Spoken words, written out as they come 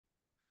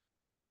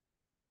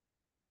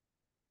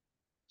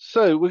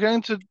So we're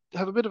going to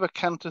have a bit of a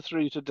canter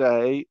through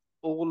today,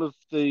 all of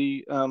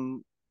the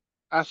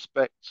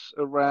aspects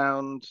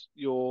around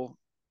your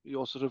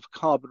sort of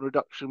carbon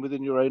reduction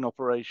within your own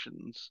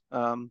operations.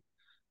 And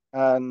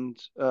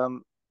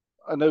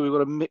I know we've got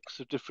a mix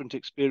of different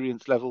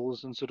experience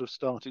levels and sort of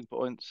starting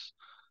points.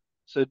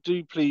 So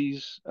do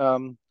please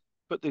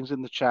put things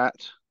in the chat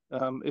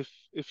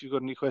if you've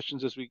got any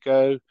questions as we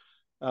go,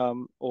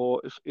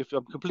 or if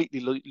I'm completely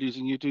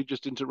losing you, do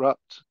just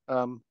interrupt.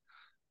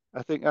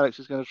 I think Alex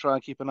is going to try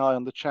and keep an eye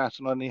on the chat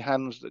and on any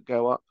hands that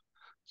go up.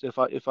 So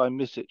if I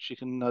miss it, she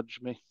can nudge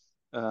me,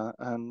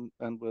 and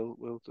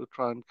we'll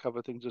try and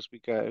cover things as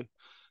we go.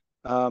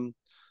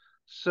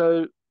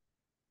 So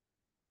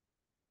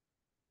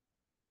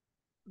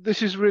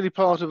this is really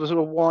part of a sort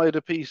of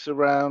wider piece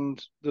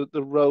around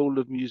the role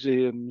of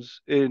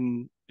museums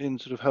in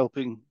sort of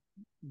helping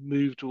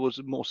move towards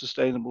a more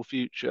sustainable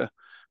future.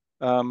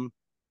 And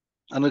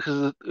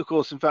because, of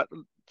course, in fact,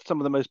 some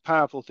of the most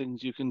powerful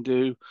things you can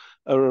do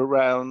are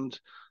around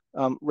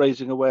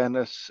raising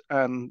awareness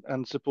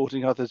and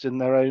supporting others in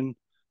their own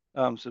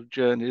sort of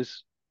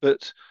journeys.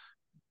 But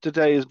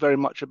today is very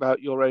much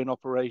about your own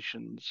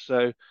operations.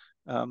 So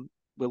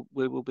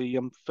we will be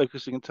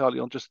focusing entirely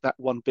on just that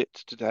one bit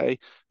today.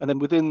 And then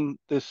within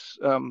this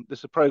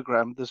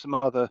program, there's some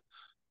other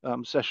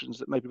sessions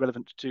that may be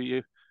relevant to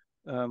you,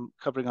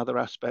 covering other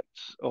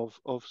aspects of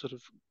sort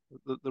of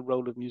the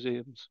role of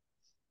museums.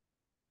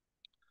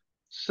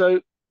 So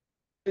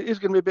it is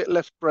going to be a bit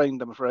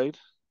left-brained, I'm afraid.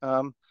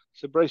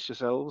 So brace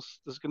yourselves.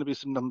 There's going to be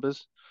some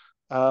numbers.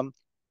 But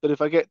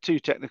if I get too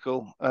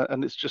technical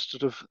and it's just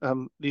sort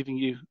of leaving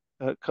you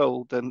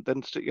cold,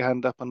 then stick your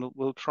hand up and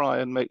we'll try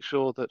and make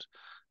sure that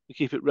we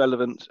keep it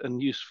relevant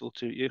and useful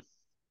to you.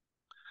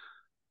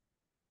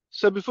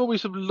 So before we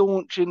sort of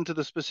launch into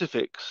the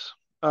specifics,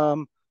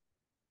 what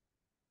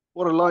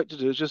I'd like to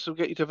do is just sort of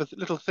get you to have a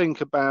little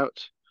think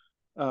about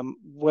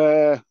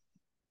where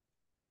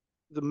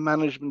the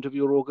management of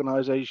your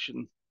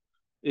organization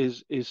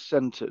is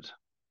centered,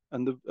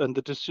 and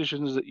the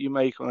decisions that you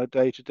make on a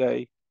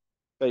day-to-day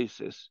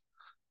basis.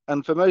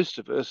 And for most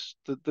of us,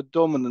 the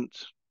dominant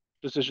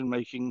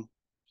decision-making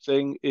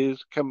thing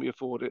is, can we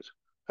afford it?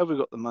 Have we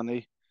got the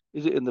money?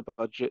 Is it in the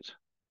budget?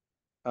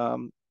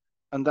 And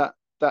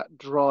that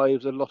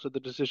drives a lot of the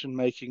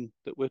decision-making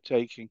that we're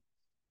taking.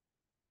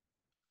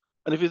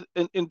 And if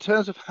in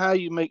terms of how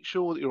you make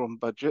sure that you're on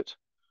budget,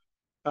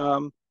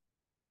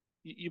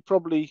 you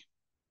probably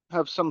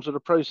have some sort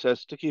of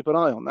process to keep an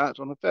eye on that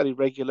on a fairly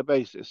regular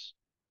basis.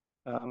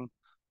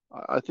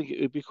 I think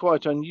it would be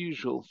quite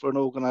unusual for an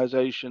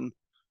organization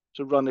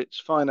to run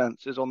its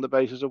finances on the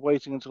basis of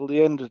waiting until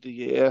the end of the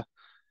year,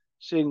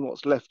 seeing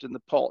what's left in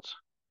the pot,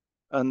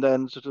 and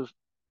then sort of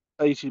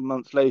 18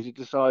 months later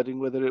deciding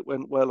whether it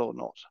went well or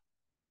not.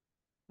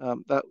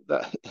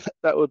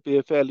 That would be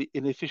a fairly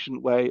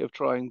inefficient way of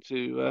trying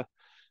to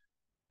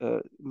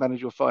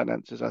manage your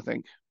finances, I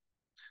think.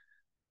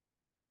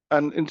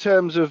 And in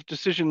terms of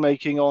decision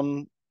making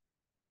on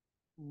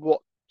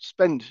what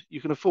spend you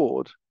can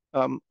afford,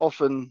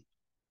 often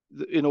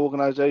in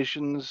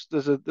organizations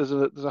there's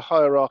a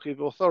hierarchy of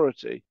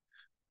authority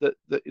that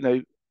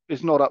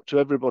is not up to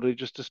everybody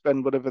just to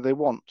spend whatever they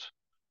want.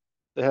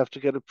 They have to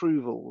get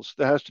approvals.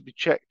 There has to be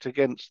checked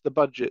against the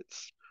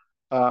budgets,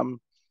 and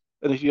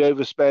if you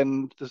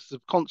overspend, there's some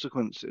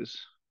consequences.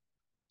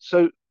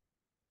 So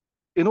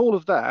in all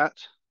of that,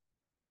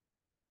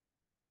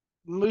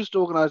 most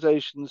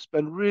organizations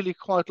spend really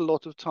quite a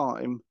lot of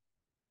time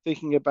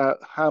thinking about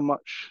how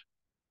much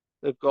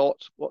they've got,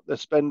 what they're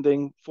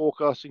spending,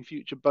 forecasting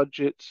future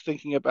budgets,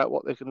 thinking about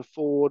what they can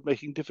afford,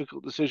 making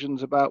difficult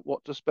decisions about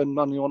what to spend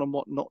money on and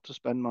what not to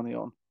spend money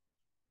on.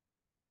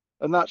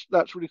 And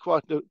that's really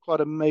quite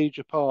a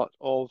major part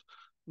of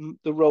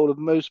the role of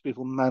most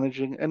people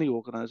managing any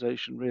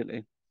organization,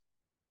 really.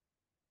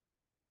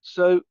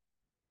 So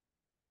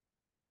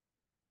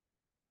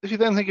if you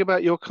then think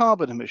about your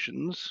carbon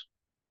emissions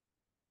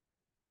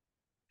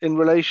in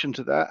relation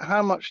to that,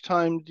 how much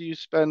time do you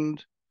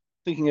spend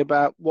thinking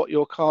about what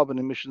your carbon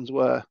emissions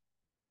were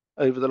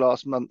over the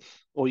last month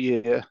or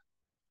year?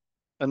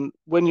 And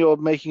when you're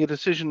making a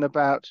decision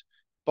about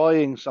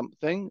buying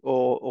something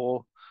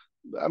or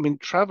I mean,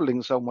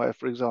 traveling somewhere,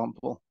 for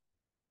example,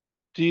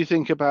 do you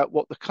think about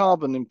what the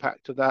carbon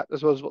impact of that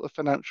as well as what the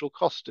financial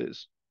cost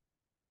is?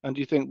 And do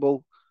you think,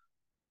 well,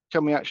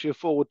 can we actually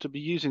afford to be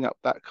using up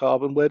that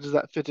carbon? Where does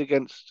that fit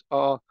against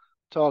our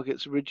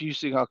targets of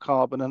reducing our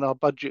carbon and our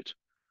budget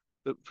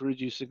for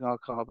reducing our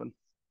carbon?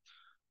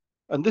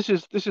 And this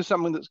is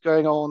something that's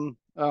going on.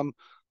 I mean,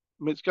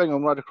 it's going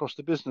on right across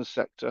the business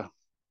sector.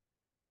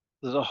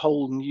 There's a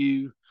whole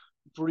new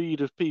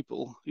breed of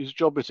people whose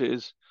job it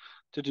is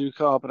to do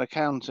carbon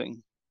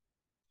accounting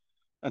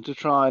and to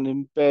try and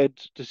embed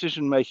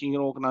decision making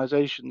in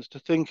organizations to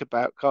think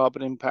about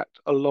carbon impact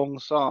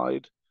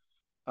alongside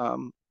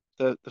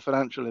the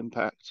financial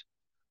impact.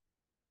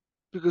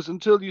 Because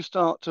until you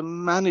start to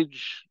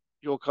manage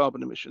your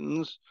carbon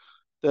emissions,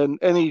 then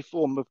any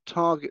form of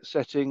target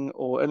setting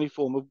or any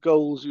form of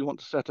goals you want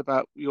to set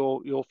about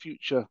your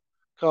future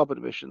carbon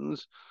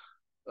emissions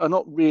are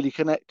not really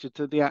connected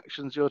to the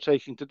actions you're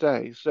taking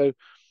today. So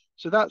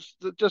that's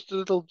just a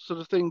little sort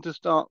of thing to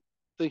start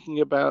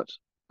thinking about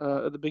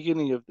at the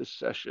beginning of this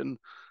session.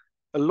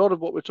 A lot of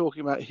what we're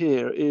talking about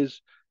here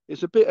is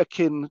a bit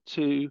akin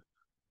to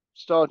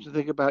starting to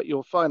think about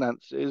your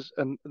finances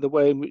and the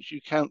way in which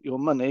you count your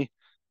money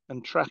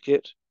and track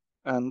it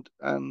and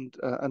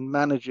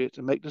manage it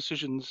and make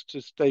decisions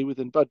to stay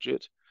within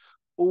budget.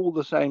 All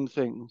the same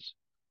things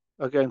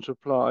are going to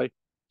apply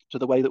to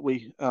the way that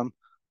we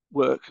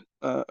work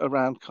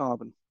around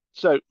carbon.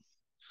 So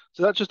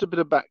that's just a bit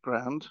of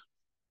background.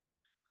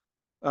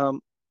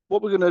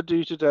 What we're going to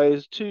do today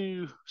is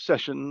two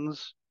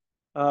sessions.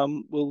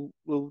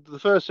 The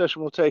first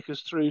session will take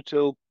us through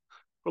till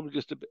probably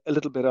just a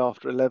little bit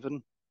after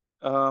 11.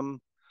 Then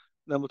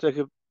we'll take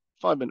a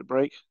 5-minute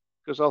break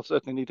because I'll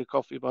certainly need a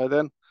coffee by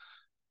then.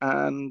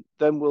 And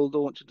then we'll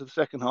launch into the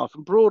second half.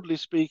 And broadly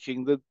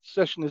speaking, the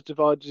session is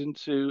divided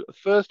into the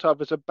first half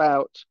is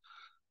about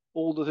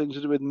all the things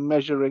to do with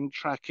measuring,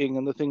 tracking,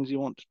 and the things you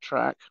want to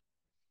track.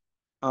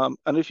 And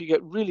if you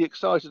get really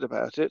excited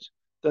about it,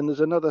 then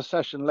there's another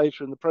session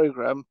later in the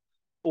program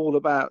all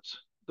about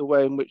the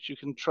way in which you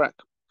can track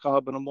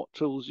carbon and what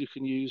tools you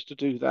can use to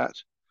do that,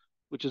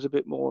 which is a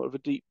bit more of a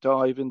deep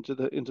dive into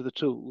the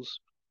tools.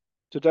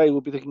 Today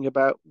we'll be thinking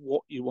about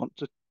what you want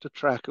to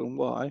track and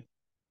why.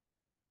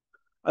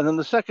 And then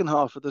the second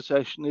half of the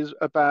session is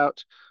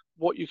about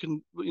what you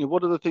can,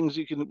 what are the things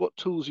you can, what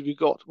tools have you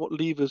got, what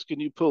levers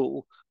can you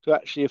pull to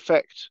actually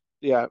affect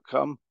the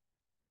outcome,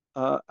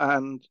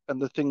 and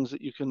the things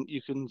that you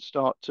can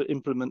start to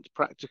implement,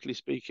 practically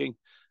speaking,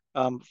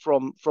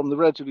 from the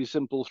relatively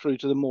simple through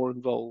to the more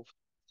involved.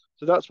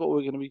 So that's what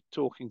we're going to be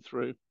talking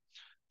through.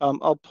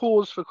 I'll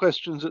pause for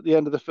questions at the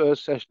end of the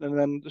first session, and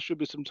then there should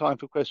be some time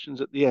for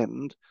questions at the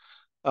end.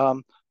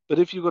 But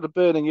if you've got a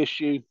burning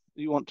issue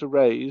you want to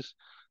raise,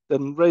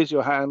 then raise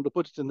your hand or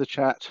put it in the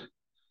chat,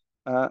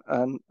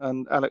 and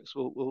Alex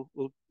will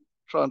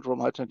try and draw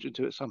my attention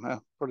to it somehow,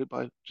 probably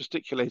by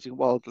gesticulating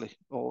wildly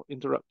or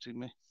interrupting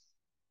me.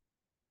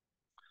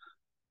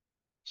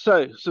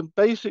 So some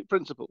basic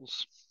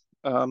principles.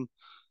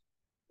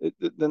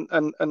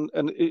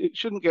 It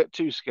shouldn't get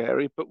too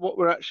scary, but what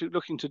we're actually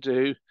looking to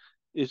do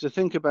is to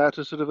think about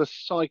a sort of a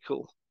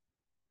cycle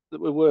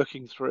that we're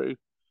working through,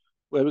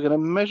 where we're going to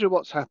measure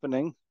what's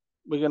happening,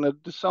 we're going to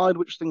decide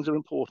which things are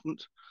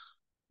important,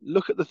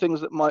 look at the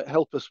things that might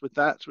help us with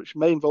that, which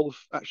may involve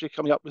actually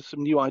coming up with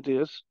some new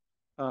ideas.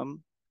 We're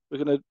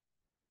going to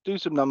do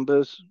some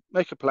numbers,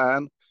 make a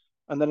plan,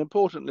 and then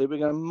importantly, we're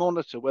going to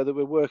monitor whether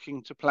we're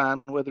working to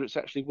plan, whether it's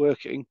actually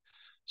working.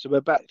 So we're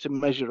back to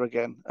measure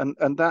again.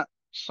 And that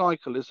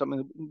cycle is something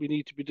that we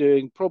need to be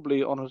doing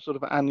probably on a sort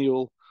of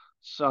annual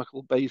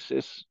cycle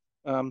basis.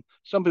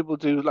 Some people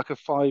do like a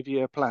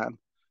 5-year plan.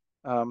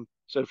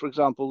 So for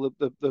example,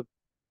 a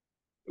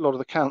lot of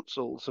the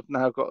councils have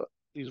now got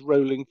these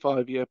rolling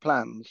 5-year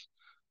plans.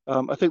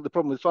 I think the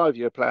problem with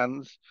 5-year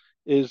plans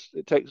is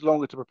it takes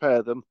longer to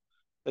prepare them.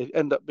 They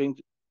end up being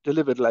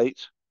delivered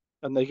late,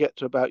 and they get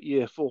to about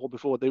year 4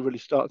 before they really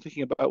start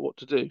thinking about what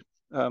to do.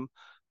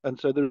 And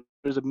so there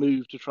is a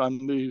move to try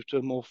and move to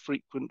a more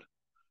frequent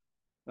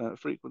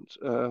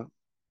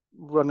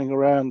running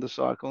around the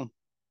cycle.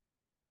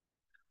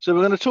 So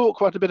we're going to talk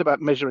quite a bit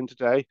about measuring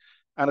today.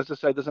 And as I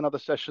say, there's another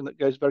session that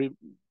goes very,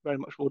 very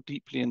much more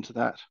deeply into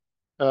that.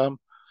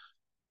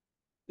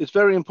 It's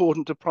very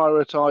important to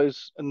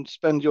prioritize and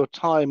spend your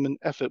time and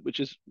effort, which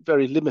is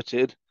very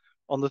limited,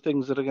 on the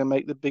things that are going to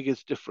make the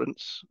biggest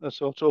difference.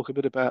 So I'll talk a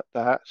bit about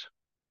that.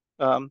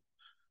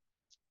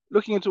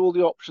 Looking into all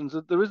the options,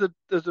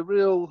 there's a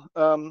real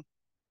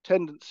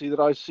tendency that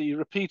I see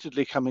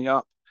repeatedly coming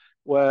up,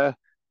 where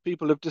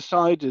people have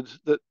decided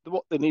that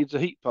what they need is a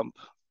heat pump,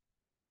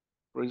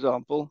 for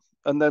example,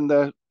 and then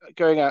they're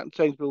going out and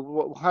saying to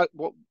people,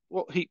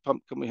 what heat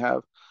pump can we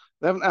have?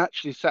 They haven't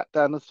actually sat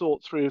down and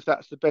thought through if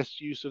that's the best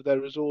use of their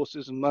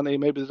resources and money.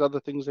 Maybe there's other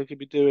things they could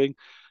be doing.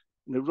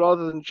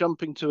 Rather than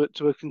jumping to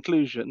a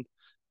conclusion,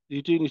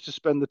 you do need to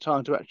spend the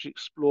time to actually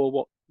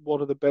explore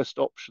what are the best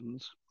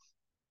options.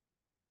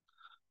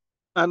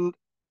 And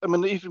I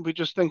mean, even if we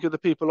just think of the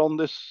people on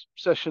this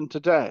session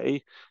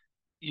today,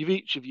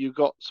 each of you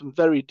got some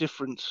very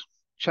different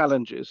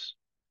challenges.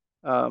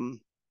 I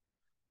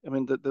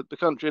mean, the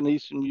country and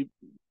Eastern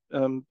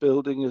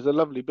building is a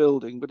lovely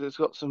building, but it's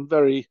got some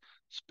very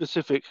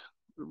specific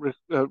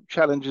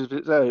challenges of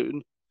its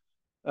own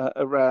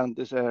around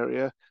this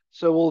area.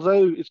 So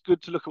although it's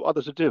good to look at what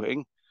others are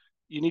doing,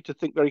 you need to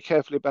think very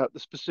carefully about the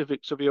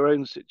specifics of your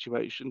own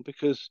situation,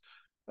 because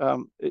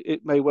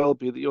it may well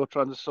be that you're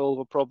trying to solve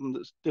a problem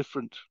that's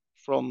different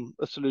from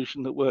a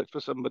solution that worked for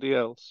somebody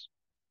else.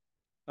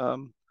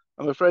 I'm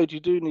afraid you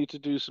do need to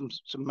do some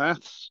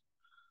maths.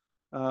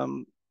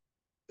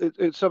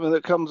 It's something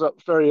that comes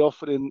up very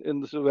often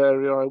in the sort of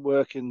area I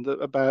work in, that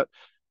about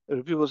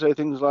people say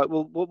things like,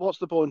 well, what's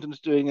the point in us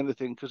doing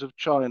anything because of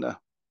China?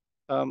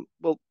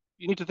 Well,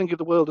 you need to think of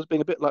the world as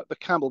being a bit like the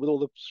camel with all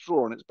the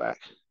straw on its back.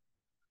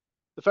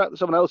 the fact that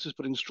someone else is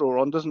putting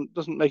straw on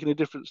doesn't make any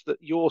difference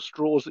that your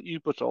straws that you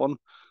put on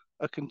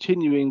are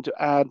continuing to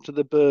add to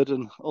the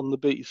burden on the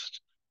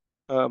beast.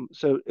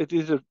 So it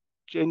is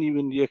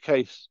genuinely a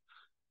case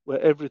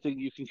where everything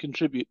you can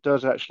contribute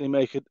does actually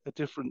make a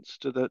difference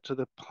to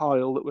the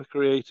pile that we're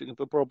creating of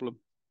the problem.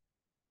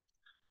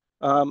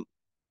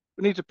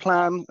 We need to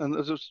plan, and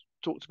as I've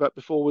talked about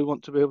before, we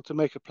want to be able to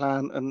make a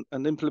plan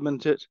and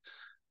implement it,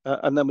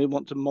 and then we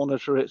want to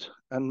monitor it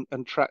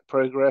and track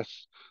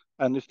progress,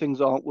 and if things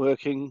aren't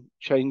working,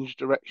 change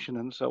direction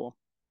and so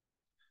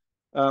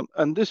on.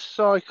 And this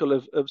cycle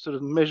of sort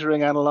of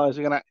measuring,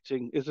 analysing, and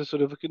acting is a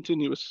sort of a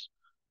continuous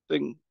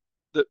thing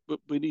that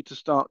we need to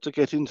start to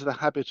get into the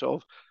habit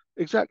of,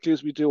 exactly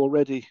as we do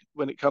already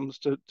when it comes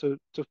to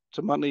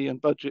money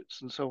and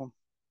budgets and so on.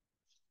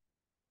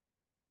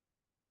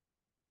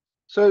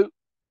 So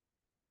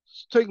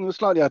taking the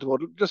slightly out of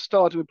order, just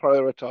starting with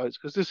prioritise,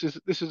 because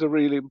this is a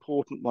really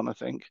important one, I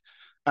think,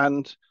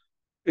 and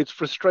it's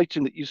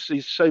frustrating that you see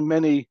so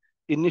many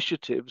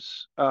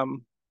initiatives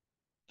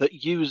that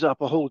use up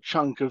a whole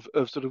chunk of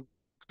sort of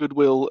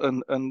goodwill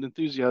and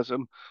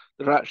enthusiasm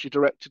that are actually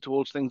directed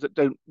towards things that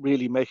don't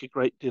really make a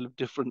great deal of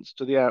difference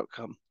to the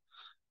outcome.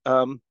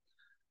 And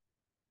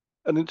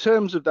in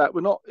terms of that,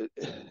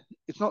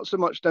 it's not so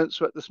much don't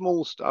sweat the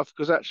small stuff,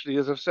 because actually,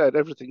 as I've said,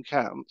 everything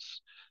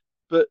counts.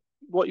 But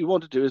what you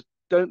want to do is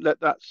don't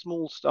let that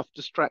small stuff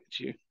distract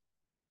you.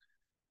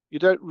 You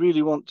don't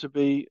really want to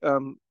be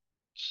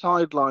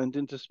sidelined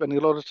into spending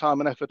a lot of time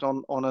and effort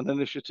on an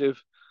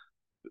initiative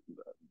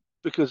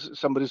because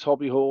somebody's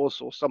hobby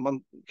horse or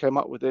someone came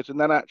up with it, and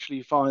then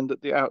actually find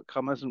that the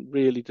outcome hasn't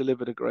really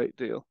delivered a great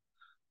deal.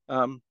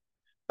 And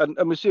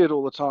we see it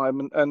all the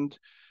time. And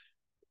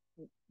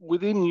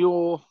within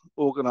your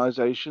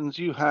organizations,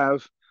 you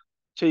have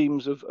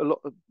teams of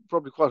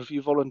probably quite a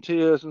few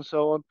volunteers and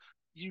so on.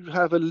 You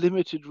have a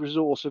limited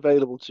resource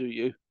available to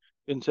you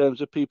in terms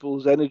of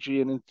people's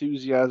energy and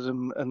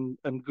enthusiasm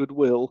and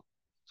goodwill.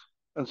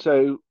 And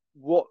so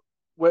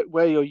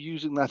where you're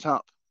using that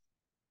up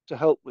to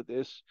help with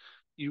this,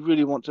 you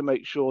really want to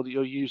make sure that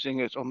you're using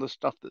it on the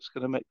stuff that's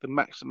going to make the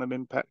maximum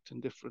impact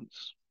and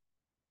difference.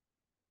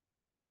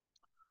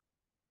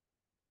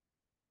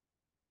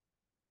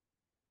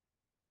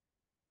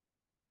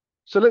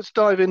 So let's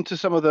dive into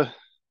some of the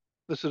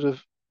sort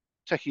of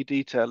techie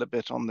detail a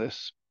bit on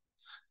this.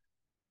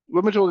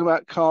 When we're talking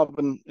about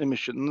carbon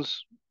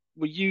emissions,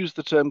 we use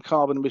the term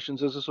carbon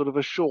emissions as a sort of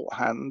a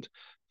shorthand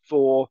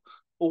for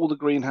all the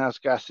greenhouse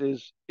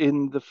gases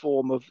in the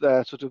form of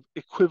their sort of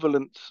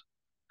equivalent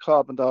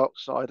carbon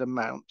dioxide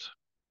amount.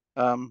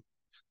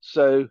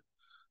 So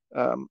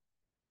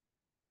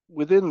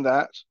within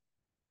that,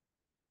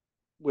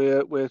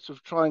 we're sort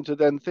of trying to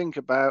then think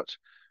about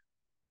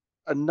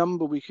a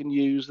number we can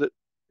use that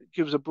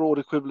gives a broad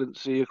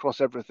equivalency across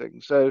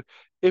everything. So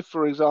if,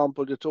 for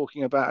example, you're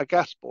talking about a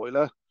gas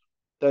boiler,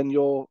 then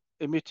you're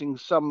emitting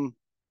a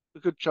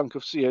good chunk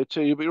of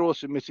CO2, but you're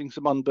also emitting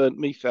some unburnt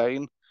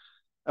methane.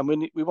 And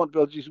we want to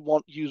be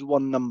able to use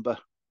one number.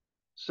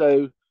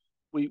 So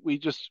we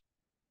just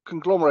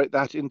conglomerate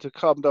that into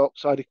carbon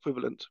dioxide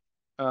equivalent.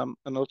 And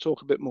I'll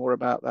talk a bit more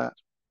about that.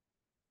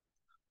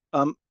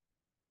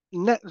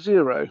 Net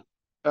zero.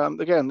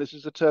 Again, this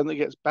is a term that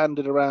gets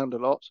bandied around a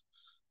lot.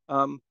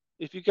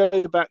 If you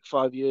go back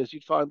 5 years,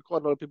 you'd find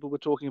quite a lot of people were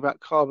talking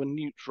about carbon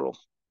neutral.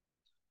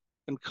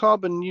 And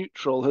carbon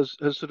neutral has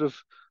sort of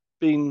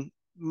been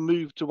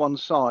moved to one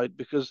side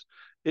because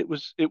it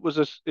was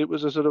a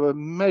sort of a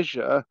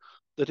measure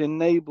that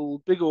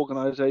enabled big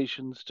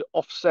organizations to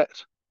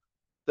offset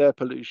their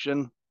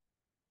pollution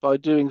by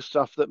doing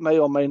stuff that may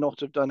or may not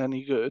have done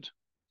any good,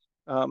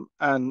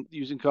 and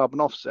using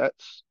carbon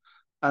offsets,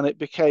 and it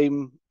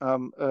became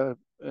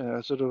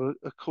sort of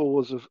a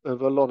cause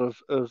of a lot of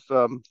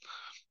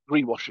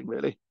greenwashing,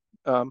 really.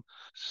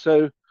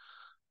 So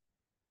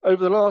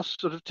over the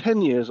last sort of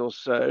 10 years or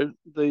so,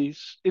 the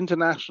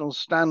international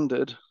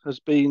standard has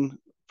been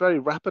very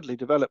rapidly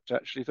developed,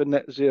 actually, for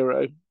net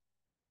zero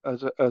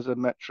as a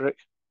metric.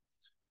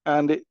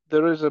 And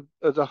there is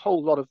a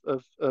whole lot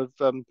of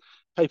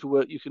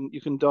paperwork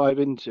you can dive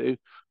into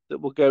that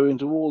will go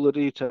into all the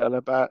detail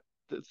about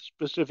the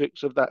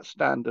specifics of that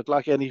standard,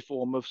 like any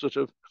form of sort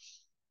of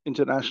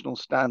international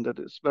standard.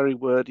 It's very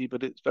wordy,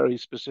 but it's very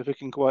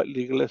specific and quite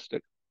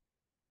legalistic.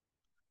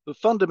 But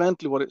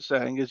fundamentally, what it's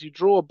saying is you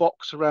draw a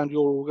box around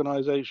your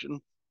organization,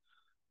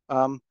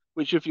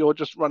 which if you're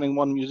just running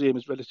one museum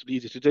is relatively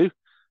easy to do.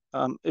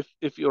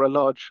 If you're a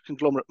large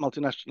conglomerate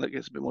multinational, it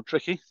gets a bit more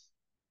tricky.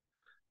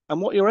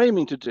 And what you're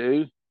aiming to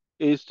do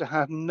is to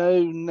have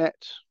no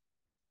net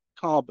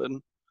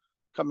carbon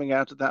coming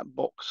out of that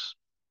box.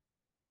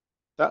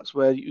 That's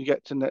where you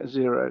get to net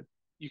zero.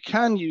 You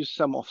can use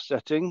some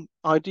offsetting,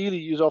 ideally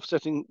use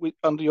offsetting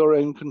under your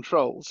own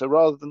control. So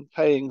rather than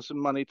paying some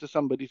money to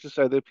somebody to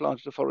say they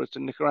planted a forest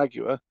in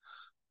Nicaragua,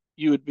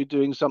 you would be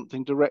doing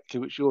something directly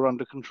which you're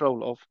under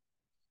control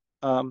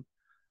of.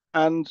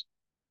 And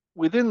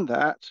within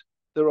that,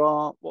 there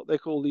are what they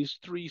call these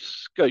 3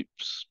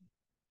 scopes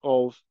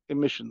of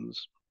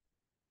emissions.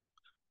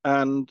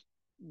 And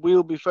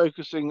we'll be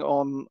focusing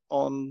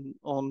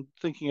on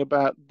thinking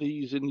about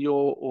these in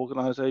your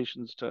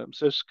organization's terms.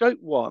 So scope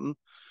one,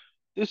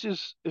 this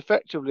is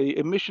effectively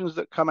emissions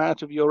that come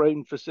out of your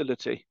own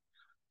facility.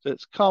 So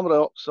it's carbon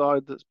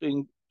dioxide that's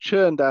being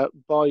churned out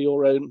by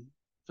your own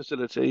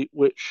facility,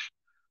 which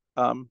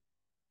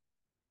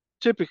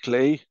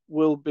typically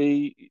will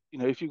be,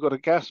 if you've got a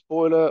gas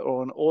boiler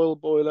or an oil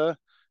boiler,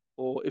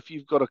 or if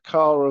you've got a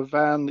car or a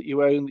van that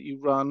you own that you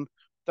run,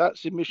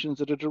 that's emissions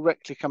that are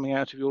directly coming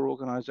out of your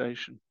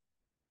organization.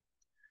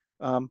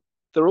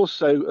 There are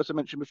also, as I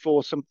mentioned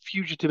before, some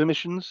fugitive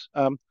emissions.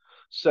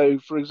 So,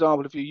 for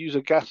example, if you use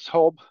a gas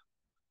hob,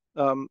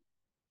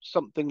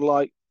 something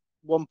like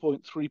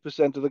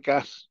 1.3% of the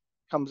gas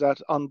comes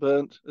out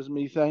unburnt as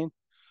methane,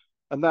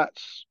 and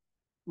that's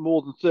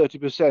more than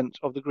 30%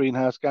 of the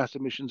greenhouse gas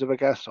emissions of a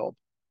gas hob.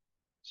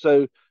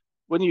 So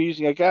when you're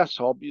using a gas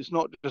hob, it's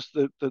not just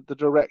the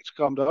direct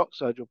carbon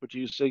dioxide you're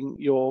producing,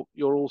 you're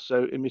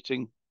also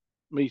emitting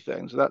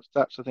methane. So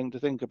that's the thing to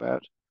think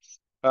about.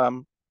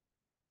 But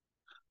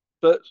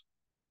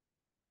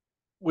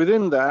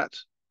within that,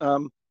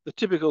 the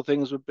typical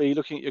things would be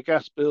looking at your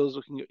gas bills,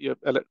 looking at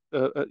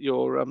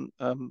your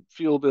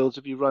fuel bills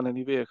if you run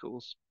any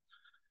vehicles.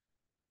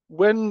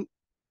 When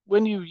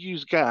you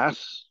use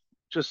gas,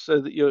 just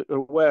so that you're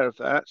aware of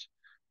that,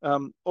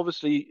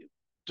 obviously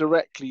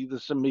directly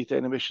there's some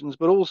methane emissions,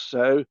 but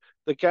also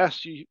the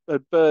gas you are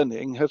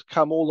burning has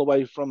come all the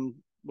way from,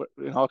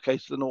 in our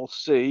case, the North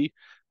Sea,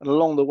 and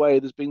along the way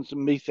there's been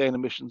some methane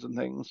emissions and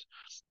things.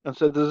 And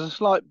so there's a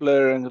slight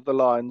blurring of the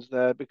lines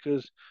there,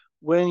 because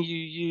when you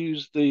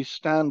use the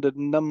standard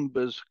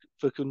numbers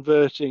for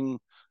converting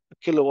a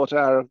kilowatt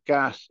hour of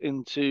gas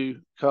into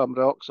carbon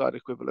dioxide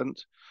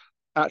equivalent,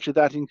 actually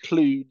that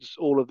includes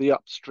all of the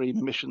upstream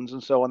emissions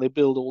and so on. They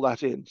build all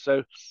that in.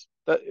 So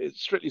that,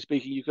 strictly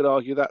speaking, you could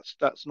argue that's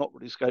not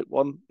really scope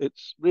one.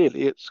 It's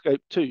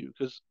scope two,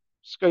 because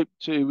scope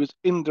two is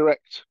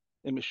indirect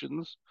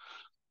emissions.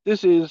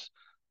 This is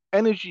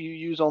energy you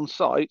use on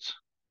site,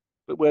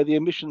 but where the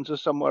emissions are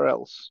somewhere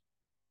else,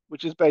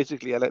 which is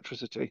basically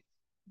electricity.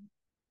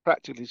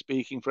 Practically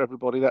speaking, for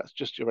everybody, that's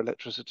just your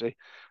electricity.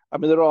 I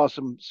mean, there are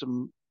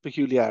some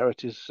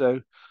peculiarities. So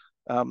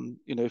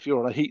if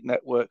you're on a heat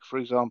network, for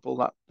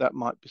example, that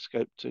might be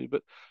scope two.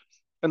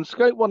 And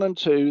scope one and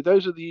two,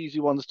 those are the easy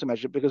ones to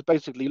measure, because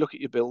basically you look at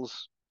your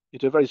bills, you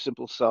do a very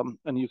simple sum,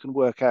 and you can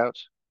work out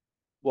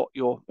what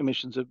your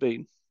emissions have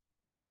been.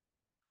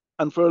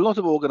 And for a lot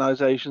of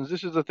organizations,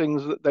 this is the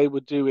things that they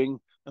were doing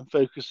and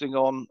focusing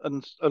on.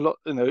 And a lot,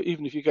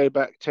 even if you go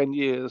back 10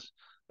 years,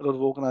 a lot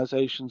of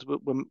organizations were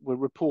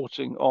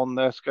reporting on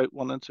their scope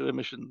one and two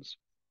emissions.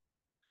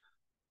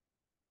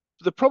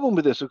 The problem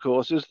with this, of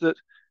course, is that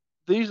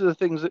these are the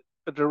things that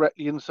are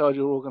directly inside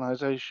your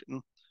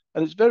organization,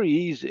 and it's very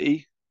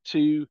easy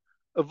to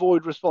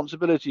avoid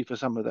responsibility for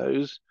some of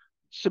those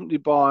simply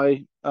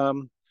by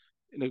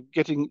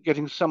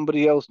getting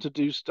somebody else to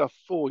do stuff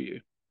for you.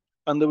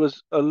 And there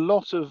was a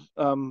lot of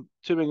toing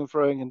and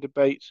froing and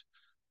debate,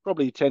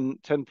 probably 10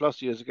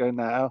 plus years ago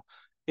now,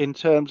 in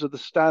terms of the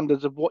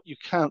standards of what you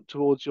count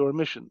towards your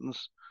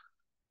emissions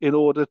in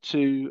order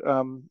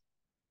to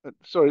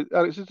sorry,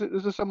 Alex,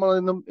 is there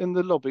someone in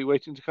the lobby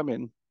waiting to come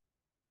in?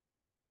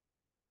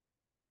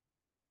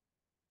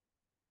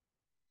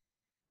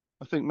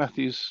 I think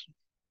Matthew's.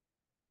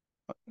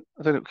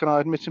 I don't know. Can I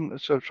admit him?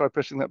 So try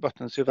pressing that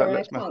button and see if that Sorry, I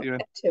lets can't Matthew in.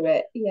 get to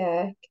it.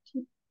 Yeah,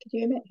 could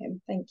you admit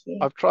him? Thank you.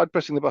 I've tried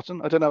pressing the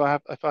button. I don't know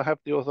if I have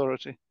the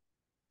authority.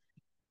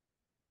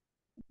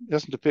 It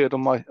hasn't appeared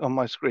on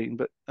my screen,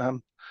 but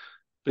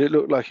it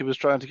looked like he was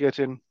trying to get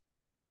in.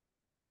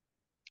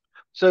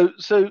 So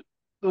there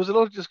was a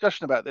lot of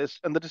discussion about this,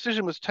 and the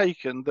decision was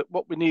taken that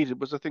what we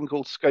needed was a thing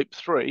called scope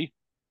 3.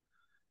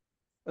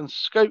 And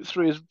scope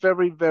 3 is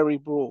very, very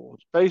broad.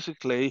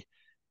 Basically,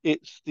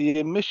 it's the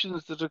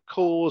emissions that are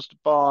caused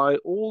by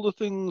all the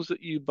things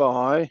that you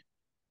buy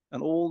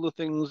and all the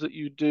things that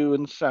you do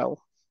and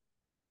sell.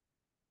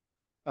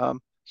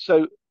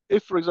 So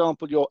if, for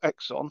example, you're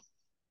Exxon,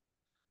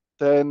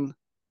 then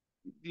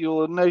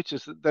you'll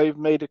notice that they've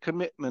made a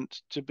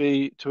commitment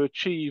to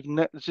achieve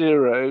net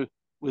zero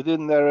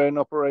within their own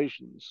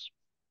operations,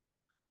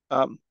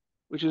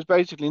 which is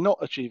basically not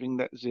achieving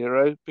net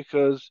zero,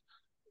 because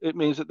it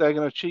means that they're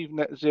going to achieve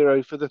net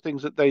zero for the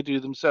things that they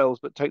do themselves,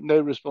 but take no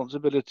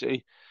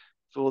responsibility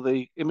for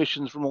the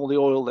emissions from all the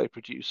oil they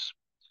produce.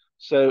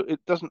 So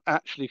it doesn't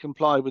actually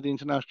comply with the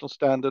international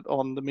standard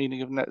on the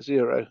meaning of net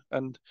zero.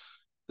 And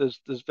there's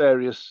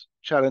various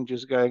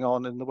challenges going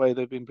on in the way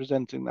they've been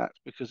presenting that,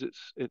 because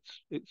it's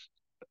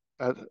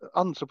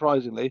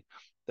unsurprisingly,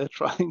 they're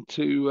trying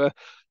to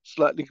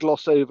slightly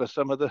gloss over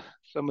some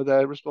of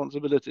their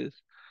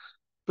responsibilities.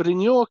 But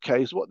in your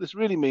case, what this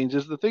really means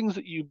is the things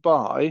that you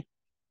buy,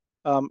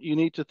 you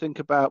need to think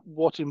about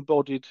what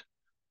embodied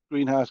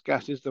greenhouse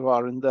gases there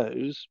are in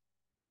those.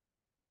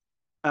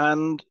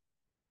 And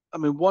I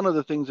mean, one of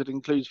the things it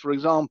includes, for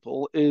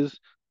example, is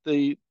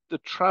the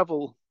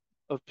travel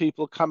of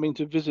people coming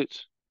to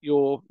visit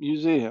your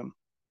museum.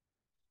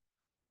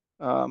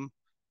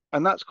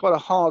 And that's quite a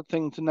hard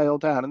thing to nail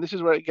down. And this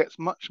is where it gets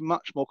much,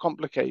 much more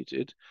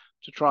complicated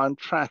to try and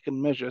track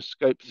and measure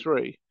scope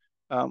 3,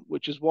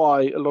 which is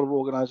why a lot of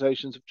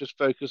organizations have just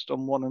focused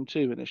on 1 and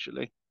 2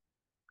 initially.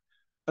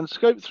 And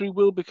scope 3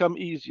 will become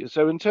easier.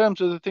 So in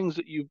terms of the things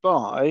that you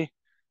buy,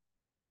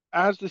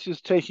 as this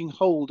is taking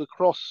hold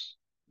across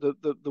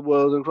the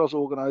world, across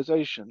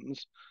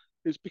organizations,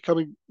 it's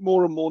becoming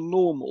more and more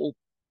normal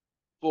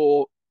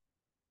for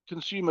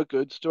consumer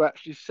goods to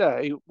actually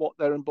say what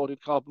their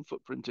embodied carbon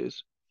footprint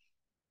is.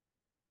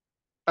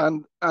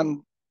 And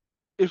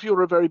if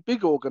you're a very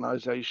big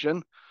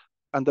organization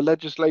and the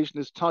legislation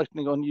is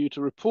tightening on you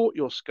to report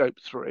your scope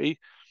 3,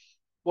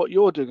 what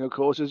you're doing, of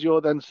course, is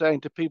you're then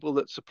saying to people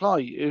that supply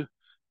you,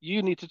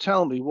 you need to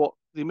tell me what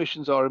the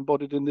emissions are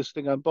embodied in this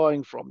thing I'm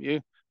buying from you,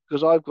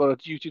 because I've got a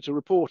duty to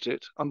report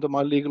it under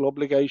my legal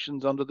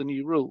obligations under the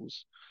new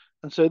rules.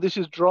 And so this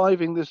is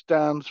driving this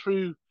down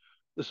through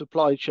the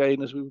supply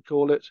chain, as we would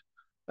call it,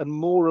 and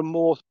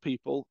more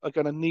people are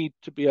going to need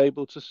to be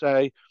able to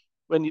say,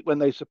 when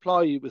they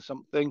supply you with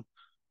something,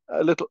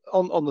 a little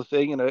on the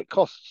thing, it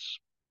costs,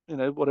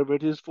 whatever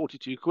it is,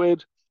 42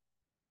 quid,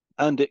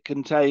 and it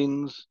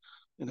contains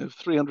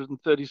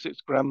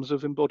 336 grams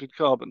of embodied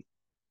carbon.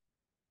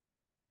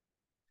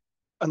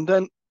 And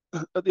then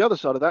at the other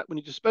side of that, when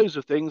you dispose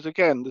of things,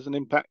 again, there's an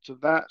impact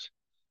of that,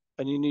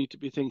 and you need to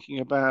be thinking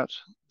about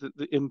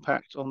the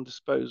impact on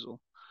disposal.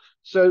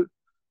 So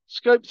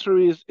scope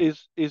 3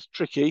 is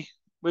tricky.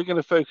 We're going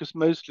to focus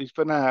mostly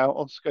for now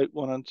on scope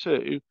 1 and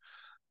 2,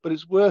 but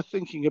it's worth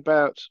thinking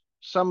about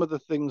some of the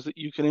things that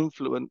you can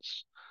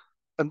influence,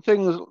 and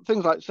things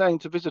like saying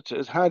to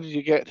visitors, how did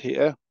you get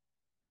here?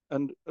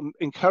 And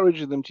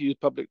encouraging them to use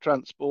public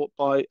transport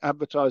by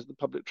advertising the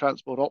public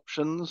transport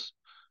options.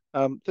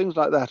 Things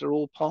like that are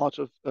all part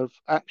of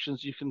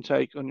actions you can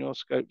take on your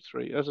scope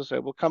 3. As I say,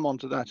 we'll come on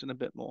to that in a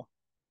bit more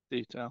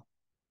detail.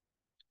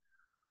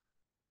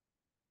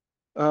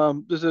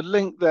 There's a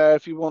link there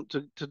if you want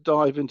to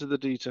dive into the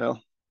detail,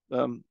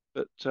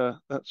 but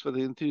that's for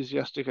the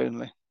enthusiastic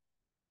only.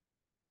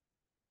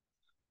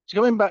 So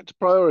coming back to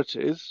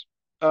priorities,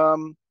 it's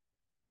going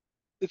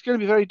to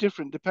be very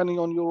different depending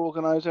on your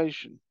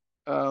organization.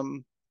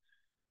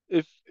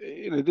 If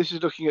this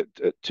is looking at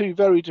 2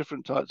 very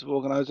different types of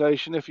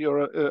organization. If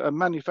you're a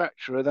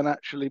manufacturer, then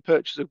actually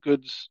purchase of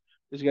goods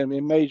is going to be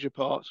a major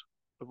part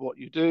of what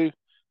you do,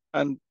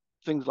 and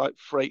things like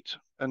freight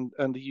and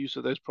the use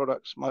of those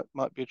products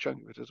might be a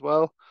chunk of it as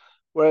well.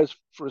 Whereas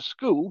for a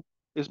school,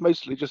 it's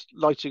mostly just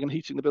lighting and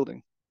heating the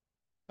building.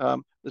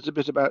 There's a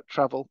bit about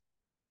travel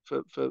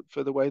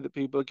for the way that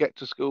people get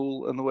to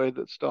school and the way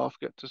that staff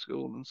get to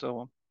school and so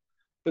on.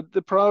 But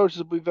the priorities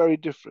will be very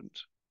different.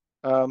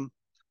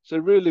 So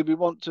really, we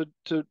want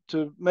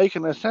to make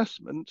an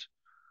assessment.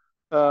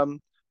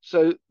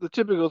 So the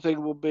typical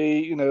thing will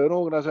be, an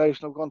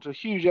organisation have gone to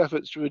huge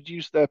efforts to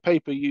reduce their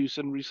paper use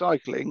and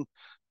recycling,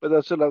 but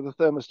they'll still have the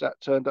thermostat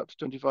turned up to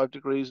 25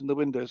 degrees and the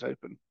windows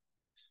open.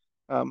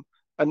 And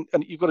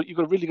you've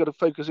really got to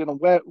focus in on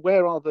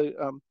where are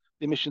the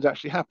emissions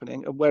actually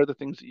happening, and where are the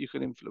things that you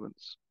can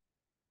influence.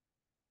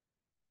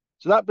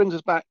 So that brings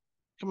us back,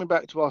 coming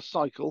back to our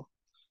cycle.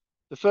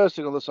 The first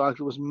thing on the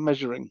cycle was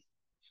measuring.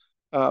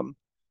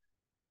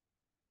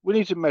 We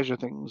need to measure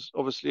things,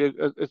 obviously,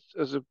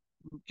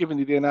 giving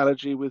you the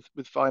analogy with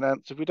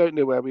finance. If we don't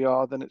know where we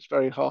are, then it's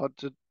very hard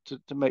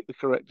to make the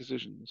correct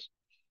decisions.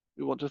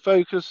 We want to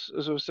focus,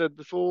 as I've said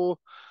before.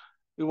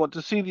 We want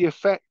to see the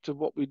effect of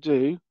what we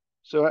do.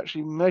 So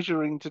actually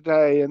measuring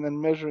today and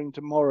then measuring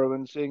tomorrow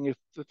and seeing if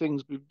the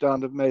things we've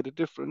done have made a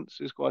difference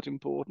is quite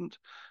important.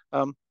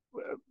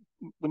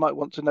 We might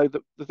want to know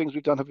that the things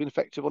we've done have been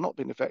effective or not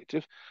been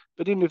effective.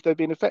 But even if they've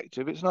been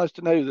effective, it's nice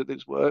to know that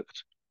it's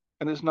worked,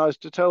 and it's nice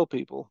to tell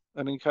people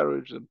and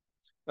encourage them.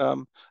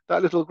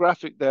 That little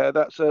graphic there,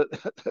 that's I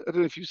don't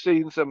know if you've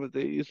seen some of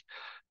these.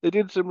 They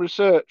did some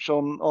research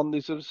on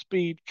these sort of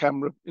speed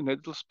camera,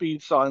 little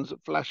speed signs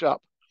that flash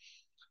up.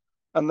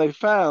 And they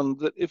found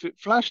that if it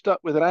flashed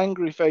up with an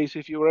angry face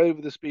if you were over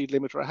the speed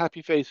limit, or a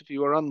happy face if you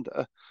were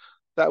under,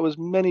 that was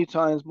many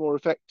times more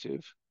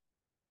effective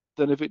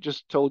than if it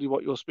just told you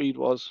what your speed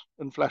was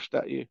and flashed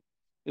at you.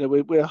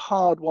 We're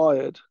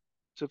hardwired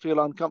to feel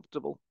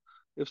uncomfortable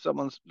if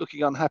someone's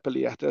looking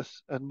unhappily at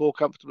us, and more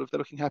comfortable if they're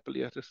looking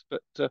happily at us.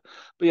 But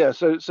yeah,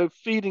 so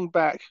feeding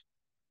back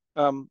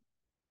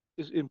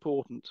is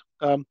important,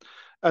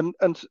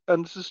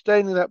 and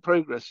sustaining that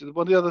progress.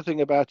 One of the other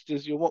thing about it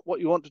is what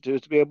you want to do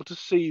is to be able to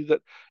see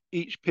that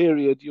each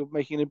period you're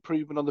making an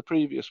improvement on the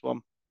previous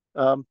one.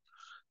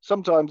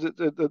 Sometimes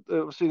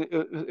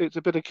it's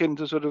a bit akin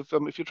to sort of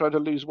if you're trying to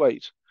lose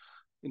weight.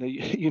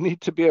 You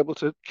need to be able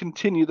to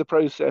continue the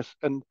process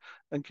and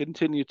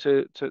continue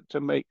to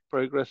make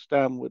progress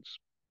downwards.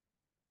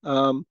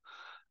 And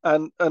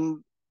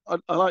I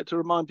like to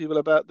remind people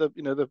about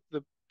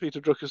the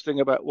Peter Drucker's thing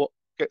about what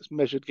gets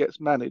measured gets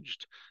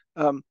managed.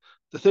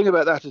 The thing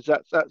about that is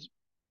that's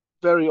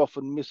very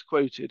often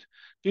misquoted.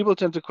 People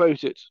tend to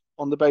quote it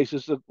on the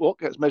basis of what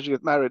gets measured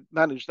gets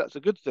managed. That's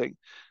a good thing,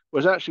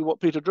 whereas actually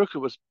what Peter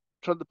Drucker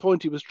the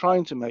point he was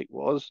trying to make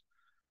was,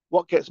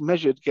 what gets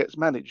measured gets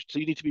managed. So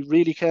you need to be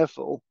really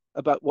careful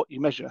about what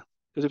you measure,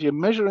 because if you're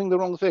measuring the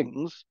wrong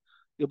things,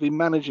 you'll be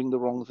managing the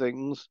wrong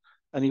things,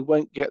 and you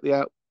won't get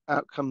the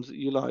outcomes that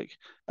you like.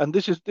 And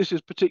this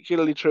is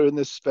particularly true in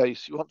this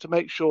space. You want to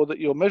make sure that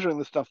you're measuring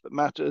the stuff that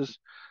matters,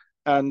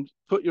 and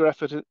put your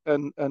effort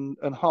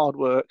and hard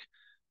work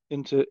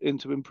into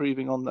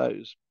improving on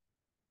those.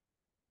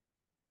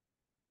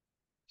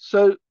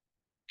 So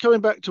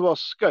coming back to our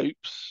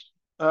scopes,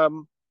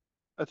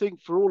 I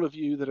think for all of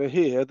you that are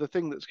here, the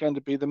thing that's going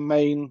to be the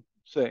main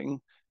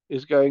thing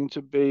is going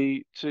to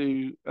be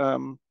to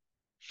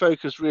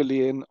focus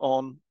really in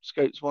on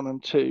scopes 1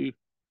 and 2.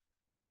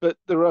 But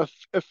there are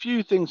a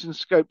few things in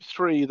scope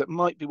 3 that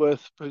might be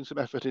worth putting some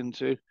effort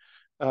into.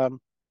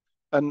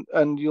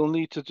 And you'll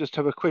need to just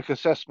have a quick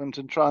assessment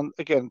and try and,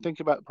 again, think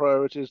about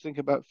priorities, think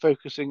about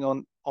focusing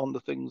on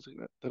the things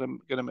that are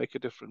going to make a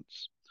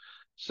difference.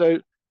 So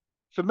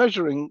for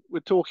measuring, we're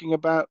talking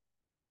about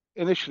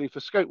initially for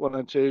scope 1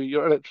 and 2,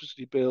 your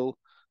electricity bill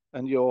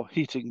and your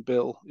heating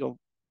bill,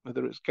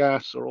 whether it's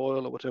gas or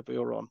oil or whatever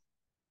you're on.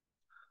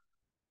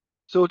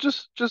 So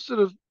just sort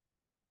of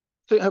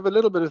have a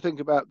little bit of think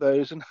about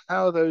those and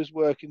how those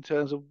work in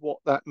terms of what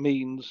that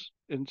means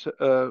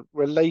into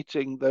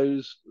relating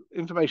those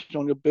information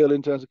on your bill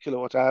in terms of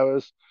kilowatt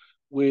hours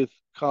with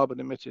carbon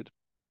emitted.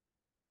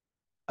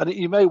 And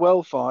you may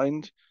well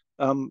find,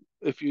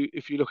 if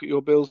you look at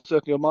your bills,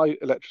 certainly on my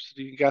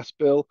electricity and gas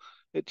bill,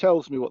 it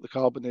tells me what the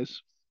carbon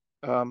is.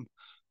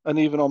 And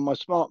even on my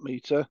smart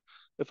meter,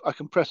 if I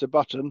can press a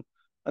button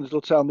and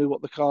it'll tell me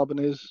what the carbon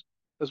is,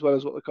 as well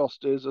as what the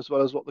cost is, as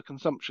well as what the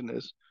consumption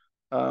is.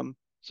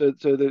 So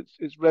that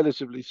it's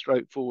relatively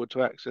straightforward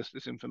to access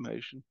this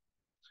information.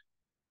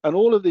 And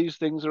all of these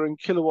things are in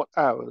kilowatt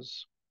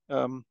hours.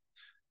 And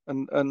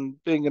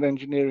being an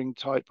engineering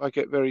type, I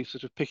get very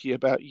sort of picky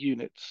about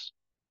units.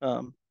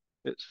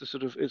 It's the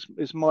sort of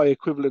it's my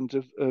equivalent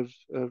of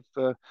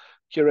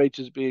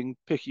curators being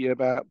picky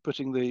about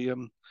putting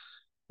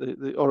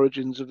the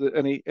origins of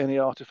any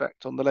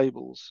artifact on the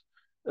labels.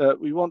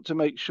 We want to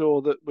make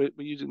sure that we're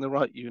using the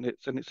right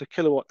units, and it's a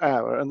kilowatt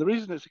hour. And the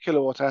reason it's a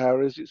kilowatt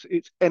hour is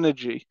it's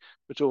energy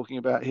we're talking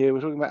about here.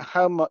 We're talking about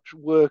how much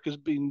work has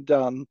been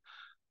done.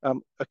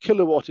 A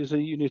kilowatt is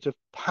a unit of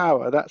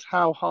power. That's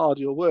how hard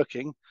you're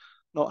working,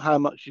 not how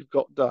much you've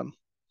got done.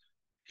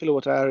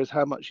 Kilowatt hour is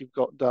how much you've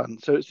got done.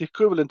 So it's the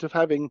equivalent of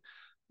having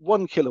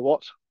 1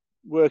 kilowatt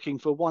working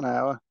for 1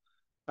 hour,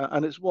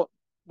 and it's what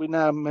we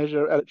now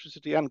measure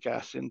electricity and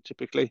gas in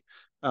typically.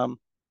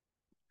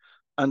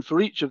 And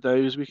for each of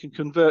those, we can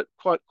convert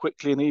quite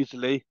quickly and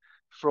easily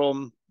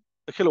from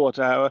a kilowatt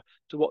hour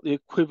to what the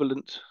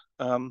equivalent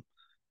carbon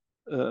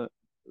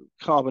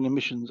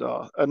emissions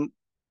are. And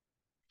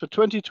for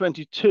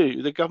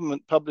 2022, the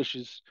government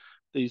publishes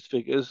these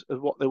figures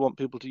of what they want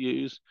people to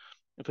use.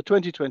 And for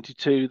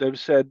 2022, they've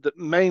said that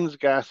mains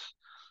gas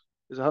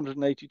is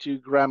 182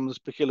 grams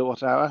per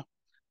kilowatt hour.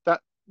 That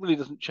really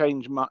doesn't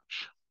change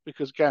much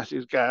because gas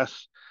is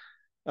gas.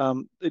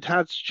 It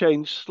has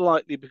changed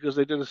slightly because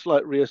they did a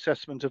slight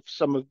reassessment of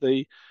some of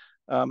the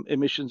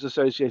emissions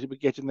associated with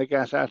getting the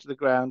gas out of the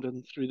ground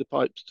and through the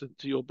pipes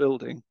to your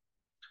building.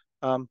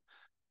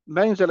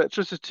 Mains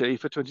electricity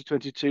for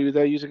 2022,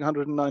 they're using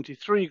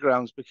 193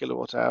 grams per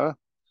kilowatt hour.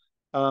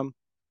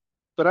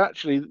 But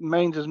actually,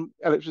 mains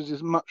electricity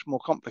is much more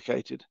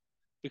complicated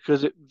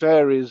because it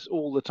varies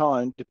all the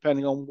time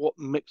depending on what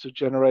mix of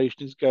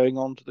generation is going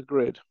on to the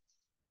grid.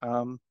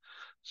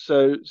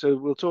 So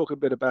we'll talk a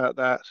bit about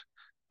that.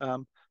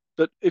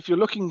 But if you're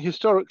looking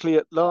historically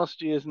at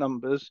last year's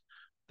numbers,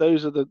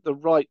 those are the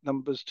right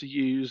numbers to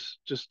use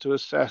just to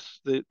assess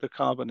the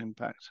carbon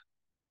impact.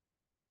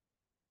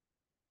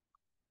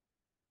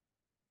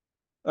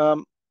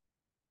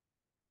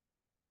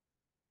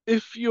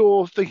 If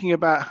you're thinking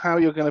about how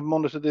you're going to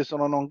monitor this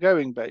on an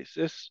ongoing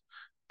basis,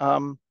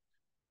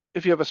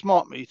 if you have a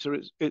smart meter,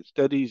 it's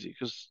dead easy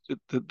because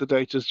the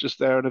data is just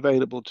there and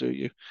available to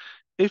you.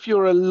 If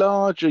you're a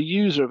larger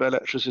user of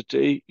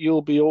electricity,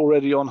 you'll be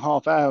already on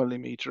half-hourly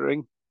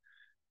metering,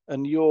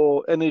 and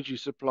your energy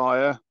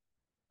supplier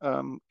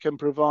can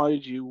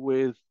provide you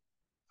with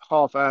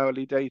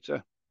half-hourly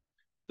data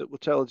that will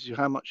tell you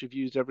how much you've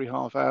used every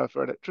half hour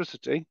for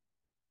electricity.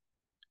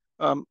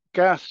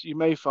 Gas, you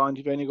may find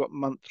you've only got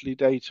monthly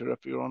data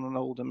if you're on an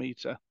older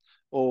meter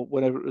or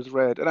whenever it was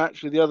read. And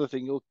actually, the other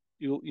thing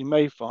you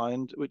may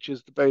find, which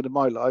is the bane of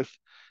my life,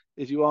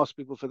 is you ask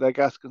people for their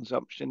gas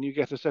consumption, you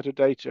get a set of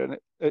data, and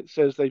it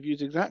says they've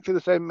used exactly the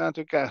same amount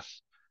of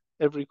gas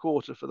every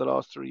quarter for the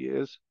last 3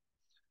 years.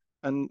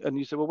 And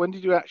you say, well, when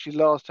did you actually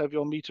last have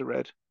your meter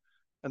read?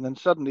 And then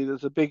suddenly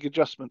there's a big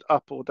adjustment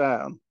up or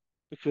down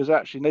because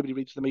actually nobody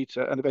reads the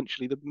meter, and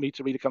eventually the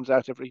meter reader comes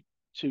out every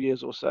 2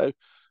 years or so.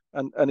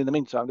 And in the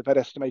meantime, they've had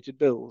estimated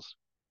bills.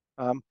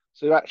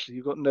 So actually,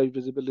 you've got no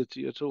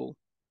visibility at all.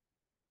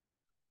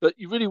 But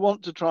you really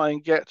want to try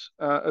and get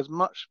as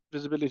much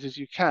visibility as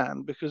you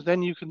can, because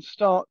then you can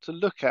start to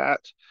look at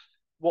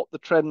what the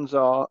trends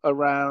are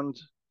around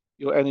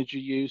your energy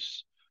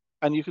use,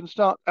 and you can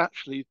start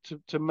actually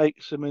to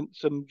make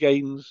some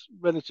gains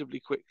relatively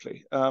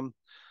quickly.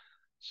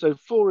 So,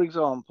 for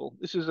example,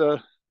 this is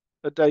a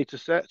data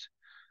set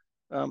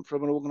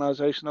from an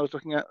organisation I was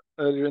looking at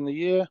earlier in the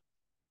year,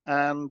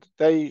 and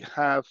they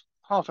have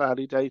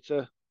half-hourly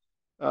data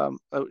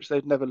which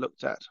they've never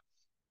looked at.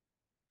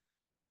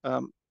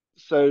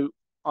 So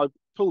I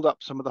pulled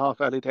up some of the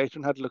half-hourly data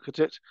and had a look at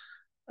it,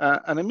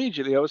 and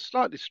immediately I was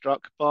slightly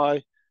struck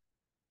by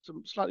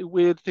some slightly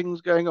weird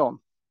things going on.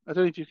 I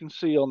don't know if you can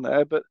see on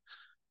there, but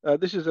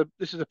this is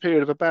a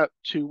period of about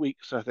 2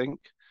 weeks, I think.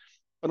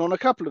 And on a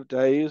couple of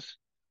days,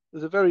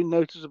 there's a very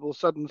noticeable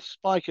sudden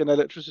spike in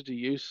electricity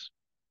use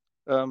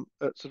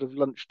at sort of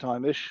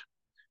lunchtime-ish,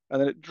 and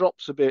then it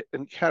drops a bit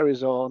and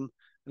carries on,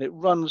 and it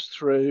runs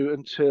through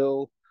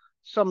until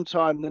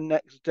sometime the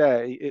next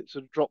day it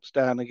sort of drops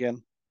down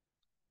again.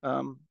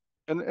 Um,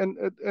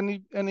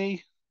 and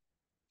any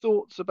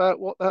thoughts about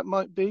what that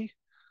might be?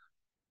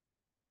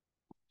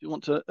 Do you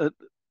want to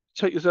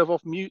take yourself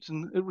off mute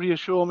and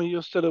reassure me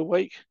you're still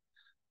awake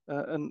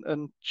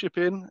and chip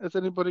in? Has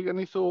anybody got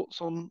any thoughts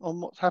on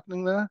what's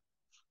happening there?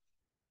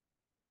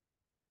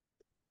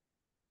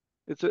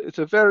 It's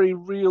a very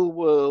real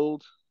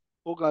world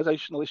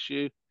organizational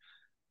issue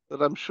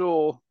that I'm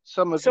sure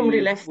some of Somebody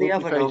you left the will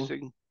be oven on.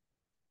 facing.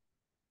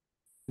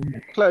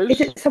 Is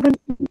Close. it someone?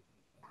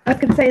 I was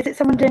going to say, is it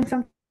someone doing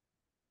something?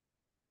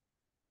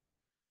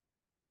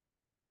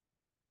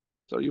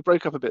 Sorry, you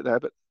broke up a bit there,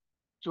 but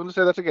do you want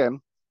to say that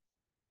again?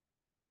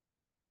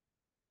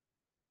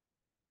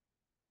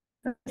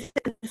 Is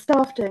it the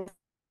staff doing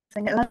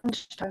something at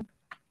lunchtime?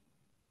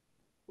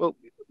 Well,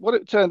 what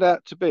it turned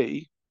out to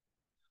be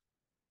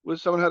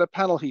was someone had a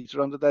panel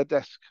heater under their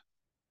desk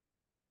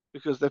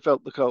because they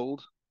felt the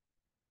cold,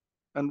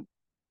 and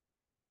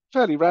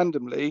fairly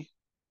randomly,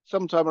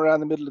 sometime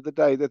around the middle of the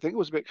day, they think it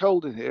was a bit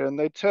cold in here, and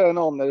they turn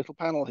on their little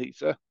panel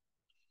heater,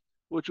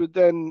 which would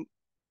then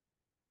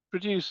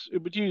produce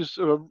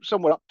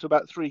somewhere up to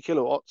about 3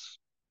 kilowatts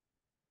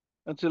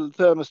until the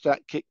thermostat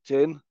kicked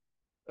in,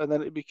 and then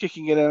it'd be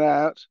kicking in and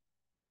out.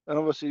 And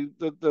obviously,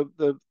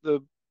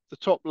 the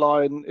top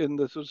line in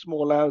the sort of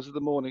small hours of the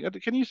morning.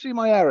 Can you see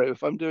my arrow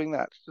if I'm doing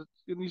that?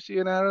 Can you see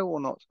an arrow or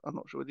not? I'm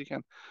not sure whether you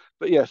can,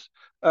 but yes.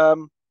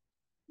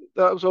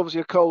 That was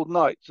obviously a cold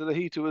night, so the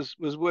heater was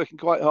working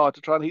quite hard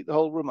to try and heat the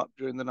whole room up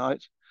during the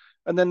night.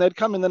 And then they'd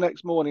come in the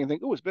next morning and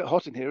think, oh, it's a bit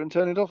hot in here, and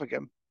turn it off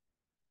again.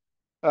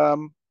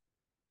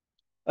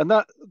 And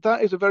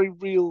that is a very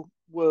real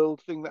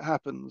world thing that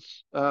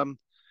happens.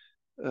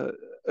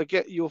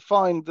 Again, you'll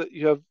find that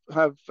you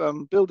have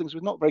buildings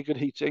with not very good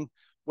heating,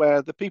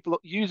 where the people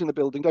using the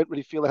building don't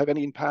really feel they have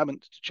any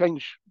empowerment to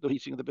change the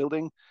heating of the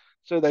building,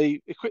 so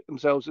they equip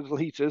themselves with little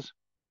heaters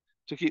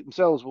to keep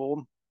themselves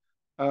warm.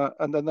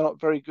 And then they're not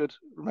very good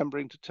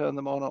remembering to turn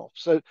them on off.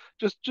 So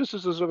just as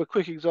a sort of a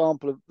quick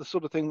example of the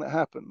sort of thing that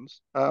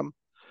happens,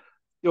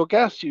 your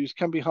gas use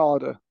can be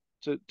harder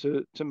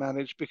to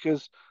manage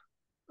because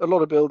a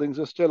lot of buildings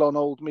are still on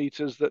old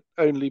meters that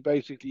only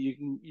basically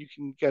you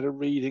can get a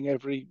reading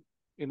every,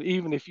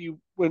 even if you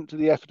went to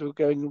the effort of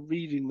going and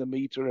reading the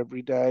meter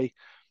every day,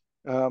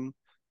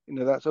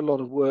 that's a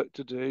lot of work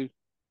to do.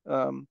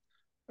 And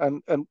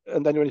then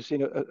you're only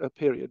seeing a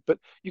period. But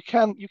you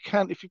can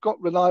if you've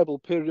got reliable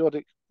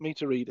periodic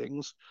meter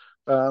readings,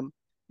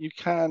 you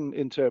can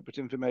interpret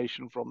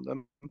information from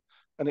them,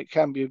 and it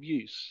can be of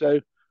use.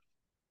 So,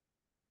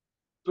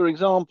 for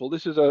example,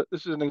 this is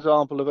an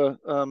example of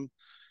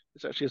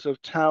it's actually a sort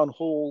of town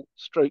hall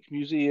stroke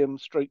museum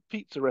stroke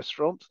pizza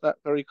restaurant, that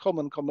very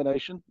common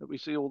combination that we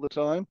see all the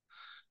time.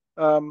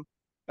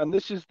 And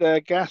this is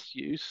their gas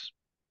use.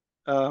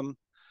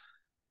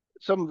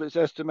 Some of it's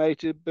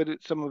estimated, but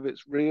some of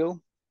it's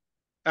real.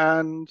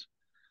 And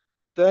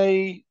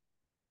they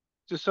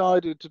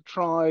decided to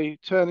try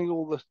turning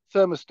all the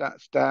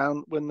thermostats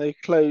down when they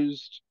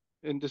closed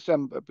in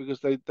December, because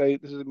this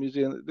is a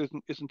museum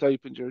that isn't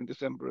open during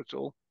December at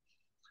all.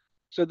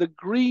 So the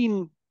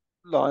green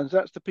lines,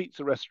 that's the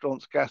pizza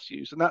restaurant's gas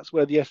use, and that's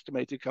where the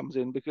estimated comes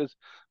in, because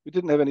we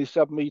didn't have any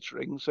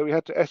sub-metering, so we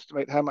had to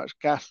estimate how much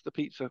gas the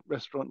pizza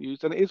restaurant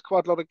used, and it is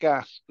quite a lot of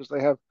gas because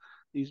they have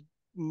these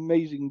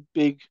amazing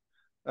big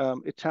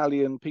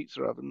Italian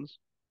pizza ovens.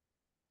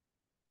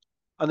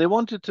 And they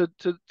wanted to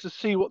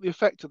see what the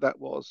effect of that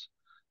was.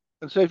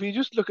 And so if you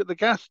just look at the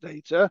gas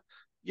data,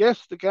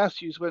 yes, the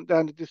gas use went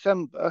down in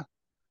December.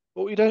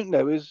 What we don't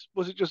know is,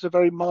 was it just a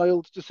very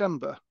mild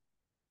December?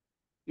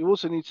 You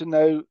also need to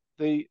know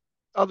the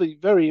other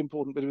very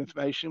important bit of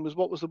information was,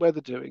 what was the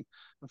weather doing?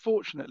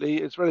 Unfortunately,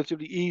 it's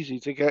relatively easy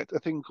to get a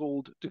thing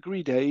called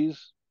degree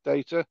days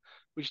data,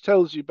 which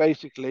tells you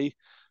basically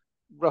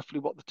roughly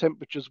what the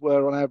temperatures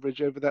were on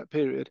average over that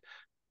period.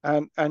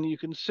 And you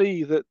can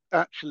see that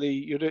actually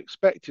you'd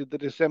expected the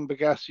December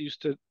gas use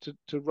to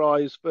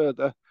rise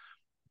further,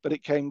 but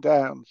it came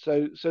down.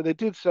 So they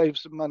did save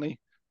some money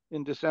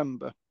in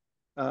December.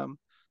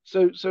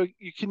 So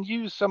you can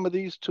use some of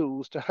these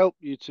tools to help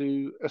you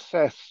to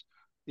assess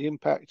the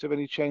impact of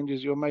any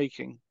changes you're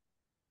making.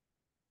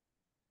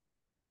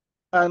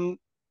 And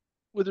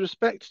with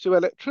respect to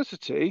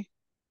electricity,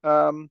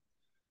 I've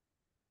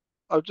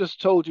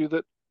just told you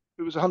that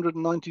it was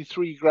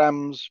 193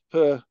 grams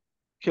per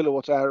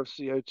kilowatt hour of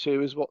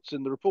CO2 is what's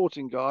in the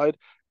reporting guide.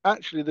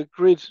 Actually, the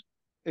grid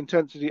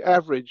intensity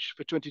average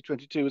for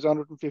 2022 is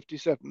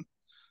 157.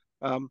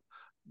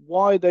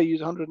 Why they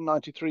use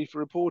 193 for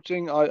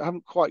reporting, I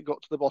haven't quite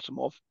got to the bottom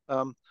of.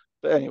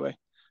 But anyway,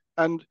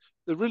 and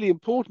the really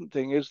important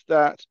thing is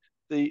that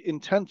the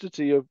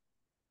intensity of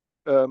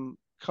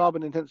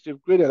carbon intensity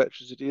of grid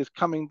electricity is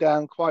coming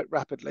down quite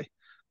rapidly.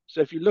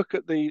 So if you look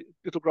at the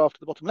little graph to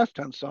the bottom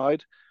left-hand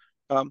side,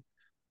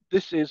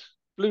 this is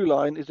blue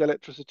line is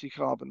electricity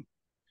carbon.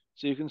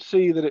 So you can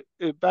see that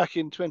back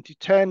in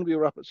 2010, we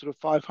were up at sort of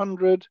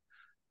 500.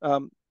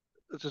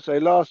 As I say,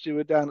 last year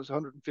we're down at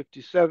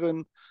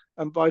 157.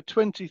 And by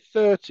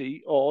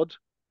 2030 odd,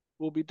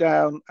 we'll be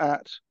down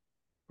at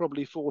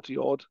probably 40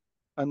 odd.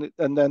 And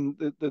then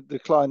the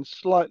decline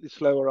slightly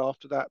slower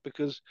after that,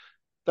 because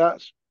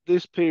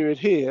this period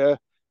here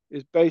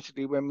is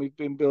basically when we've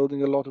been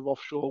building a lot of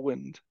offshore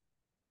wind.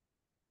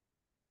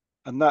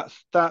 And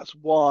that's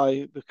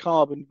why the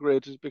carbon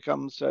grid has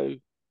become so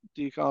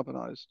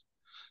decarbonised.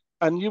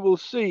 And you will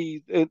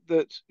see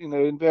that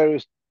in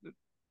various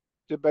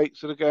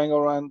debates that are going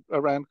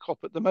around COP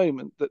at the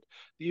moment, that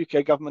the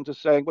UK government is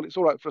saying, well, it's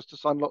all right for us to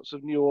sign lots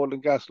of new oil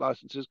and gas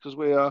licenses because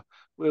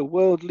we're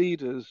world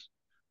leaders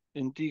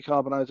in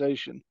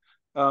decarbonisation.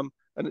 And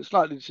it's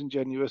slightly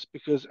disingenuous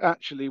because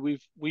actually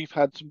we've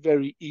had some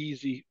very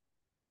easy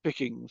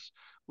pickings.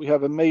 We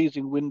have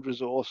amazing wind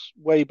resource,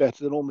 way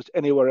better than almost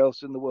anywhere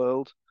else in the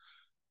world.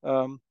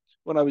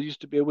 When I used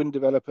to be a wind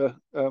developer,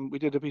 we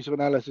did a piece of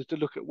analysis to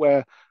look at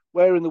where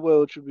in the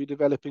world should we be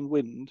developing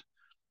wind.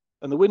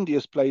 And the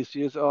windiest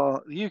places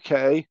are the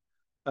UK,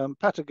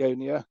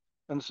 Patagonia,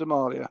 and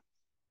Somalia.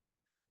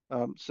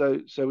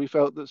 So we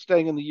felt that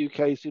staying in the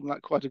UK seemed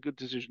like quite a good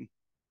decision.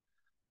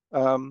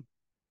 And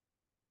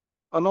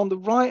on the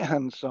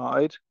right-hand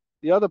side,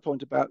 the other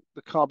point about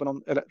the carbon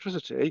on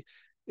electricity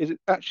is it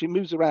actually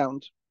moves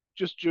around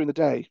just during the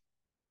day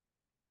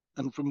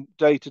and from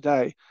day to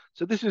day.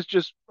 So this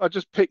is I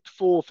just picked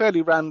 4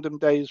 fairly random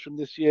days from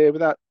this year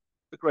without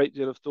a great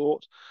deal of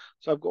thought.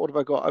 So what have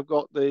I got? I've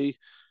got the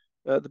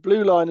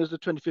blue line is the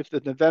 25th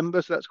of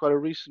November, so that's quite a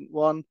recent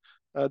one.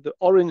 The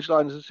orange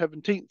line is the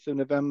 17th of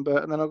November,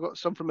 and then I've got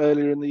some from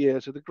earlier in the year.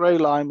 So the grey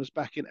line was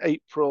back in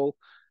April,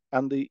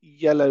 and the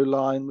yellow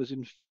line was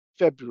in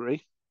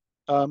February.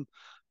 And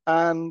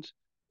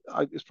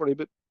it's probably a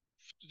bit.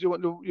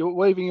 You're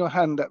waving your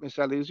hand at me,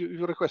 Sally. You've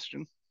got a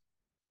question?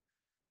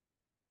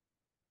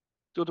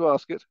 Do you want to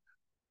ask it?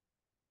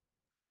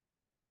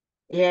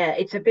 Yeah,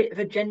 it's a bit of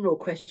a general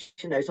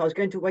question though, so I was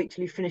going to wait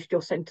till you finished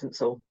your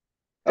sentence or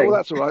Oh, well, thing.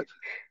 that's all right.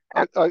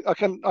 I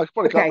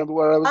probably can't Okay, remember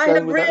where I was I going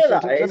have with that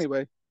sentence realised.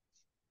 anyway.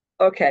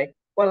 Okay,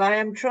 well, I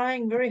am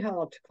trying very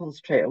hard to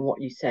concentrate on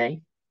what you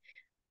say,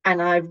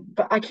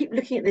 but I keep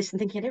looking at this and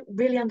thinking I don't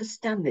really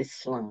understand this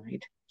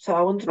slide. So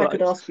I wonder if I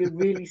could Right. ask you a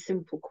really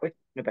simple question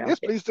about Yes,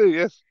 it. please do.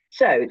 Yes.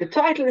 So the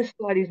title of the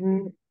slide is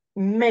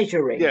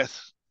measuring.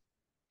 Yes.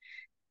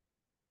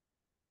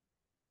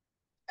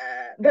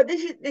 But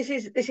this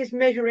is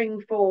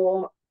measuring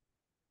for.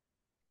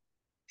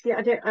 See,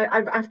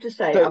 I have to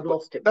say So I've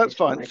lost it with that's this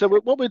fine. slide. So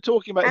what we're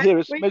talking about here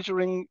is Average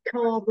measuring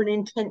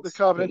carbon the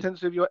carbon intensity,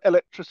 intensity of your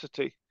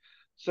electricity.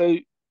 So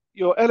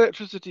your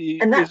electricity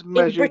and that's is in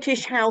measured,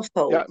 British yeah,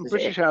 households, in is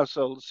British it?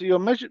 households. So your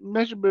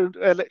measurement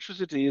of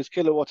electricity is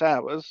kilowatt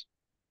hours,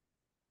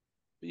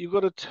 but you've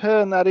got to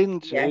turn that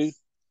into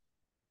Yes.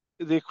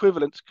 the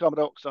equivalent to carbon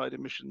dioxide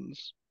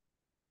emissions.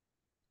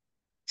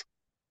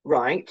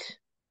 Right.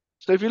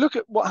 So if you look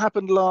at what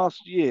happened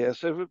last year,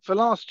 so for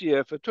last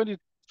year, for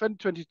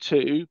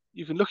 2022,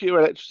 you can look at your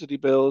electricity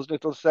bills and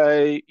it'll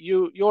say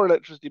your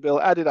electricity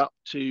bill added up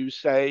to,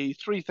 say,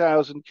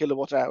 3,000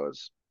 kilowatt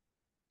hours.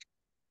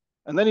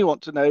 And then you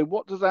want to know,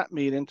 what does that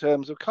mean in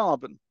terms of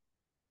carbon?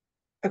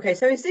 Okay,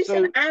 so is this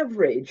an So,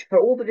 average for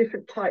all the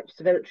different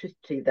types of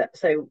electricity that,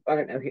 so I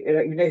don't know, I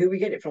don't even know who we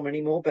get it from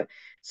anymore, but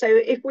so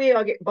if we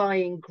are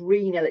buying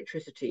green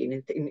electricity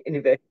in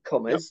inverted yep.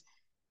 commas,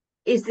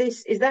 is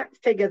that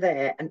figure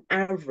there an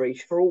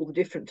average for all the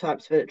different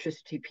types of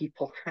electricity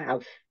people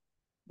have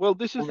Well,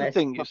 this is on the their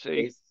thing, you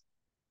see,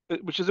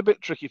 supplies? which is a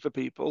bit tricky for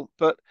people,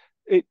 but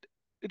it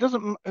it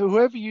doesn't,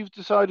 whoever you've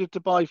decided to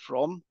buy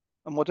from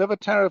and whatever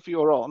tariff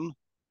you're on,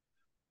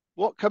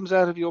 what comes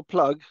out of your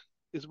plug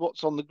is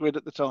what's on the grid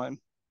at the time.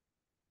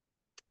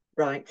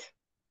 Right.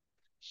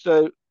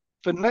 So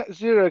for net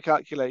zero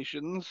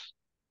calculations,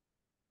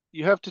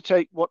 you have to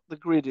take what the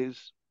grid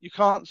is. You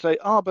can't say,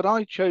 but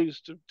I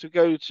chose to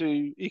go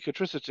to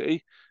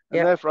ecotricity and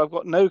Yep. therefore I've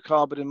got no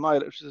carbon in my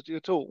electricity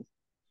at all.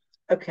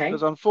 Okay.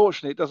 Because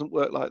unfortunately, it doesn't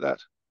work like that.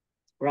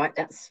 Right.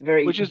 That's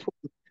very Which is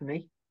important for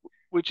me.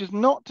 which is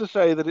not to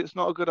say that it's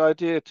not a good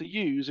idea to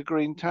use a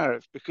green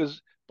tariff,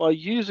 because by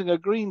using a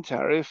green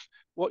tariff,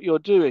 what you're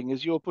doing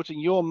is you're putting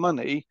your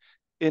money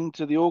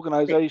into the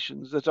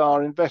organizations that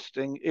are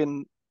investing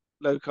in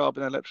low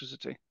carbon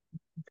electricity.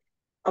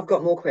 I've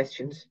got more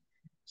questions.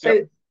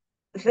 Yep.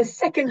 So the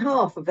second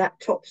half of that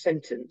top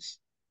sentence,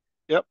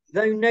 Yep.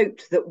 though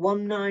note that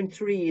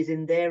 193 is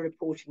in their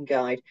reporting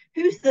guide.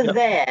 Who's the Yep.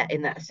 there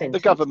in that The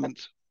sentence?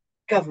 government.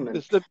 Government.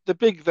 It's the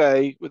big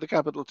they with a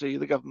capital T,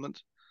 the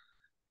government,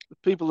 the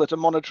people that are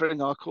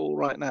monitoring our call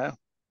right now.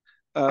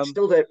 I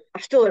still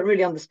don't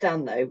really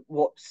understand though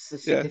what's the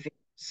Yeah,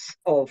 significance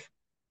of.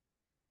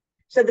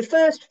 So the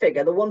first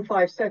figure, the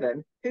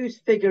 157, whose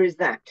figure is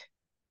that?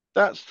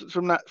 that's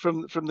from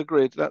the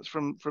grid. That's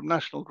from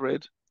National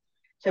Grid,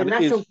 So and it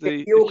is National Grid,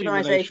 the the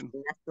organisation accumulation.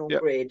 National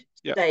Yep, Grid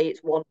yep, say it's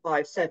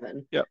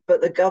 157, yep.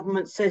 but the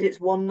government says it's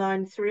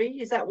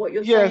 193. Is that what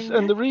you're Yes, saying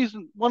and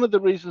there? one of the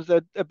reasons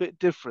they're a bit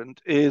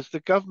different is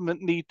the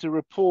government need to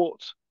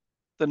report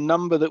the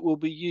number that will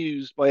be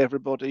used by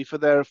everybody for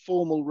their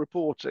formal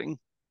reporting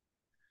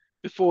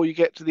before you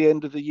get to the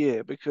end of the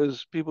year,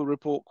 because people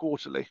report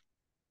quarterly.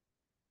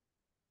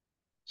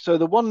 So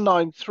the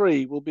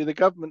 193 will be the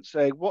government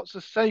saying what's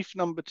a safe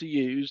number to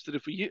use, that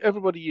if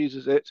everybody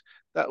uses it,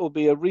 that will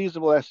be a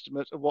reasonable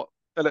estimate of what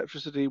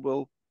electricity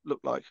will look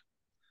like.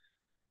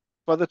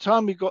 By the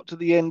time we got to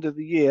the end of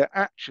the year,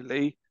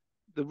 actually,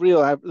 the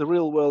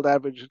real world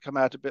average had come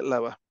out a bit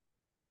lower.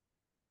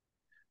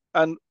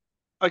 And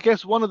I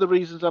guess one of the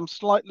reasons I'm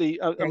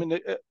slightly, I Okay. mean,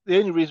 the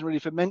only reason really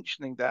for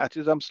mentioning that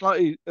is I'm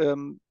slightly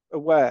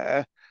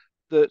aware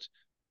that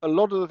a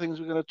lot of the things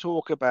we're going to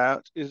talk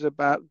about is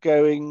about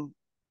going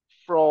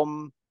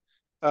from,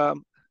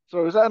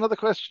 sorry, is that another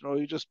question or are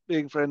you just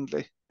being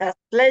friendly? That's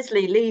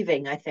Leslie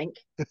leaving, I think.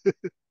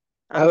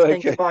 I'm Oh, saying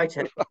okay. goodbye to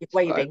her. She's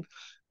Right, waving.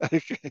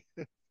 fine. Okay.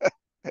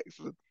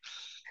 Excellent.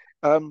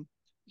 Um,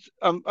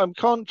 I'm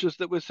conscious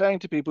that we're saying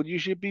to people you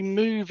should be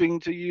moving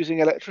to using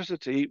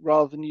electricity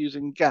rather than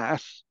using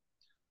gas.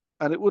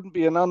 And it wouldn't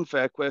be an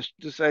unfair question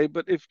to say,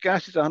 but if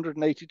gas is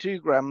 182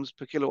 grams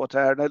per kilowatt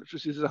hour and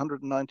electricity is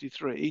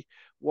 193,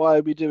 why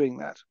are we doing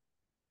that?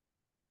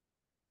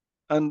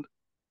 And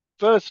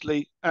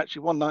firstly,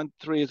 actually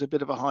 193 is a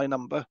bit of a high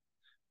number.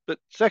 But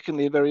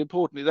secondly, very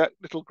importantly, that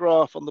little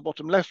graph on the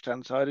bottom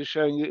left-hand side is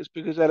showing that it's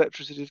because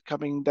electricity is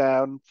coming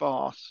down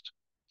fast.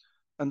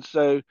 And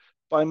so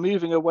by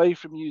moving away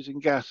from using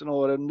gas and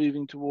oil and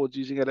moving towards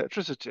using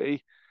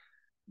electricity,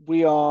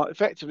 we are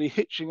effectively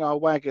hitching our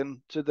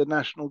wagon to the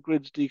national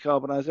grid's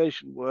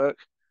decarbonisation work,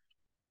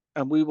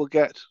 and we will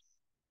get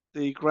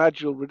the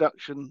gradual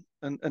reduction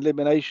and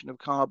elimination of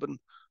carbon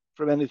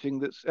from anything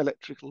that's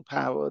electrical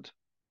powered.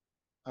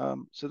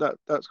 So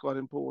that's quite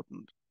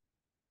important.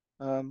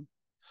 Um,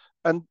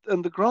 and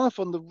the graph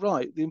on the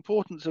right, the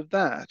importance of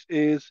that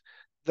is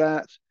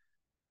that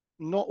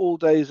not all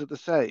days are the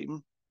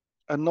same,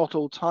 and not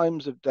all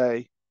times of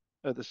day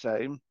are the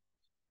same.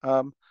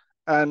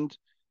 And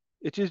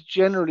it is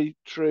generally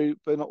true,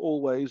 but not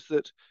always,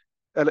 that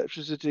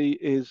electricity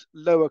is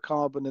lower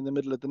carbon in the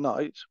middle of the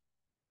night.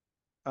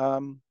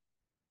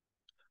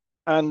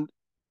 And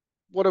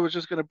what I was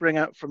just going to bring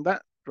out from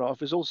that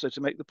graph is also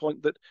to make the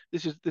point that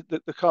this is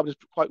the carbon is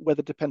quite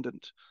weather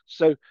dependent.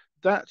 So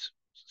that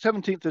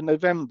 17th of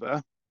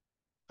November,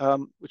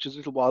 which is a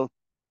little while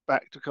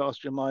back to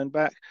cast your mind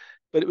back,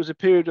 but it was a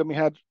period when we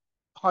had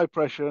high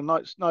pressure,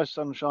 nice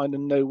sunshine,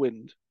 and no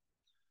wind.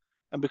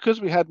 And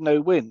because we had no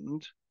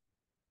wind,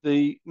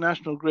 the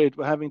national grid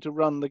were having to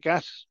run the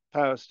gas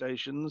power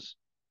stations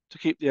to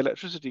keep the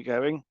electricity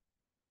going,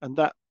 and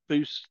that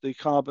boosts the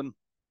carbon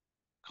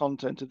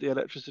content of the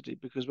electricity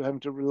because we're having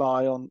to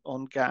rely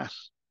on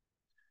gas.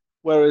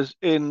 Whereas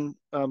in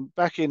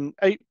back in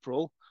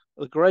April,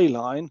 the grey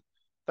line,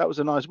 that was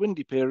a nice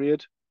windy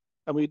period,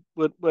 and we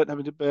weren't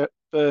having to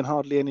burn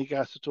hardly any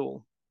gas at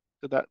all.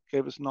 So that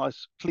gave us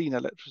nice clean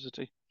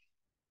electricity.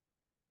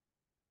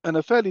 And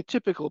a fairly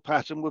typical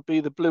pattern would be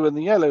the blue and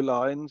the yellow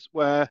lines,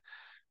 where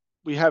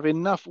we have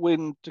enough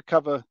wind to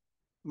cover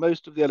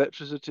most of the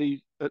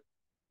electricity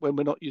when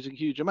we're not using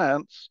huge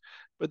amounts,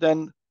 but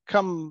then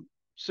come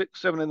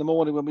 6, 7 in the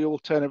morning when we all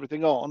turn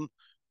everything on,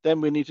 then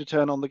we need to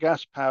turn on the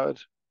gas-powered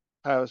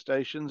power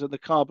stations, and the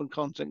carbon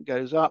content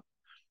goes up,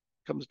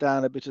 comes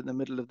down a bit in the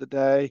middle of the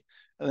day,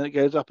 and then it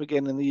goes up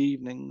again in the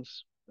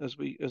evenings as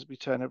we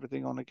turn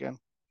everything on again.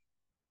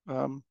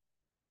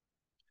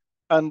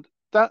 And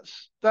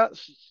that's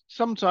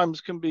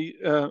sometimes can be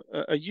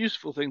a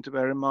useful thing to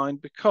bear in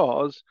mind,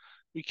 because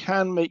we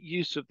can make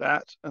use of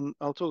that, and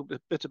I'll talk a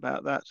bit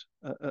about that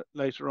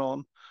later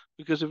on,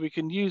 because if we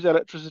can use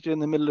electricity in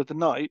the middle of the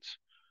night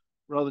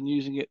rather than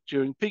using it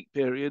during peak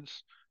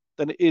periods,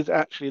 then it is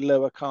actually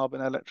lower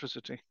carbon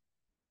electricity,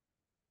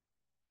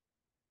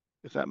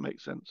 if that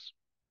makes sense.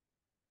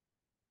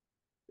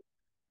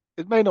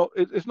 It may not,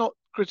 it's not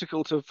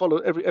critical to follow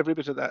every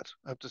bit of that,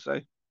 I have to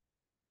say.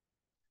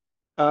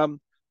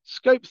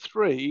 Scope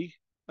 3,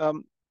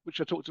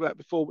 which I talked about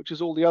before, which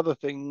is all the other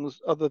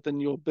things other than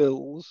your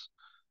bills,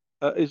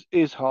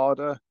 is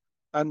harder.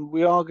 And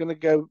we are going to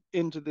go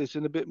into this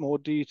in a bit more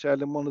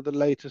detail in one of the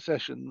later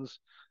sessions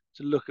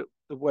to look at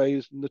the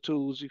ways and the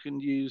tools you can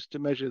use to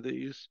measure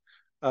these.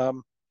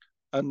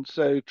 And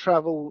so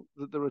travel,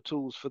 there are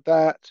tools for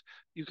that.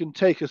 You can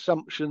take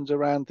assumptions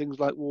around things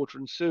like water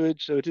and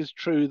sewage. So it is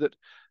true that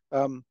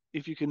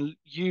if you can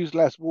use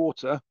less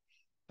water,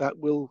 that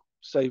will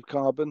save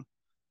carbon.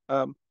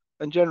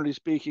 And generally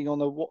speaking, on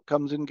a what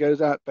comes in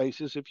goes out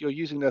basis, if you're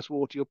using less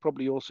water, you're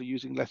probably also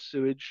using less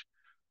sewage.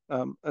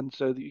 and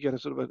so that you get a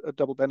sort of a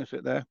double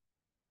benefit there.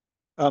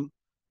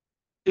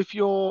 If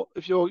you're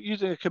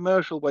using a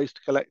commercial waste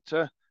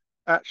collector,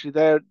 actually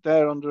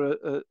they're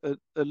under a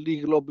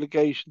legal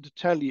obligation to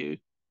tell you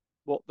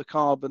what the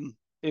carbon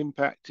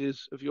impact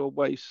is of your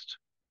waste,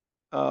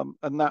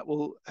 and that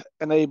will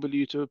enable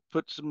you to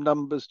put some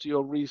numbers to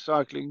your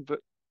recycling, but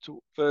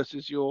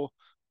versus your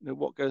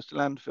what goes to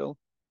landfill.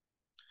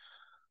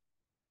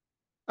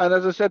 And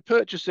as I said,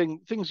 purchasing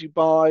things you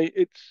buy,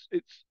 it's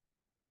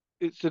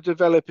a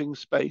developing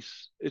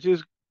space. It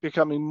is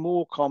becoming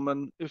more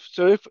common.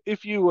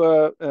 If you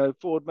were a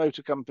Ford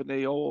Motor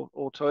Company or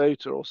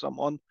Toyota or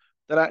someone,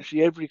 then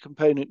actually every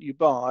component you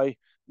buy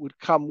would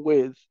come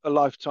with a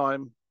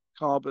lifetime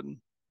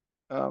carbon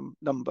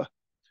number,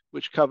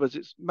 which covers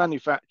its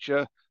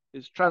manufacture,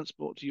 its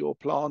transport to your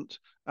plant,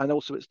 and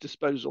also its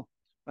disposal.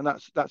 And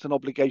that's an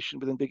obligation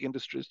within big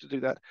industries to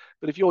do that.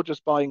 But if you're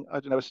just buying, I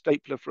don't know, a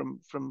stapler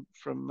from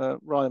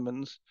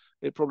Ryman's,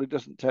 it probably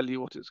doesn't tell you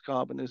what its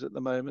carbon is at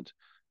the moment.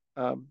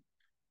 And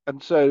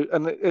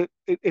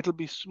it'll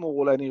be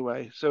small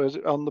anyway. So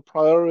on the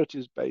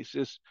priorities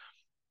basis,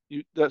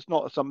 that's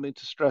not something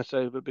to stress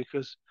over,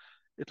 because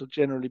it'll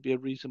generally be a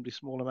reasonably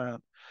small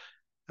amount.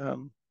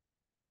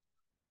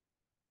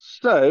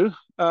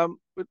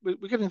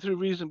 We're getting through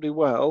reasonably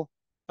well.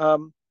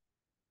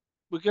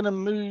 We're going to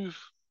move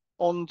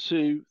on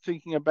to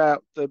thinking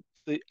about the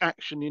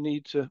action you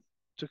need to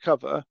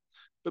cover.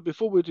 But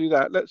before we do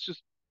that, let's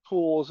just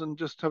pause and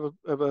just have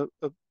a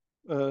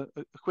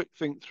quick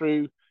think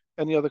through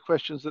any other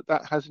questions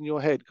that has in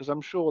your head, because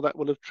I'm sure that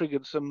will have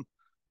triggered some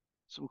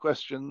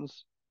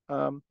questions.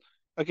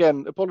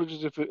 Again,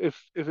 apologies if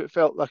it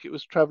felt like it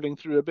was traveling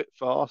through a bit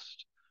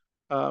fast.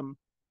 I'm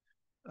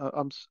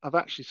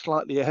actually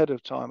slightly ahead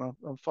of time.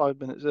 I'm 5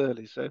 minutes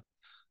early, so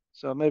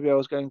maybe I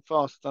was going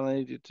faster than I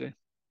needed to.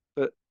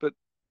 But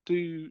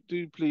do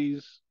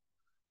please,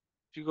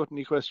 if you've got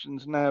any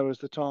questions, now is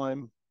the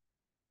time.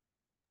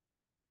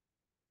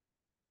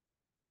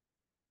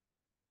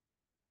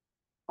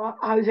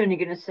 I was only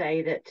going to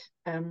say that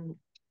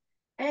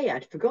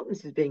I'd forgotten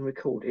this is being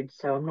recorded,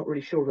 so I'm not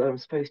really sure whether I'm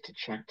supposed to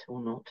chat or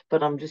not.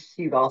 But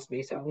you've asked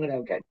me, so I'm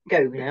going to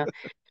go now.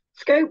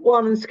 Scope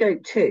 1 and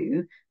Scope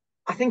 2,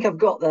 I think I've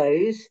got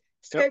those.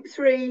 Scope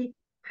 3,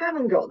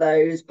 haven't got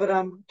those, but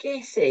I'm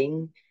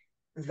guessing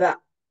that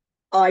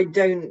I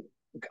don't.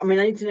 I mean,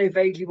 I need to know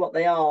vaguely what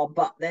they are,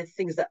 but they're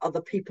things that other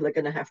people are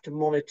going to have to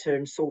monitor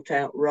and sort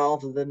out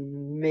rather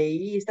than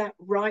me. Is that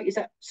right? Is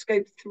that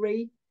Scope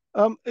 3?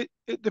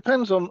 It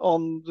depends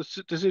on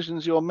the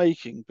decisions you're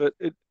making, but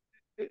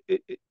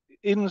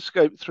in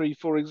Scope 3,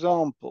 for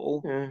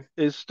example,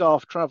 is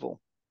staff travel.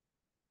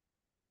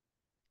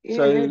 Yeah,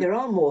 no, there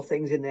are more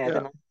things in there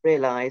than I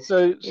realised.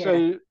 So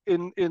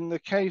in the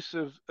case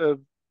of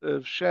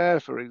share,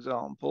 for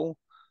example,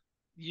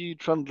 you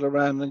trundle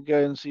around and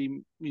go and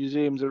see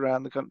museums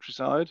around the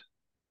countryside.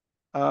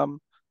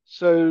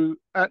 So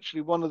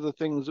actually, one of the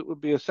things that would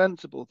be a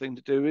sensible thing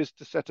to do is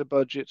to set a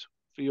budget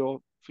for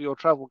your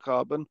travel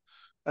carbon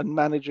and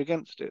manage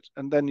against it.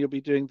 And then you'll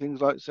be doing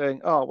things like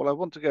saying, oh, well, I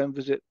want to go and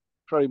visit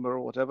Cromer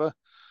or whatever.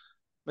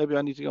 Maybe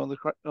I need to go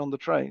on the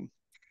train.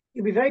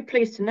 You'll be very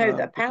pleased to know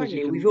that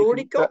apparently we've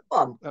already got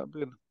one.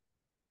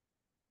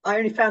 I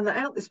only found that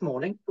out this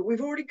morning, but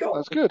we've already got one.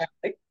 That's good.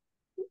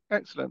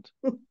 Excellent.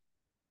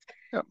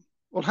 Yeah.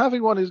 Well,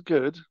 having one is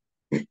good.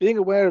 Being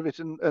aware of it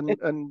and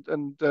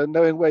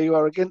knowing where you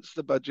are against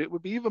the budget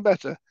would be even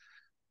better.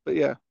 But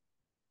yeah.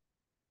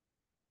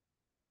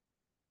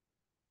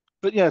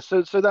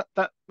 So that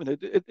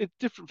it's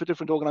different for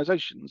different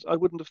organisations. I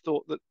wouldn't have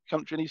thought that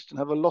Country and Eastern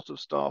have a lot of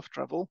staff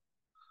travel.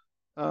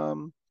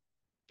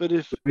 But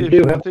if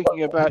you're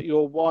thinking about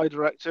your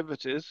wider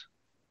activities,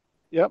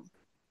 well,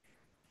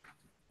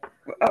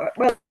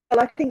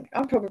 I think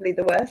I'm probably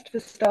the worst for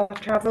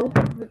staff travel.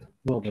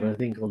 Well, but I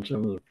think on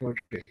some of the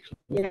projects,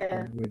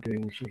 we're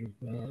doing sort of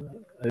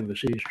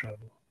overseas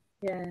travel.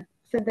 Yeah.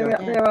 So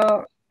there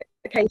are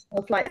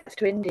occasional flights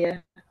to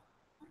India.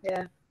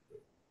 Yeah.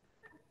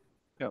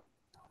 Yeah.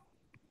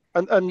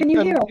 And can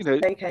you hear us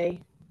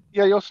okay?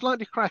 Yeah, you're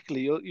slightly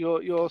crackly.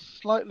 You're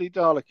slightly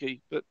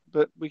Daleki,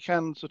 but we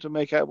can sort of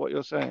make out what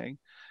you're saying.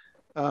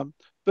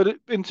 But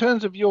in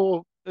terms of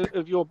your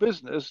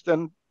business,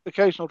 then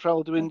occasional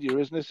travel to India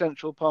is an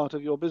essential part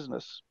of your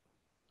business.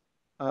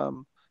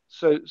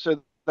 So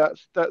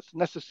that's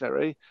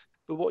necessary.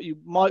 But what you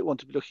might want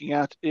to be looking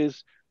at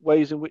is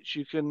ways in which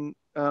you can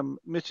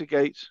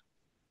mitigate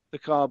the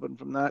carbon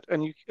from that,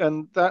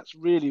 and that's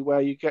really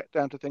where you get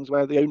down to things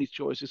where the only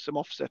choice is some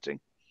offsetting,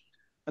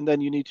 and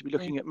then you need to be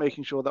looking at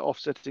making sure that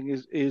offsetting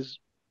is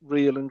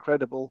real and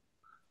credible,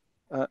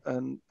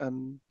 and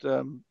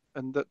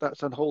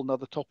that's a whole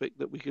nother topic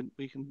that we could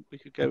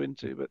go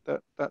into,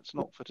 but that's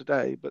not for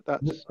today. But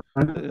that is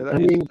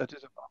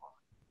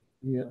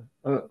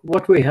a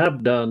what we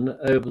have done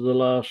over the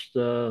last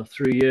 3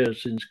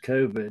 years since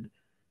COVID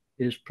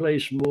is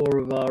place more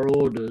of our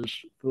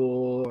orders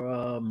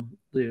for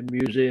the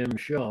museum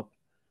shop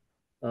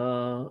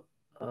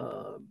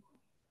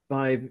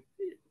by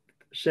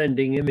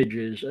sending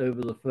images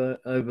over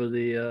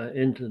the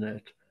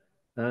internet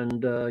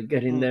and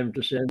getting them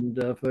to send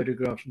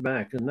photographs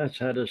back, and that's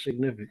had a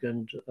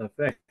significant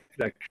effect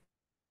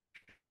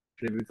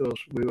actually, because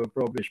we were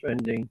probably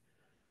spending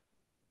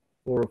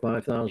 £4,000 or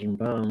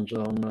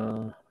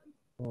 £5,000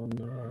 on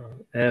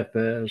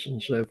airfares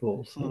and so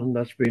forth, and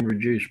that's been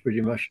reduced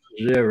pretty much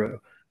to zero.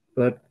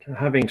 But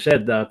having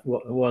said that,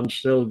 one's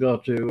still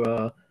got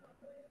to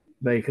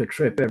make a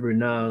trip every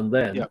now and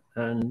then. Yeah.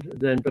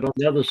 But on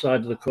the other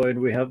side of the coin,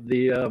 we have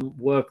the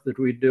work that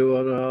we do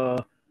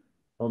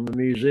on the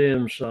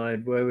museum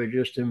side, where we're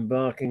just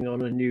embarking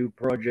on a new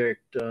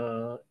project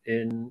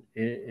in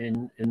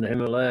the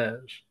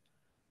Himalayas,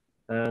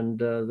 and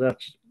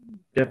that's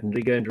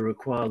definitely going to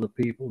require the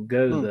people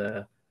go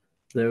there.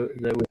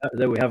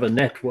 There we have a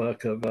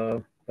network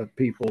of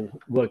people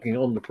working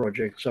on the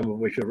project, some of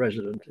which are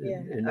resident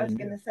in I was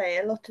India. going to say,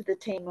 a lot of the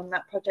team on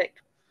that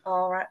project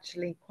are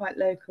actually quite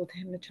local to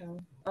Himachal,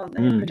 aren't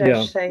they,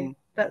 Pradesh? So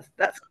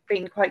that's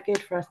been quite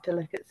good for us to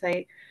look at,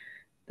 say,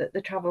 that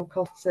the travel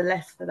costs are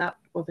less for that,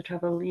 or the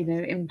travel,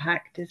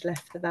 impact is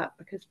less for that,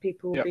 because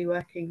people will be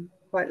working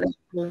quite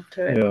local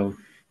to it.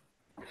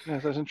 Yeah,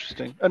 that's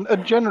interesting.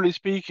 And generally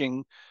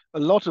speaking, a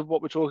lot of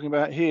what we're talking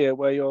about here,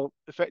 where you're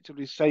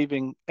effectively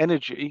saving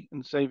energy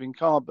and saving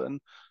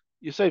carbon,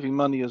 you're saving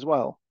money as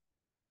well.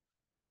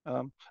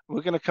 We're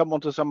going to come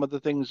on to some of the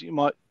things you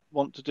might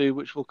want to do,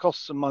 which will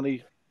cost some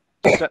money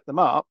to set them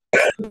up.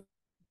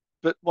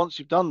 But once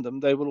you've done them,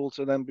 they will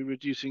also then be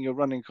reducing your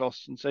running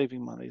costs and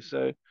saving money.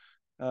 So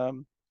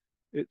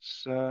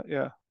it's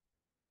the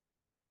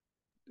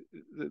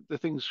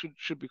things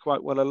should be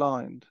quite well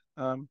aligned.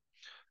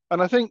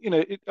 And I think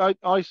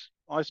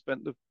I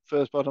spent the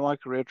first part of my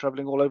career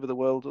traveling all over the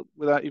world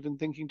without even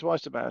thinking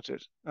twice about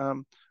it.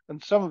 And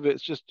some of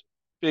it's just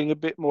being a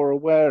bit more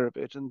aware of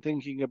it and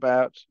thinking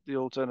about the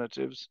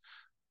alternatives.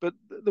 But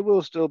there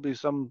will still be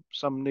some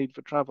need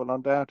for travel,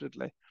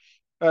 undoubtedly.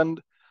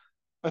 And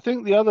I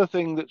think the other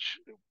thing that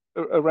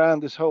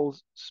around this whole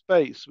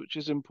space, which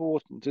is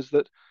important, is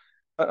that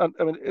I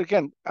mean,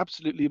 again,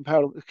 absolutely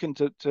akin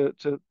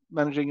to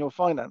managing your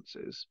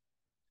finances.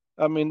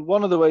 I mean,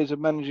 one of the ways of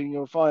managing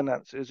your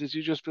finances is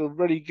you just feel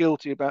really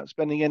guilty about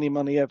spending any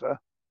money ever,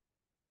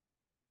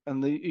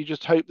 and you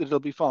just hope that it'll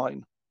be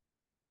fine.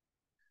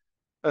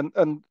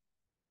 And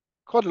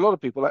quite a lot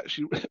of people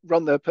actually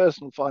run their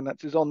personal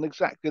finances on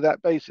exactly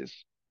that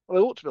basis. Well,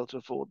 I ought to be able to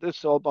afford this,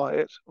 so I'll buy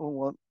it. Oh,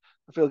 well,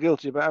 I feel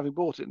guilty about having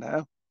bought it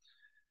now.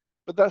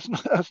 But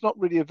that's not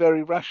really a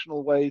very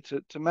rational way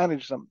to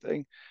manage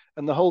something.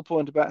 And the whole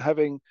point about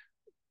having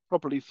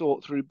properly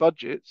thought through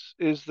budgets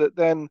is that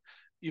then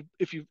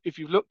if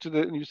you've looked at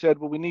it and you said,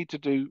 well, we need to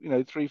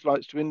do 3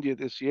 flights to India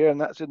this year, and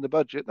that's in the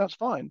budget, that's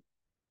fine.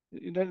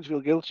 You don't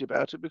feel guilty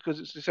about it because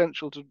it's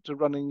essential to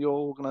running your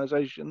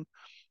organization.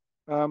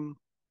 And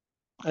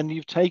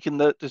you've taken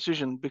that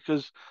decision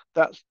because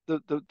that's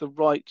the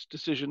right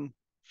decision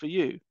for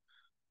you.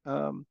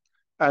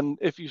 And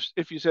if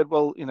you said,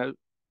 well,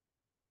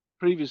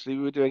 previously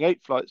we were doing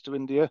 8 flights to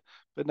India,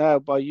 but now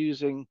by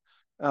using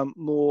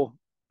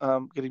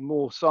getting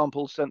more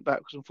samples sent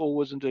backwards and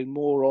forwards and doing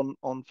more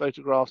on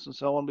photographs and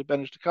so on, we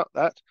managed to cut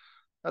that.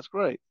 That's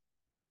great.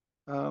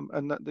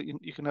 And that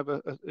you can have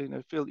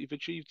feel that you've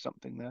achieved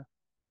something there.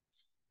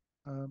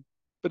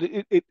 But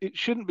it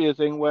shouldn't be a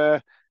thing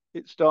where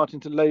it's starting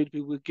to load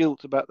people with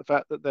guilt about the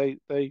fact that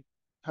they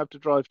have to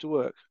drive to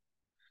work.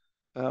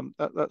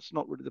 That's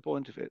not really the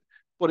point of it.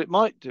 What it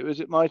might do is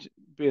it might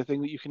be a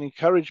thing that you can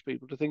encourage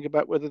people to think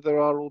about whether there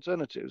are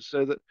alternatives,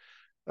 so that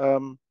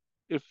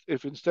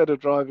if instead of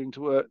driving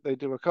to work they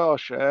do a car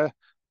share,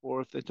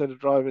 or if instead of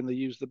driving they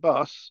use the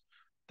bus,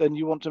 then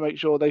you want to make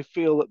sure they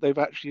feel that they've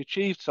actually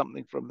achieved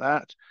something from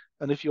that.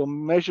 And if you're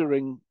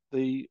measuring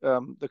the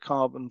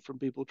carbon from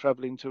people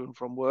traveling to and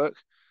from work,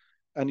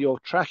 and you're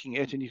tracking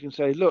it, and you can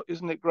say, look,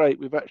 isn't it great,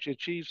 we've actually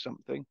achieved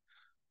something,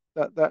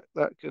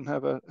 that can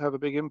have a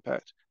big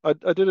impact.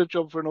 I did a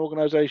job for an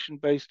organization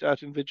based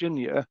out in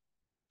Virginia,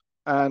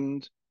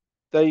 and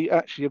they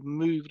actually have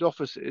moved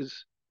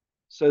offices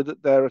so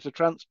that they're at a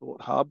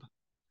transport hub,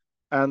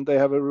 and they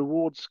have a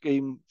reward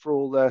scheme for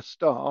all their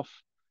staff,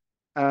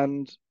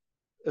 and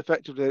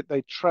effectively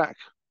they track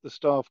the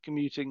staff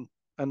commuting,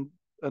 and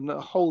a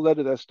whole load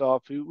of their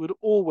staff who would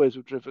always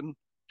have driven,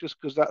 just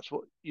because that's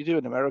what you do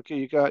in America.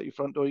 You go out your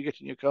front door, you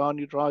get in your car and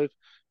you drive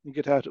and you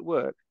get out at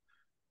work.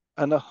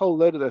 And a whole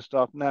load of their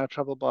staff now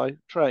travel by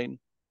train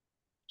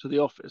to the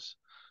office,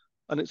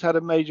 and it's had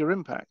a major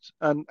impact.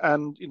 And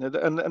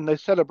they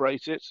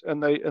celebrate it,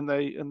 and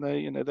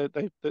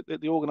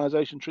the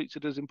organisation treats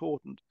it as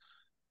important,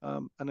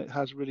 and it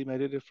has really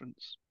made a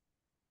difference.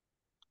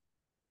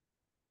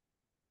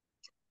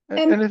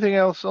 Anything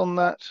else on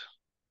that?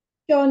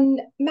 John,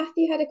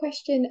 Matthew had a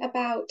question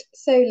about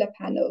solar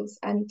panels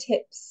and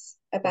tips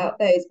about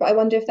those, but I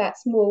wonder if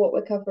that's more what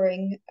we're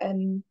covering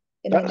in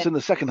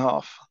the second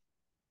half.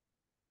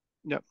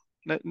 Yep.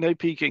 No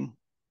peaking.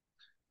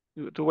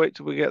 We have to wait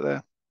till we get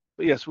there.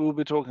 But yes, we'll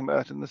be talking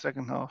about it in the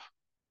second half.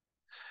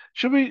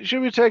 Should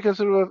we take a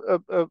sort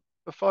of a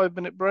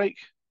 5-minute break?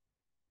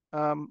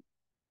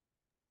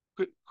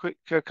 quick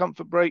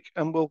comfort break,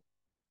 and we'll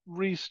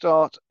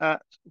restart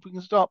at, if we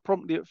can start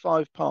promptly at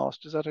 5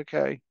 past. Is that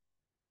okay?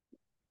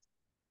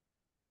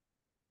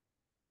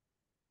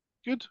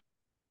 Good.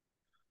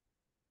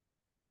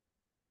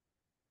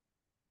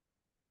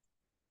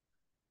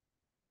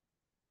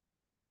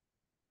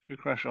 We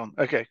crash on.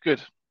 Okay,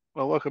 good.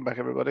 Well, welcome back,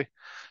 everybody.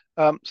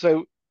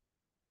 So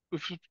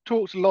we've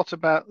talked a lot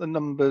about the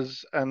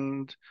numbers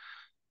and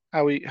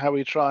how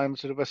we try and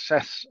sort of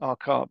assess our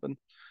carbon,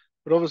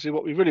 but obviously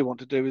what we really want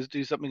to do is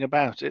do something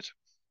about it.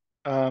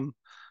 And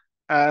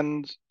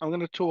I'm going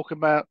to talk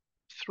about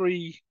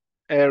 3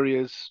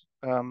 areas,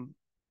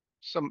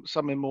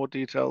 some in more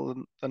detail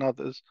than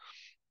others,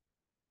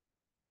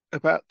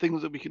 about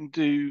things that we can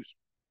do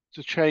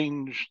to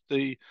change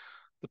the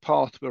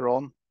path we're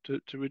on to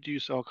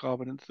reduce our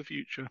carbon into the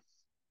future.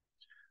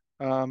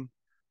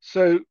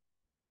 So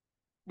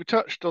we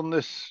touched on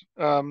this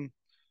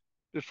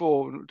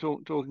before,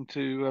 talking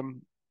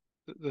to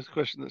this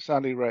question that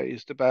Sally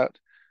raised about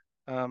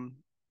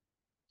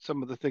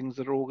some of the things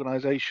that are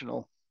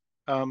organizational.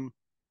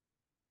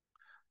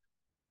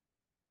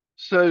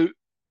 So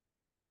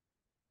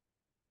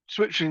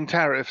switching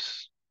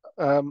tariffs,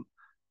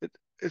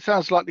 it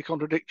sounds slightly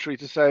contradictory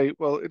to say,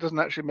 well, it doesn't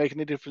actually make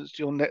any difference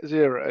to your net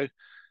zero,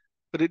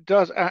 but it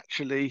does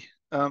actually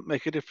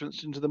make a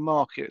difference into the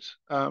market.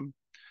 And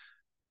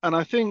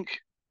I think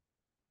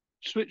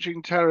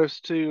switching tariffs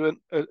to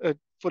a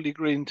fully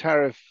green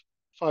tariff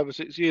 5 or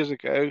 6 years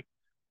ago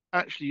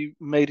actually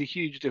made a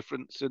huge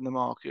difference in the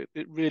market.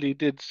 It really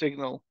did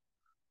signal,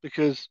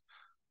 because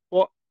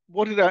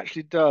what it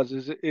actually does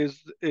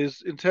is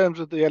in terms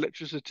of the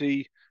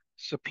electricity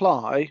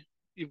supply,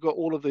 you've got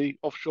all of the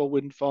offshore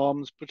wind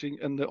farms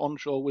and the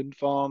onshore wind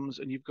farms,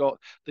 and you've got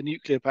the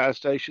nuclear power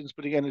stations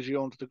putting energy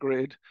onto the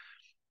grid,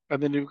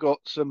 and then you've got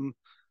some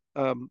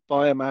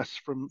biomass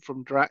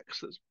from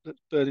Drax that's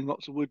burning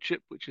lots of wood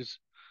chip, which is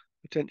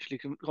potentially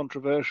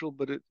controversial,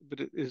 but it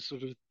is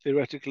sort of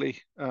theoretically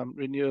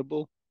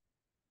renewable.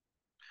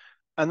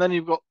 And then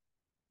you've got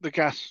the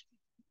gas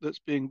that's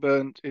being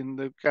burnt in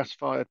the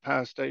gas-fired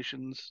power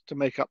stations to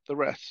make up the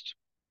rest.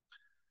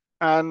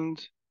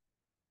 And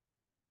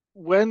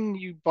when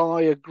you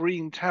buy a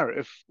green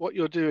tariff, what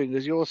you're doing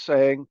is you're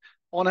saying,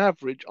 on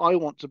average, I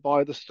want to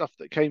buy the stuff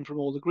that came from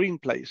all the green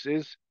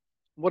places.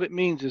 What it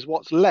means is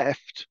what's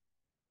left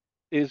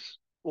is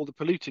all the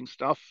polluting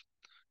stuff,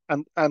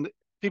 and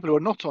people who are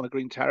not on a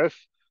green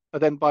tariff are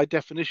then by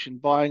definition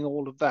buying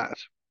all of that.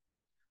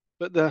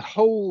 But the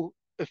whole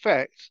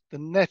effect, the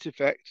net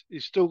effect,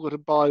 you've still got to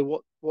buy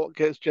what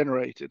gets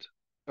generated.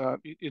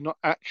 You're not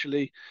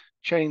actually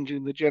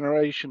changing the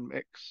generation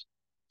mix.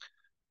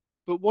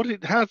 But what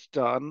it has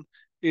done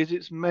is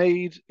it's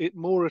made it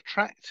more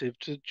attractive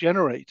to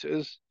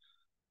generators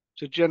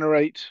to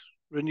generate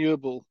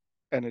renewable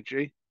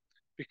energy,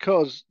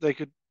 because they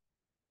could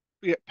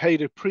get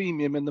paid a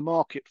premium in the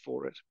market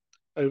for it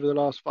over the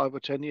last 5 or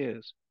 10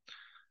 years.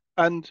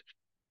 And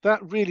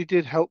that really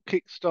did help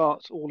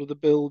kickstart all of the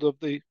build of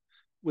the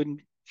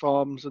wind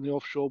farms and the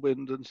offshore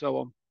wind and so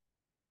on.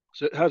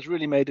 So it has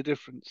really made a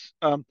difference.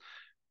 I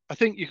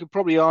think you could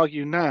probably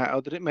argue now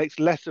that it makes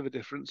less of a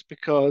difference,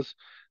 because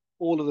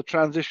all of the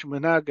transition we're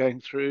now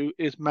going through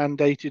is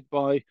mandated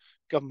by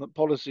government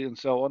policy and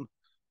so on.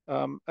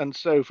 And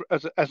so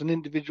as an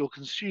individual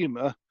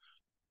consumer,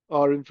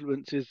 our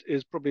influence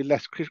is probably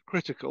less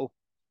critical,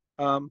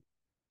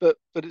 but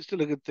it's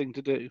still a good thing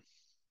to do.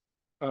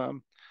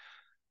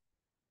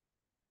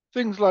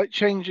 Things like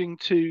changing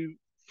to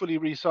fully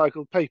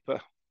recycled paper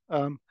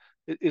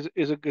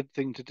is a good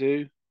thing to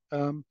do.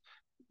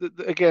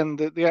 Again,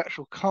 the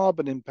actual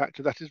carbon impact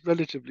of that is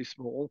relatively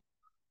small,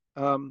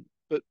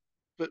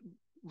 but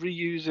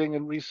reusing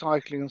and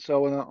recycling and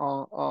so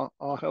on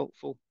are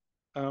helpful.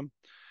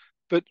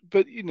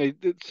 But you know,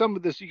 some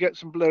of this you get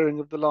some blurring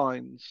of the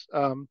lines.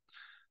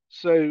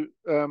 So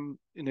you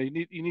know,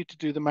 you need to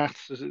do the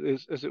maths as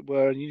it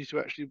were, and you need to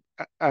actually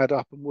add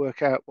up and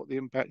work out what the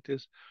impact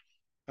is.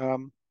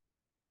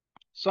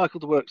 Cycle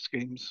to work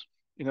schemes.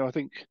 You know, I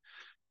think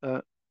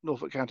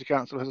Norfolk County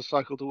Council has a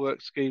cycle to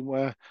work scheme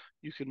where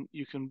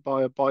you can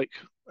buy a bike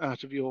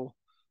out of your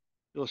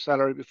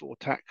salary before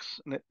tax,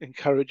 and it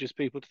encourages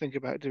people to think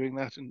about doing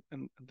that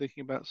and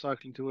thinking about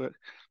cycling to work.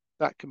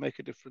 That can make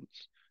a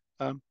difference.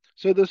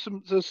 So there's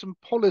some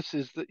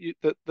policies that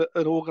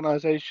an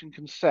organisation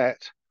can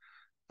set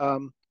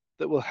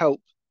that will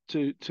help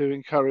to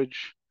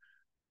encourage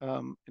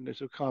you know,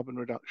 sort of carbon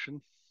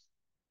reduction.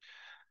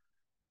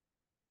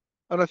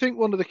 And I think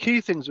one of the key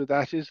things with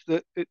that is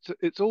that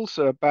it's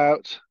also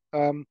about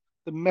the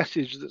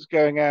message that's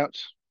going out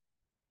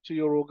to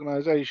your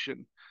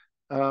organisation,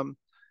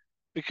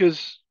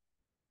 because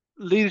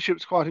leadership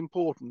is quite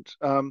important.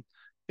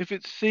 If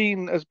it's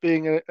seen as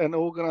being an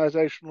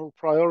organisational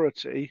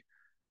priority,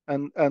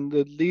 and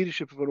the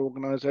leadership of an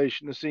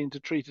organisation is seen to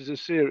treat it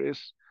as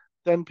serious,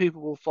 then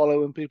people will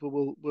follow and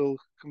people will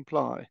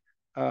comply.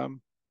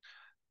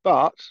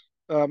 But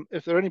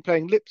if they're only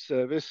paying lip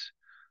service,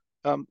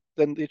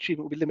 then the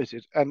achievement will be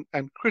limited.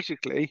 And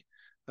critically,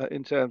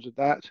 in terms of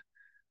that,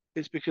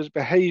 it's because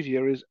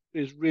behavior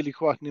is really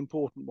quite an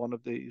important one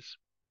of these.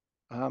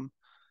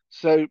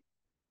 So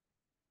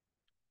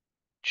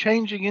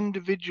changing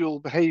individual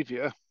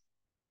behavior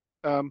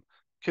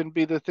can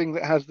be the thing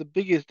that has the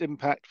biggest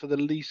impact for the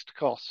least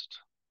cost.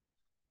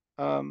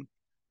 And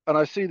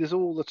I see this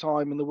all the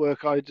time in the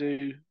work I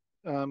do,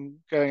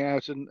 going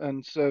out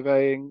and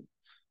surveying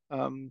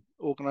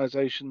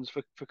organizations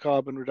for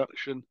carbon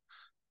reduction.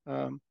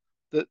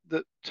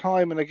 That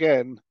time and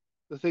again,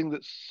 the thing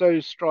that's so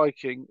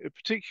striking,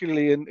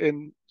 particularly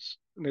in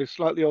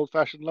slightly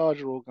old-fashioned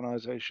larger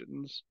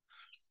organizations,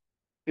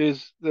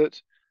 is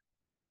that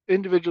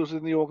individuals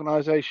in the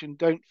organization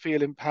don't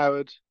feel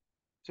empowered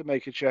to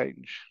make a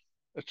change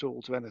at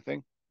all to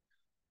anything.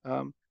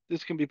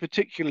 This can be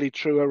particularly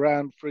true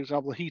around, for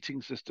example,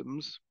 heating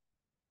systems.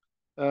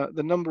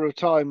 The number of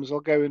times I'll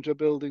go into a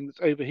building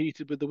that's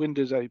overheated with the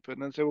windows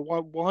open and say,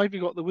 well, why have you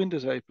got the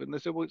windows open? They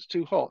say, well, it's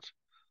too hot.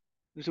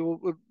 They say,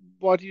 well,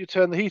 why do you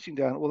turn the heating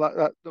down?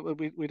 Well,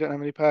 we don't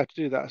have any power to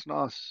do that. It's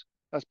not us.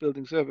 That's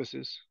building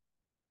services.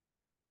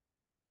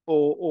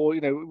 Or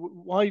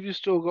why have you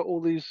still got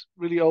all these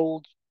really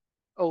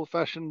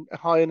old-fashioned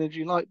high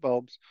energy light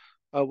bulbs?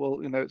 Oh well,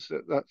 it's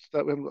that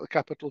we haven't got the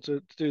capital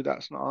to do that.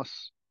 It's not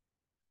us.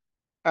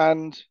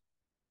 And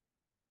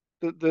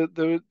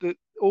the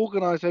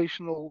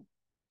organizational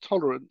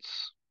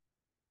tolerance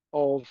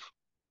of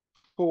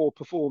poor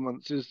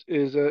performance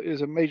is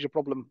a major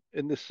problem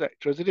in this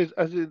sector, as it is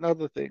in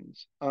other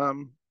things.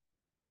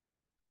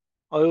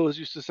 I always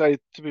used to say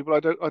to people, I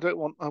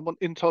want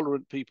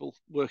intolerant people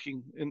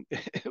working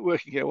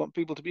working here. I want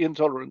people to be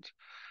intolerant.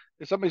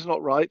 If something's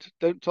not right,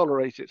 don't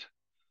tolerate it.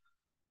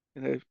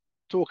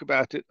 Talk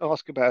about it,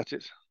 ask about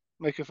it,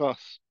 make a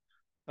fuss.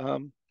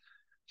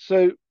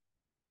 So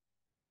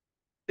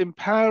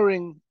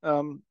empowering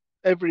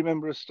every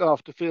member of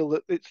staff to feel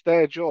that it's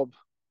their job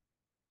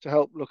to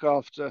help look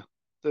after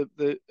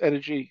the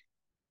energy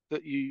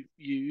that you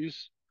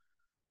use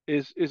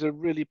is a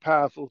really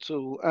powerful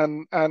tool.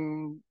 And I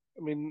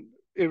mean,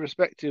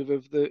 irrespective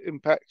of the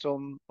impact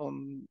on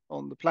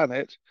the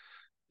planet,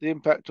 the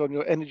impact on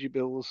your energy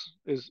bills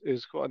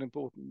is quite an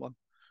important one.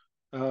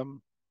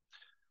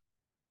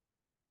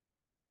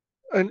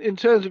 And in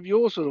terms of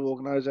your sort of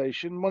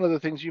organization, one of the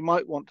things you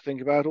might want to think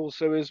about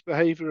also is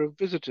behavior of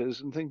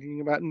visitors and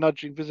thinking about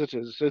nudging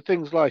visitors. So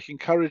things like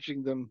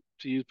encouraging them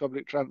to use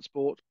public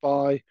transport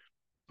by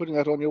putting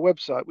that on your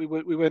website. We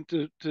went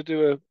to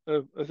do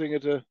a thing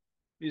at a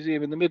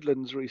museum in the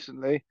Midlands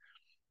recently.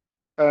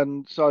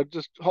 And so I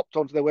just hopped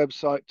onto their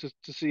website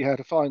to see how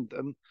to find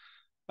them.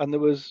 And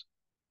there was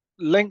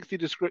lengthy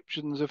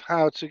descriptions of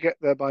how to get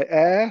there by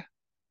air.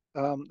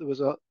 There was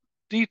a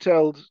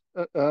detailed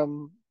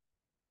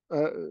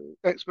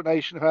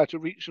explanation of how to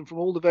reach them from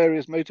all the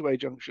various motorway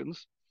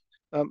junctions.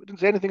 It didn't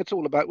say anything at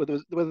all about whether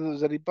there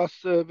was any bus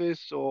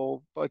service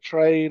or by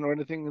train or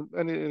any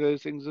of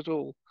those things at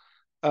all.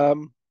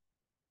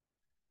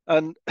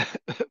 And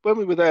when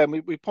we were there and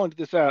we pointed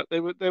this out,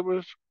 they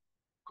were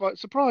quite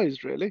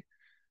surprised, really.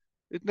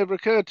 It never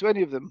occurred to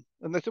any of them.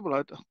 And they said, well,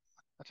 I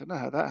don't know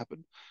how that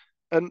happened.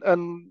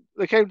 And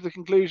they came to the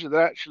conclusion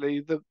that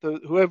actually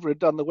whoever had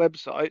done the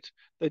website,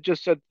 they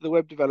just said to the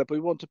web developer,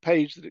 we want a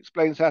page that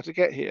explains how to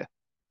get here.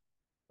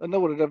 And no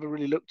one had ever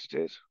really looked at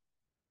it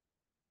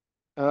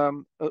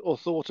or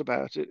thought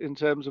about it in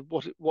terms of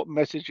what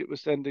message it was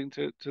sending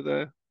to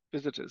their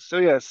visitors. So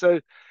yeah, so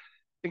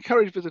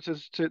encourage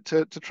visitors to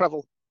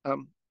travel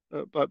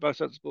by a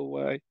sensible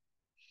way.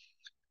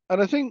 And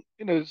I think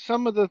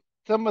some of the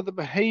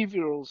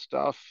behavioural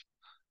stuff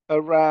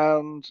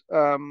around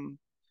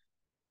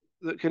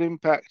that can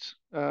impact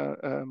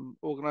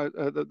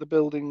the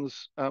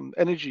building's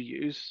energy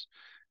use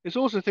is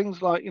also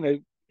things like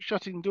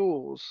shutting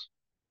doors.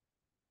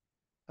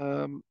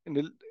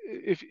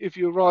 If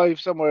you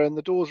arrive somewhere and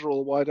the doors are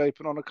all wide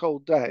open on a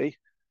cold day,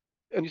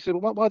 and you say,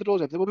 well, why are the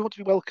doors open? Well, we want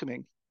to be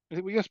welcoming. I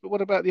think, well, yes, but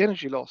what about the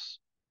energy loss?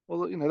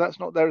 Well, that's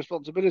not their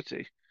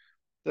responsibility.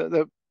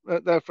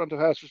 Their front of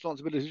house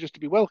responsibility is just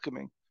to be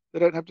welcoming. They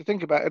don't have to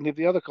think about any of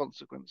the other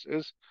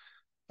consequences.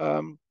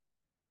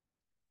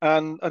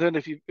 And I don't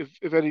know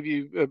if any of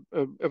you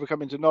ever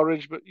come into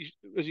Norwich, but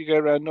as you go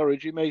around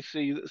Norwich, you may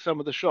see that some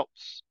of the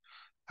shops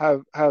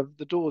have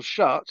the doors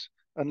shut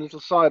and a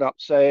little sign up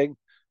saying,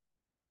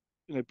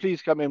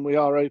 please come in, we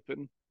are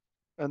open.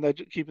 And they're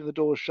keeping the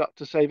doors shut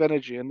to save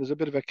energy. And there's a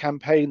bit of a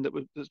campaign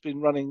that's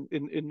been running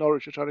in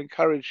Norwich to try to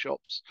encourage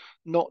shops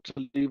not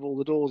to leave all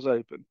the doors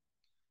open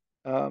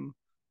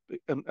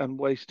and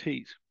waste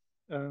heat.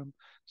 But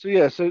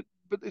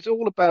it's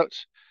all about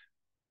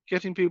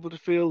getting people to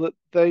feel that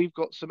they've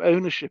got some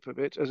ownership of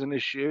it as an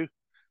issue,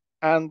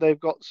 and they've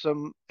got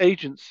some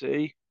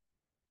agency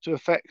to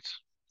affect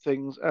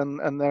things,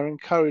 and they're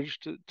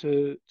encouraged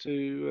to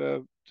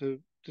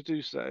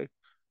do so.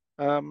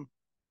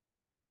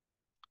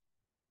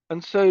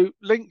 And so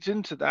linked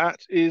into that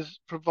is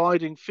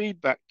providing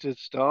feedback to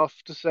staff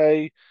to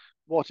say,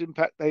 what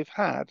impact they've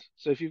had.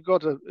 So if you've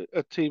got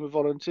a team of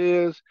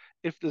volunteers,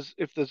 if there's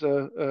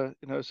a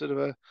you know, sort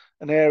of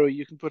an area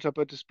you can put up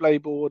a display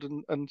board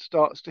and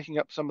start sticking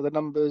up some of the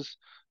numbers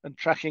and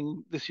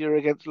tracking this year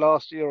against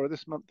last year or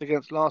this month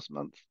against last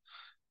month,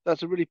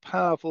 that's a really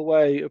powerful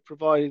way of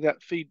providing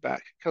that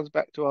feedback. It comes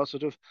back to our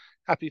sort of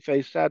happy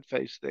face, sad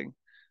face thing.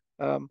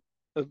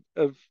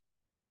 Of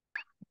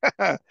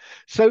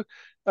so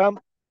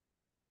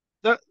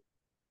that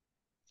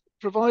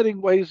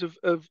providing ways of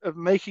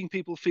making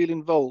people feel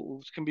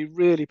involved can be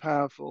really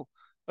powerful.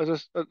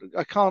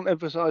 I can't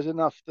emphasize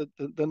enough that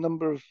the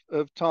number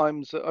of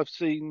times that I've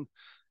seen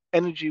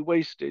energy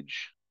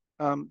wastage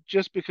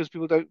just because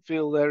people don't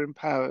feel they're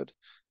empowered.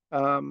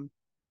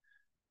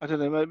 I don't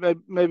know,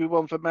 maybe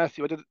one for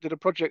Matthew. I did a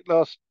project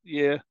last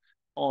year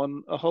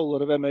on a whole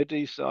lot of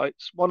MOD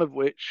sites, one of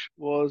which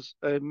was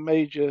a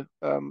major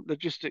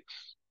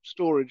logistics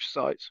storage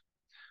site.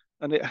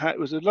 And it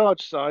was a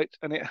large site,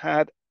 and it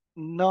had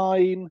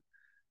 9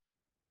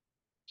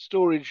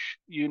 storage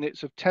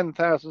units of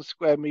 10,000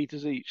 square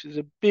meters each. These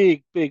are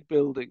big, big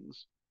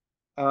buildings,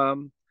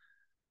 all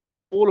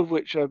of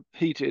which are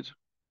heated,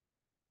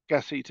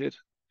 gas heated,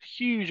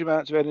 huge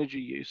amounts of energy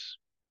use.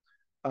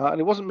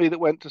 And it wasn't me that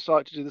went to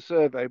site to do the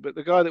survey, but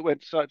the guy that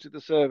went to site to do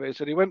the survey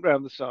said he went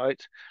round the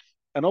site,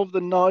 and of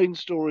the 9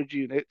 storage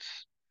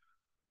units,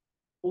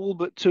 all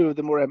but 2 of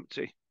them were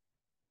empty,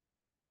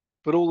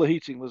 but all the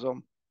heating was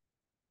on.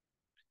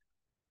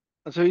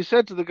 And so he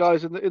said to the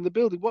guys in the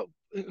building, "What?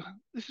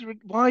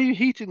 Why are you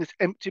heating this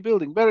empty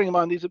building? Bearing in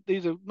mind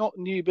these are not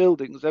new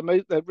buildings.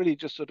 They're really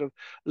just sort of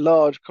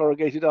large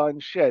corrugated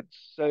iron sheds.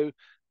 So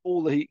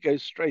all the heat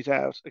goes straight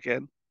out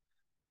again."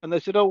 And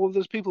they said, "Oh well,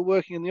 there's people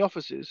working in the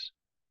offices,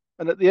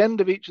 and at the end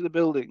of each of the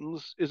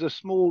buildings is a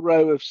small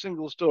row of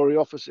single-story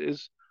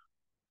offices,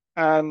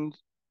 and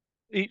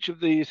each of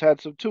these had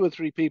some 2 or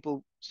 3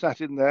 people sat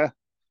in there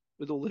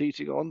with all the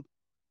heating on."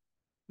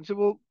 And said,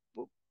 "Well,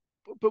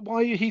 but why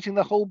are you heating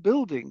the whole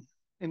building?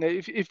 You know,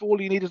 if all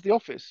you need is the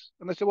office."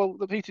 And they said, "Well,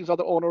 the heating's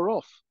either on or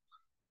off.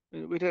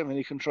 We don't have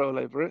any control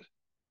over it."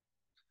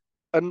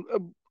 And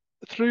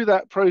through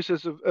that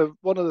process of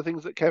one of the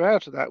things that came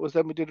out of that was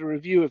then we did a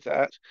review of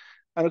that.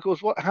 And of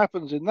course, what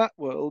happens in that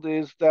world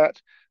is that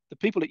the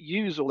people that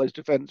use all those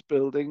defence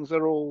buildings,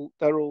 they're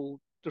all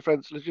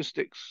defence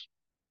logistics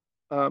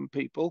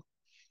people,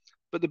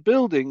 but the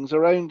buildings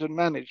are owned and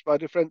managed by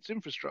defence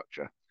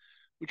infrastructure,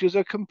 which is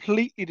a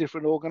completely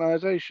different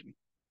organisation.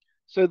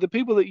 So the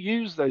people that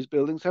use those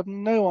buildings have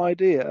no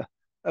idea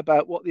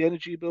about what the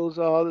energy bills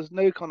are. There's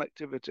no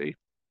connectivity.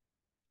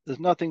 There's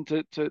nothing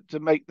to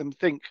make them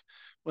think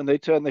when they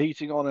turn the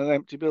heating on in an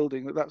empty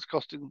building that that's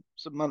costing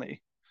some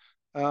money.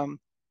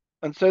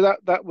 And so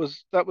that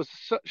was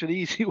such an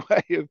easy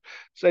way of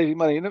saving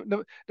money.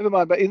 Never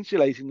mind about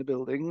insulating the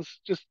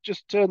buildings.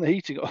 Just turn the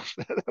heating off.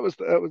 that was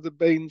the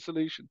main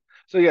solution.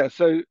 So yeah,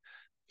 so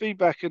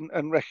feedback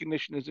and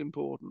recognition is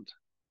important.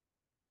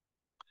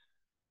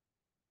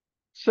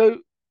 So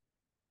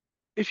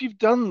if you've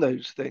done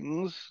those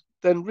things,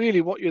 then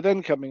really what you're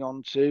then coming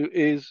on to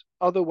is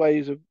other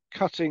ways of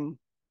cutting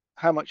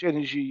how much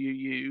energy you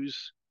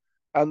use.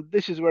 And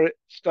this is where it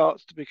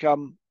starts to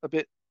become a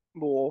bit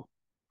more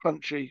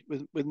crunchy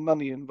with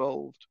money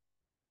involved.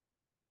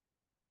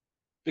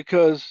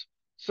 Because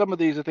some of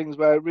these are things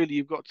where really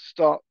you've got to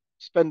start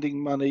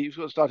spending money, you've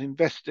got to start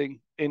investing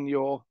in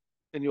your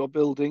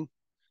building,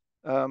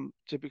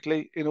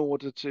 typically, in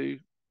order to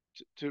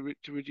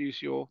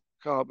reduce your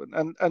carbon.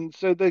 And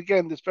so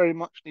again, this very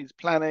much needs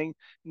planning,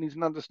 needs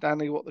an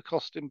understanding of what the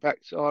cost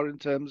impacts are in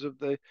terms of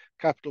the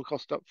capital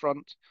cost up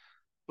front,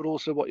 but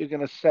also what you're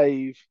going to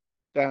save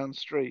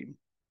downstream.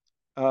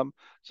 So I'm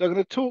going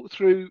to talk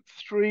through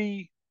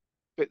 3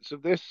 bits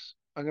of this.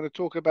 I'm going to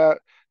talk about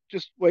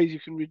just ways you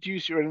can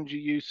reduce your energy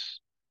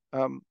use,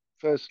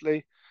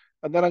 firstly,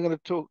 and then I'm going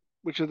to talk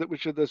which are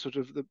the sort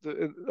of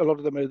a lot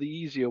of them are the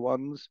easier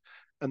ones,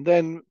 and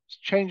then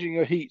changing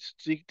your heat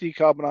to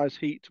decarbonize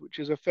heat, which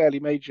is a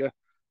fairly major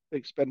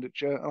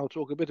expenditure. And I'll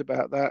talk a bit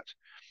about that,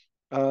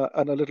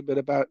 and a little bit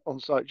about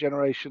on-site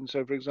generation.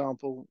 So, for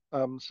example,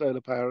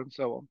 solar power and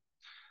so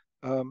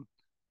on.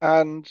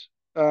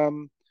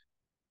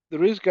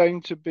 There is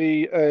going to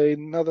be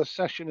another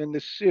session in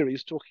this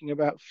series talking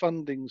about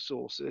funding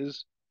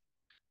sources.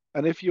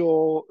 And if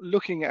you're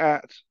looking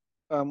at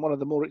one of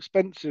the more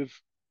expensive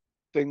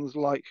things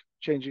like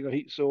changing a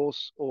heat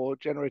source or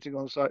generating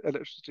on-site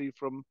electricity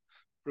from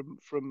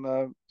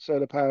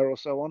solar power or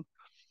so on,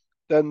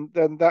 then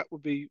that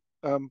would be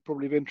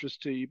probably of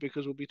interest to you,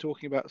 because we'll be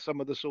talking about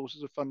some of the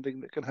sources of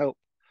funding that can help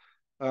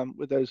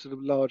with those sort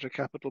of larger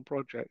capital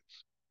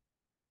projects.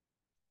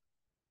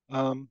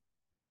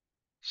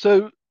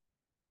 So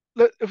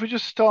if we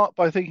just start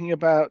by thinking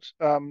about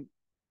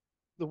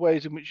the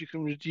ways in which you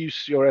can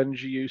reduce your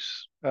energy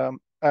use,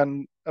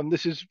 and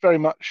this is very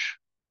much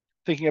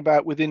thinking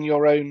about within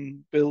your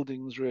own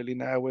buildings. Really,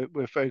 now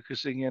we're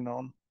focusing in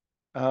on,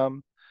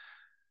 and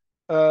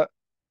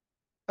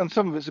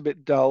some of it's a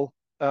bit dull,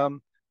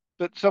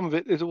 but some of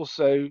it is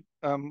also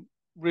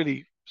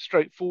really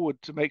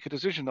straightforward to make a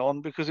decision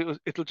on, because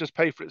it'll just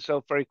pay for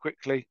itself very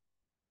quickly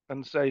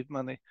and save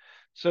money.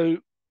 So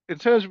in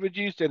terms of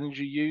reduced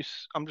energy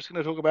use, I'm just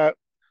going to talk about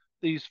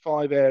these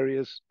 5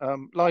 areas: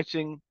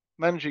 lighting,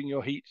 managing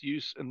your heat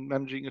use and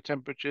managing your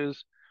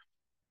temperatures,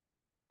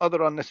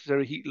 other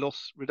unnecessary heat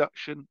loss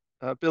reduction,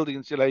 building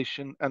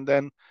insulation, and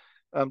then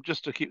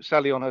just to keep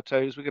Sally on her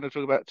toes, we're going to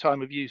talk about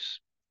time of use,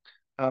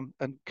 and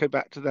go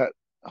back to that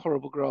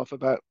horrible graph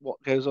about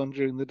what goes on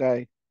during the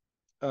day,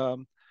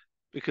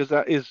 because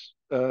that is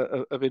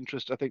of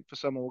interest, I think, for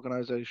some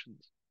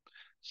organisations.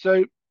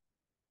 So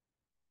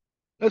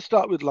let's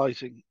start with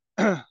lighting.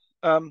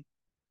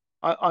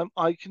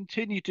 I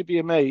continue to be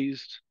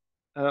amazed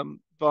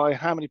by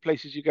how many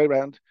places you go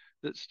around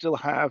that still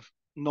have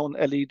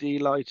non-LED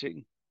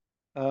lighting.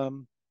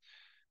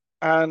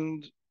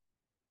 And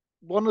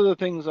one of the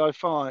things I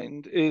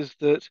find is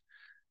that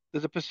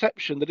there's a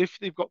perception that if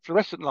they've got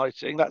fluorescent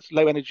lighting, that's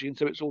low energy, and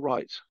so it's all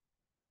right.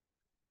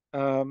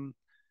 And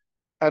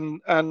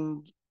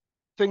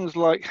things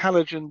like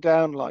halogen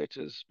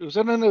downlighters, because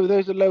no,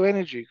 those are low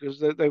energy because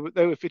they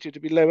were fitted to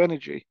be low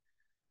energy.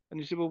 And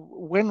you say, well,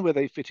 when were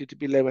they fitted to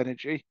be low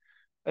energy?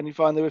 And you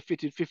find they were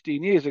fitted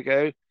 15 years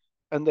ago,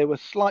 and they were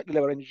slightly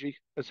lower energy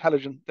as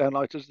halogen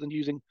downlighters than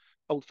using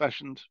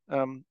old-fashioned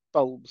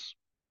bulbs.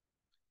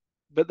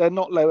 But they're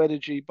not low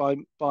energy by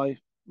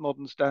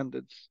modern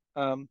standards.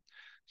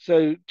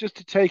 So just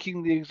to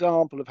taking the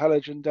example of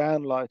halogen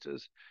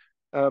downlighters,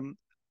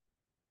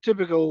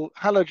 typical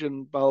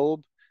halogen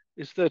bulb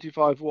is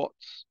 35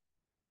 watts.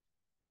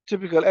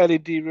 Typical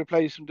LED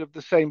replacement of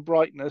the same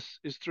brightness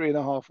is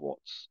 3.5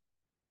 watts.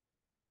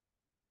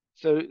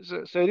 So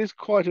it is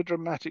quite a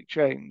dramatic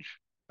change.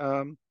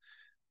 And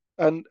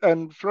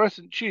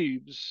fluorescent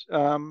tubes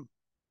and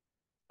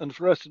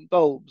fluorescent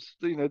bulbs,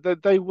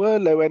 they were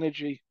low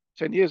energy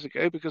 10 years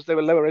ago because they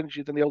were lower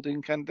energy than the old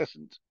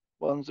incandescent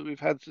ones that we've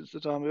had since the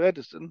time of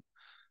Edison.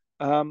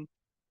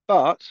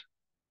 But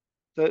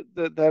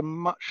they're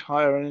much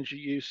higher energy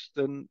use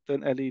than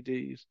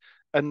LEDs,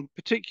 and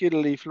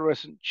particularly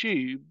fluorescent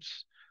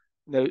tubes.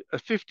 A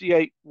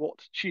 58 watt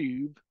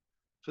tube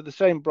for the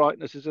same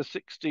brightness is a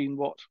 16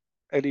 watt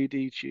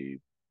LED tube.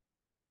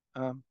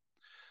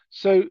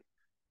 So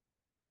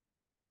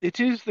it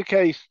is the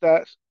case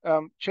that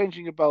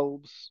changing your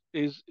bulbs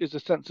is a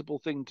sensible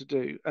thing to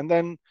do. And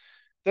then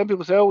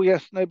people say, oh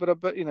yes, no, but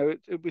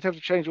we'd have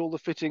to change all the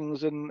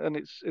fittings, and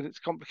it's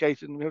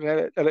complicated, and we have to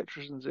have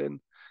electricians in.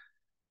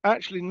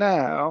 Actually,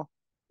 now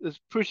there's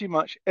pretty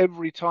much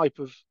every type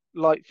of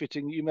light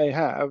fitting you may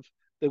have.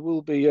 There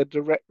will be a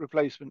direct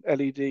replacement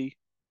LED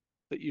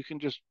that you can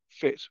just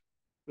fit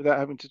without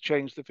having to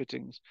change the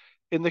fittings.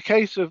 In the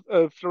case of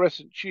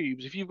fluorescent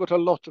tubes, if you've got a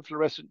lot of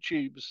fluorescent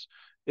tubes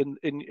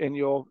in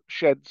your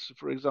sheds,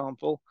 for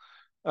example,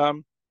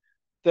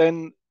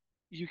 then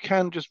you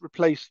can just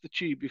replace the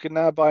tube. You can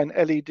now buy an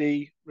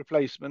LED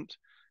replacement.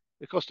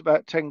 They cost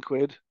about 10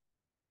 quid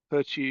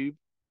per tube.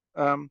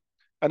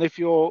 And if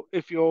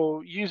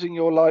you're using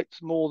your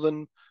lights more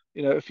than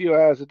a few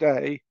hours a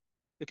day,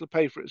 it'll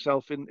pay for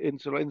itself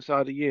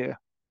inside a year.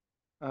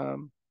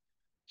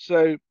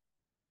 So,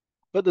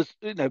 but there's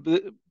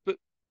but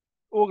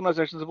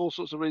organisations have all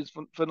sorts of reasons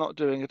for not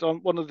doing it.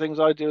 One of the things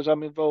I do is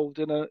I'm involved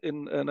in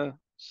a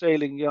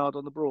sailing yard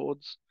on the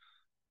Broads.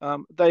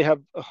 They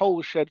have a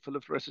whole shed full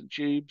of fluorescent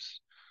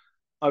tubes.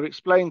 I've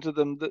explained to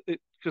them that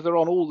because they're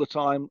on all the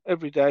time,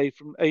 every day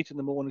from 8 in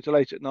the morning till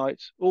 8 at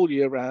night, all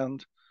year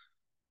round.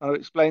 I've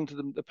explained to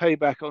them the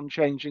payback on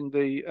changing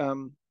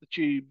the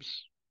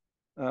tubes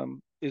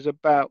is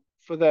about,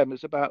 for them,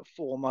 it's about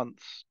 4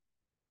 months.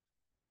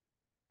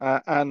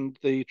 And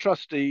the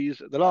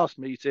trustees at the last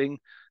meeting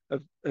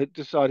have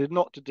decided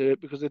not to do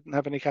it because they didn't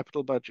have any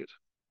capital budget.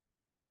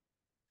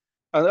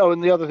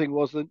 And the other thing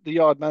was that the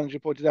yard manager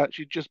pointed out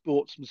she just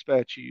bought some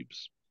spare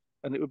tubes,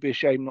 and it would be a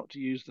shame not to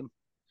use them.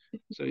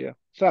 So yeah,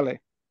 Sally.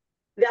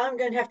 I'm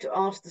going to have to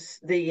ask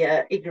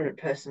the ignorant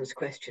person's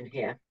question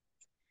here,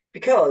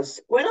 because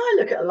when I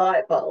look at a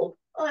light bulb,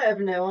 I have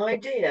no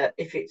idea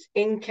if it's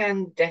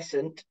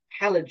incandescent,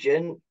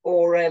 halogen,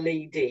 or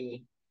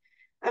LED.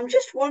 I'm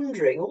just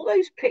wondering, all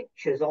those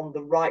pictures on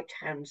the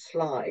right-hand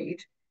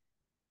slide,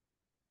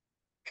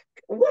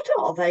 what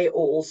are they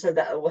all, so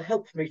that it will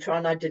help me try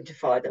and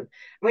identify them?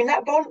 I mean,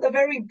 that one at the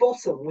very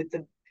bottom with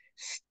the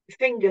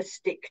finger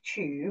stick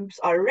tubes,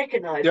 I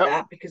recognise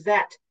that because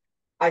that,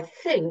 I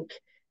think,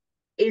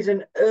 is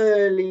an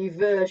early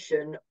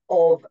version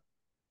of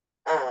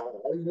a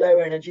low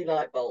energy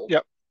light bulb.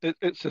 Yep,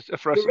 it's a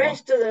fluorescent. The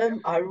rest of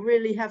them, I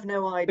really have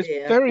no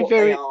idea.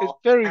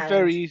 It's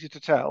very easy to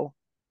tell.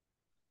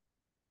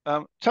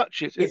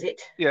 Touch it. Is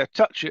it? Yeah,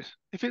 touch it.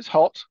 If it's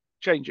hot,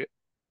 change it.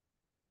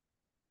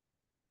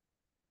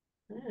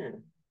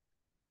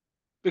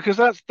 Because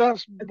that's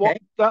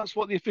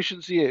what the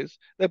efficiency is.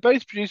 They're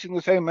both producing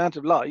the same amount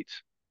of light,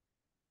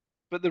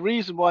 but the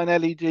reason why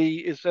an LED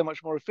is so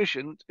much more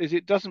efficient is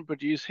it doesn't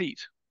produce heat.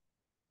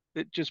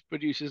 It just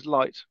produces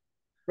light.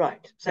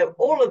 Right. So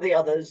all of the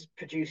others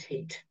produce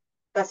heat.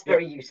 That's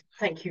very useful.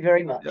 Thank you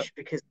very much.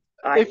 Because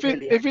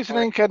if it's an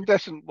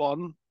incandescent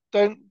one,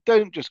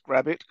 don't just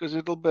grab it because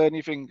it'll burn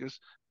your fingers.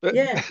 But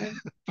Yeah.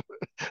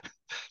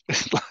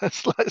 it's like a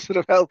slight sort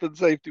of health and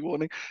safety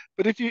warning.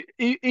 But if you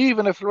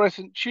even a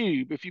fluorescent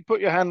tube, if you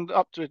put your hand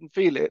up to it and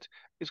feel it,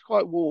 it's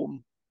quite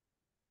warm.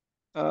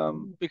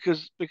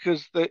 Because it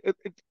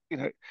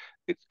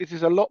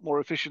is a lot more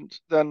efficient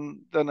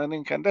than an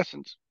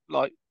incandescent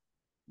light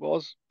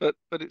was, but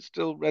it's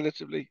still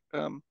relatively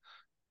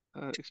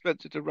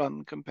expensive to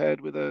run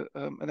compared with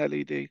an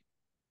LED.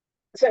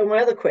 So my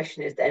other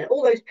question is then,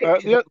 all those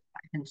pictures on the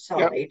right-hand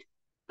side,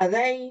 are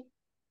they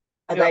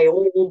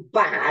all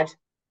bad?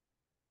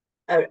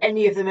 Are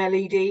any of them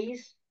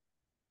LEDs?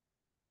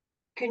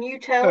 Can you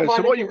tell? No,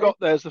 so what you've got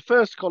there is the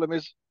first column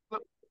is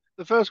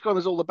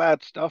all the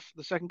bad stuff.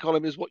 The second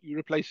column is what you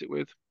replace it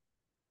with.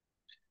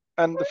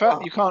 And the fact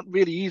that you can't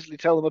really easily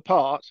tell them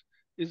apart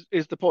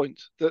is the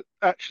point, that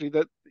actually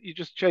that you're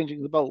just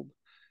changing the bulb.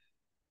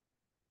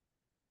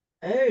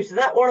 Oh, so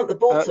that one at the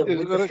bottom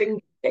with the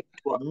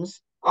finger-shaped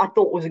ones, I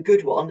thought was a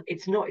good one.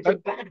 It's not. It's a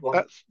bad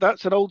one.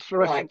 That's an old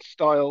fluorescent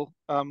style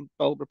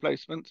bulb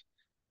replacement,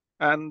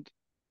 and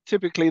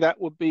typically that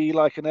would be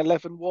like an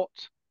 11 watt.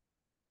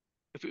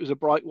 If it was a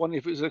bright one,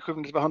 if it was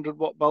equivalent to a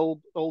 100-watt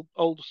bulb,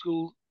 old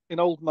school,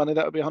 in old money,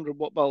 that would be a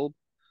 100-watt bulb.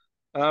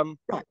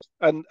 Right.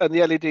 And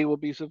the LED will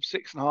be sort of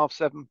 6.5,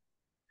 7.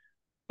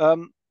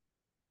 So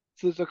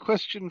there's a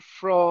question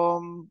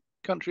from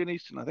Country and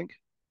Eastern, I think.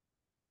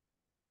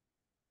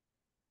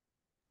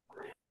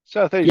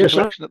 South Asia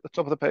collection at the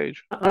top of the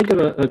page. I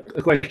got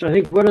a question. I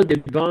think what are the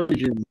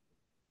advantages?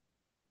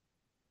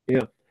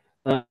 Yeah.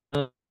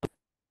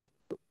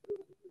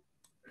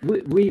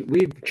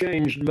 We've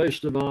changed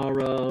most of our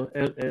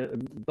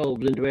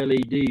bulbs into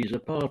LEDs,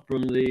 apart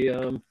from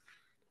the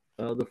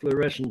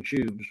fluorescent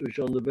tubes, which,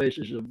 on the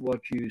basis of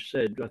what you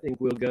said, I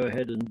think we'll go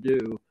ahead and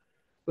do.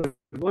 But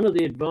one of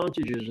the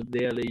advantages of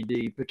the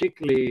LED,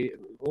 particularly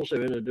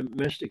also in a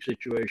domestic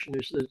situation,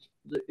 is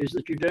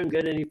that you don't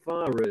get any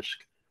fire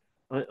risk.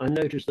 I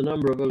noticed a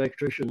number of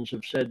electricians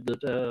have said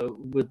that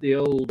with the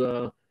old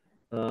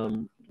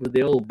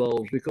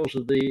bulbs, because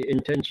of the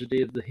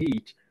intensity of the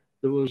heat,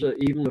 there was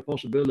even a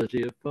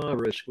possibility of fire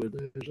risk with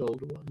those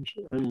older ones.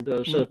 And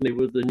certainly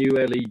with the new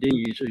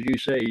LEDs, as you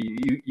say,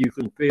 you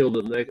can feel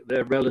them.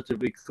 They're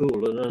relatively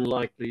cool and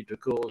unlikely to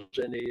cause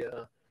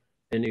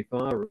any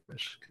fire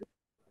risk,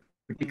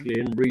 particularly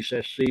in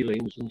recessed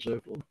ceilings and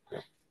so forth.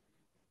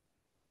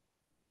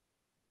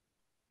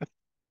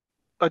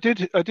 I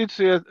did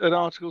see an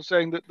article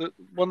saying that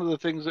one of the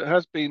things that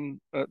has been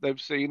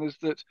they've seen is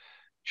that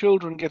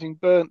children getting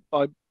burnt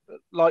by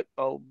light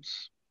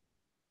bulbs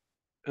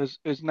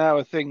is now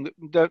a thing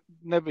that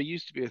never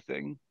used to be a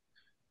thing,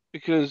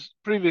 because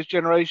previous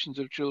generations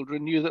of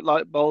children knew that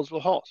light bulbs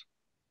were hot,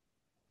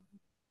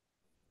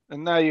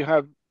 and now you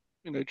have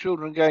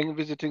children going and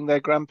visiting their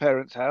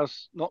grandparents'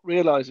 house, not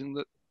realizing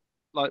that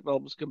light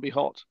bulbs can be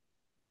hot,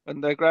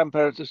 and their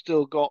grandparents have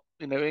still got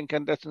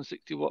incandescent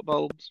 60-watt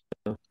bulbs.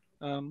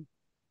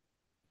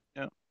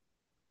 Yeah.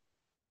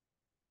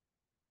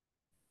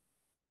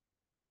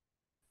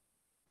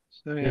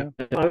 So yeah.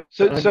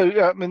 So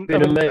yeah. I mean,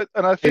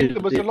 and I think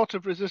there was a lot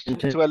of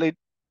resistance to LED.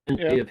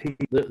 Yeah.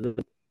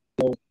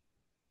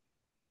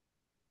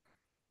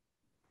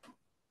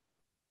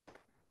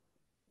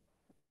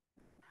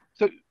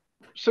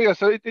 So yeah.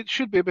 So it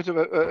should be a bit of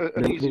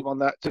an easy one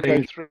that to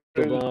go through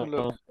and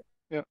look.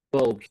 Yeah.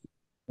 Bulbs.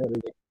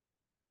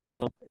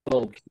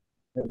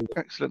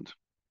 Excellent.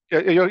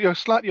 Yeah, your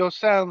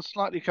sound's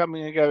slightly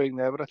coming and going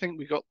there, but I think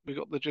we got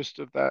the gist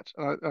of that,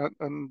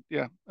 and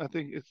yeah, I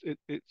think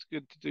it's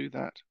good to do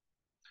that.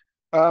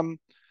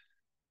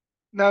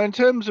 Now, in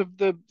terms of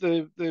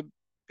the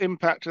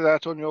impact of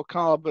that on your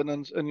carbon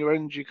and your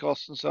energy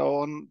costs and so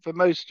on, for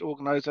most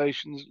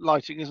organisations,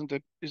 lighting isn't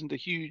a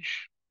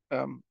huge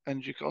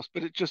energy cost,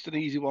 but it's just an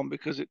easy one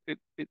because it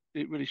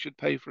really should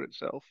pay for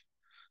itself.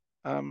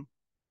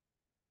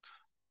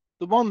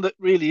 The one that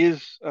really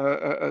is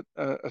a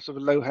sort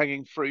of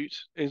low-hanging fruit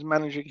is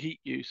managing heat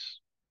use,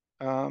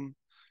 and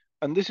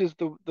this is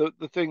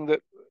the thing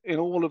that in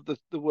all of the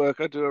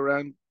work I do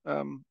around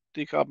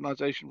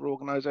decarbonisation for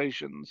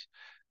organisations,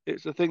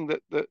 it's the thing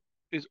that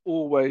is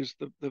always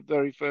the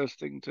very first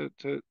thing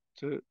to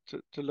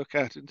look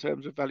at in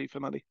terms of value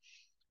for money,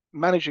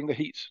 managing the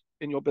heat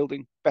in your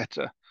building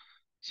better.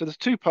 So there's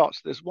two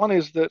parts to this. One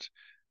is that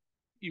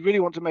you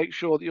really want to make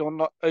sure that you're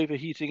not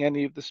overheating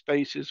any of the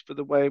spaces for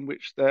the way in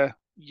which they're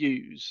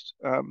used.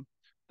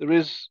 There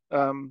is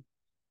a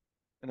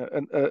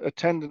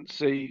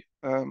tendency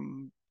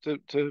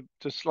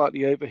to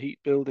slightly overheat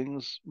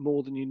buildings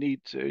more than you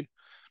need to,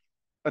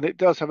 and it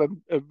does have a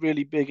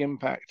really big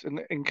impact.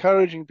 And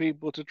encouraging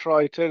people to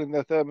try turning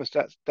their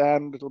thermostats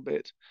down a little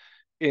bit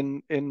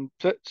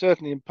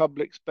certainly in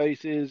public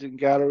spaces, in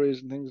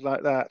galleries and things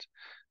like that.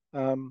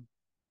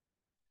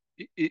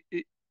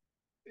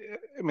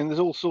 I mean, there's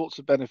all sorts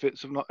of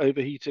benefits of not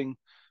overheating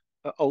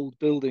old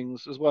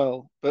buildings as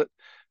well, but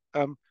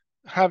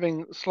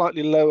having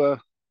slightly lower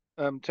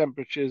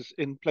temperatures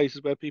in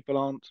places where people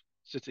aren't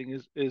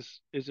sitting is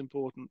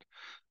important.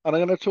 And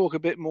I'm going to talk a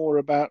bit more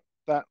about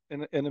that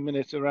in a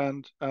minute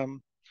around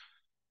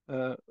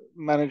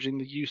managing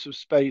the use of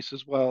space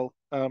as well.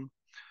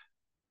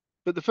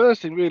 But the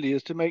first thing really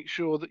is to make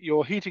sure that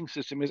your heating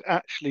system is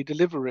actually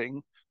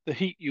delivering the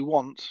heat you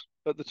want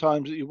at the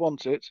times that you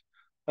want it,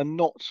 and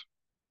not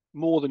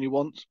more than you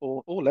want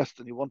or less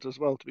than you want as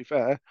well, to be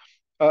fair,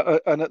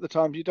 and at the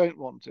times you don't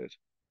want it.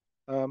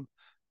 And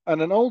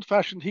an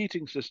old-fashioned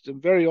heating system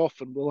very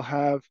often will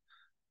have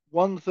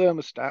one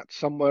thermostat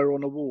somewhere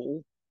on a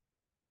wall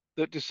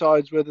that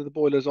decides whether the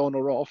boiler's on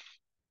or off.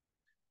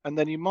 And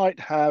then you might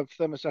have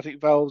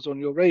thermostatic valves on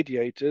your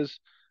radiators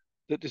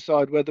that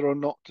decide whether or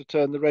not to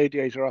turn the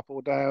radiator up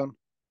or down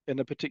in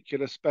a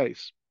particular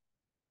space.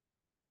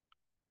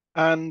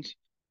 And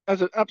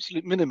as an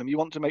absolute minimum, you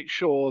want to make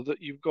sure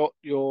that you've got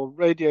your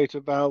radiator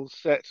valves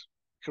set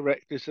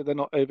correctly so they're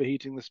not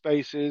overheating the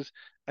spaces,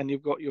 and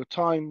you've got your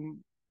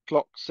time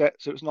clock set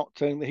so it's not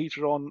turning the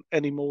heater on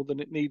any more than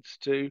it needs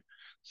to,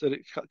 so that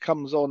it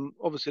comes on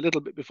obviously a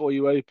little bit before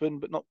you open,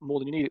 but not more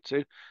than you need it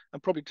to,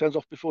 and probably turns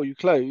off before you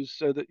close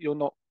so that you're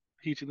not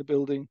heating the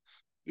building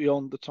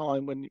beyond the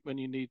time when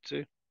you need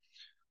to.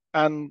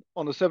 And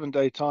on a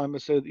 7-day timer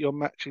so that you're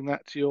matching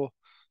that to your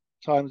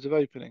times of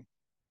opening.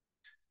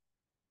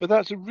 But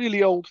that's a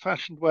really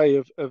old-fashioned way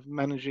of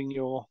managing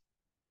your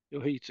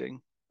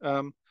heating.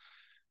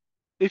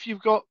 If you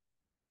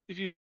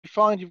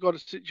find you've got a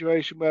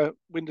situation where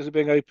windows are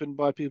being opened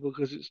by people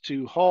because it's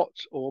too hot,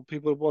 or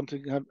people are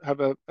wanting to have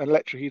an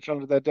electric heater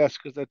under their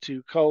desk because they're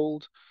too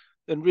cold,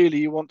 then really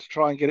you want to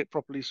try and get it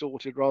properly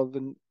sorted rather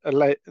than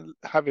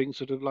having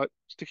sort of like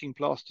sticking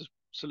plaster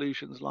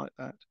solutions like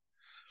that.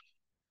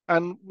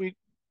 And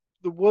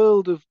the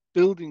world of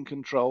building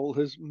control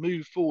has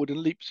moved forward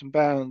in leaps and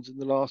bounds in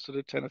the last sort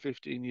of 10 or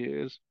 15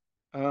 years.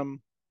 I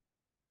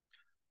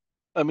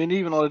mean,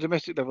 even on a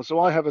domestic level. So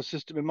I have a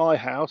system in my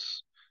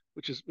house,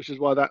 which is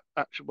why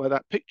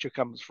that picture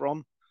comes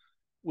from,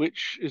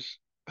 which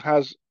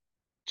has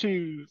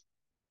two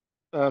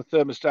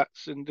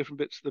thermostats in different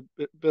bits of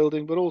the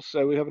building, but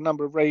also we have a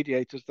number of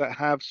radiators that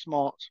have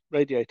smart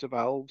radiator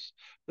valves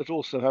that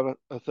also have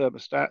a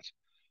thermostat.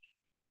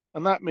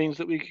 And that means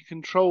that we can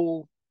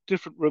control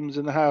different rooms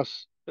in the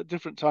house at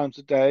different times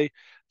of day.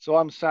 So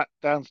I'm sat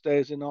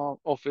downstairs in our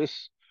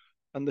office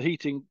and the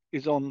heating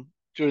is on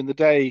during the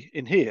day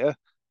in here,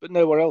 but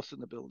nowhere else in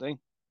the building.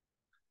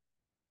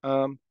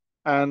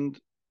 And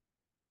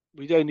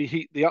we'd only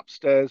heat the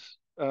upstairs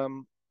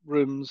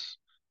rooms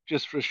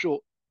just for a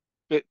short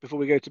bit before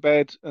we go to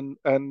bed, and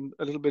a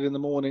little bit in the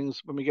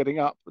mornings when we're getting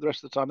up, but the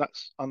rest of the time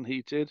that's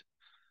unheated.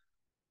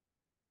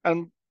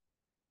 And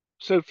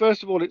so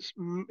first of all,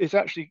 it's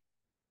actually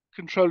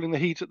controlling the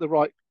heat at the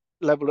right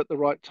level at the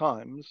right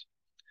times.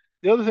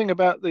 The other thing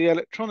about the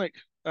electronic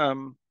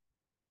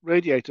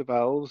radiator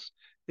valves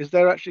is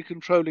they're actually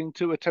controlling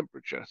to a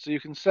temperature. So you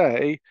can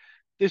say,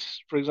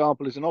 this, for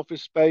example, is an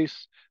office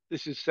space.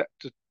 This is set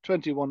to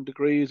 21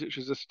 degrees, which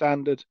is a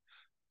standard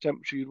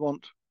temperature you'd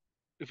want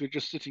if you're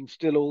just sitting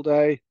still all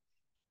day.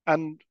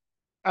 And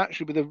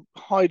actually, with a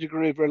high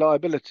degree of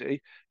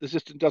reliability, the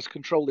system does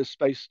control this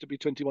space to be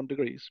 21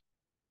 degrees.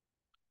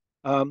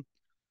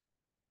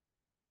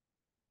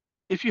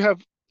 If you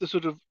have the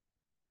sort of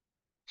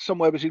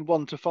somewhere between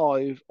 1 to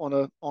 5 on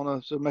a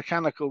sort of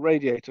mechanical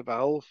radiator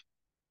valve,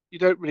 you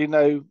don't really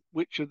know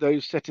which of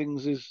those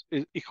settings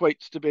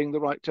equates to being the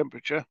right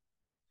temperature.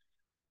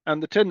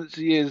 And the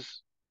tendency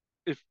is,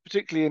 if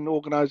particularly in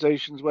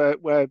organizations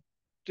where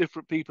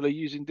different people are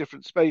using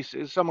different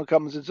spaces, someone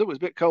comes and says, oh, it's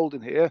a bit cold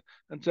in here,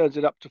 and turns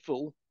it up to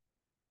full.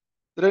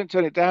 They don't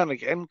turn it down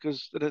again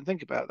because they don't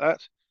think about that.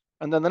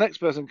 And then the next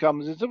person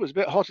comes and says, oh, it's a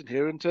bit hot in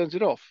here, and turns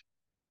it off.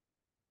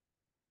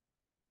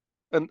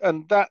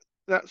 And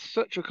that's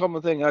such a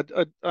common thing. I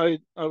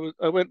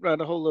went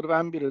around a whole lot of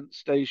ambulance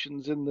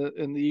stations in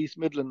the East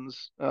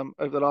Midlands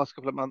over the last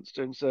couple of months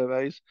doing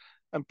surveys,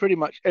 and pretty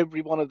much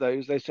every one of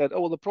those they said,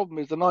 oh, well, the problem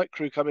is the night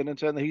crew come in and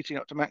turn the heating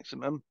up to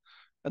maximum,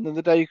 and then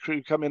the day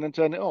crew come in and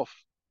turn it off.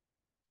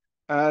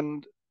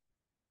 And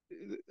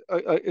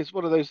it's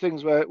one of those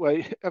things where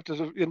you have to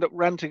sort of end up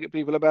ranting at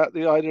people about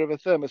the idea of a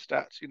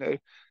thermostat.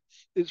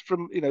 It's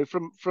from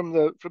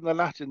the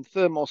Latin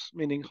thermos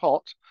meaning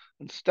hot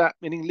and stat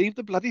meaning leave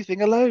the bloody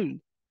thing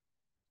alone.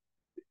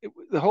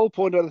 The whole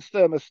point of the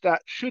thermostat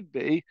should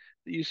be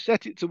that you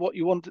set it to what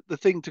you want the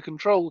thing to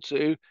control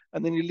to,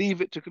 and then you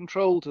leave it to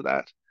control to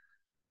that.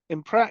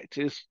 In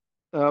practice,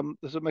 the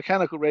sort of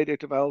mechanical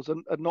radiator valves are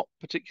not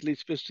particularly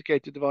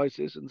sophisticated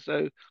devices, and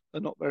so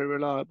they're not very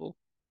reliable.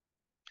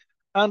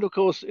 And of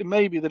course, it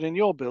may be that in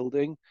your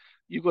building,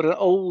 you've got an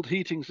old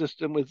heating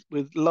system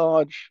with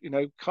large,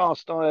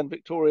 cast iron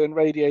Victorian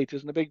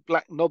radiators and a big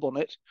black knob on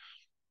it.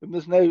 And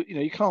there's no,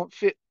 you can't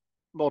fit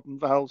modern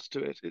valves to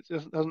it. It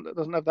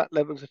doesn't have that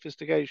level of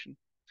sophistication.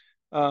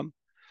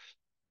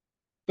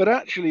 But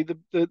actually,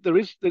 there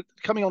is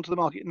coming onto the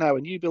market now a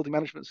new building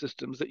management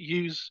systems that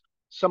use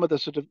some of the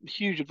sort of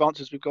huge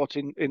advances we've got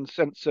in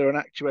sensor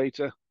and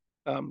actuator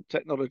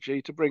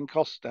technology to bring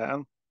costs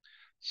down.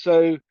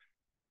 So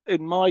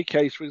in my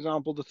case, for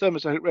example, the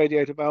thermostatic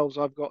radiator valves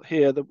I've got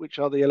here, which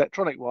are the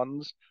electronic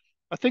ones,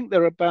 I think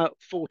they're about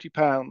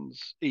 £40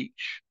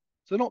 each.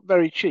 So they're not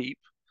very cheap,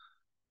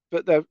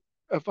 but they're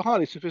a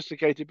highly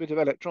sophisticated bit of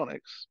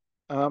electronics.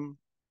 And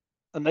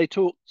they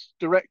talk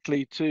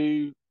directly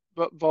to,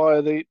 but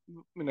via via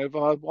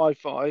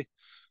Wi-Fi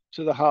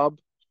to the hub.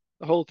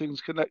 The whole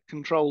thing's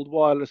controlled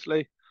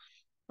wirelessly.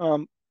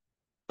 And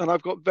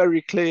I've got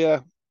very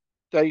clear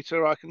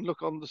data. I can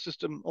look on the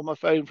system on my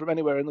phone from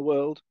anywhere in the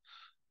world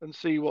and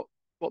see what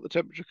the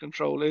temperature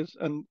control is.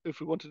 And if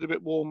we want it a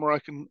bit warmer, I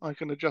can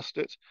adjust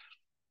it.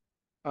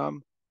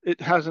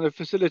 It has a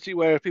facility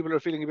where if people are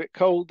feeling a bit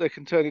cold, they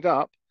can turn it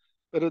up.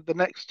 But at the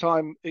next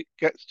time it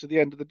gets to the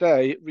end of the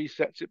day, it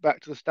resets it back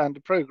to the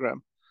standard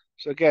program.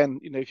 So again,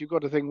 if you've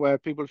got a thing where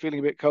people are feeling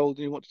a bit cold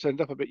and you want to turn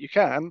it up a bit, you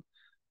can,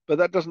 but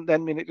that doesn't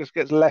then mean it just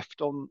gets left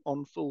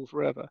on full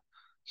forever.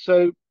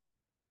 So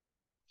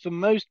for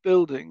most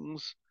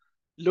buildings,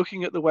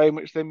 looking at the way in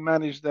which they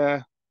manage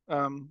their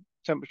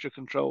temperature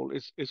control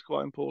is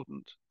quite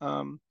important.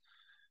 I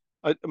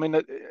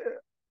mean,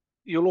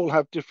 you'll all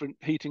have different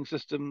heating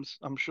systems,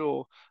 I'm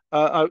sure.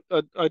 I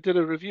did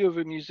a review of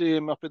a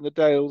museum up in the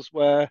Dales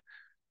where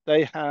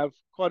they have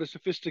quite a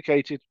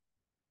sophisticated,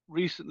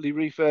 recently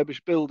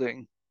refurbished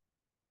building,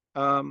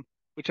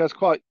 which has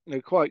quite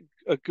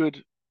a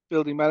good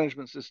building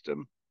management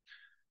system.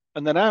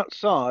 And then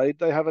outside,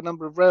 they have a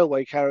number of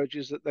railway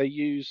carriages that they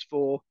use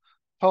for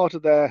part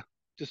of their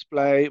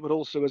display, but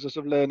also as a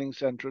sort of learning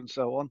centre and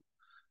so on,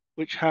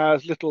 which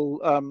has little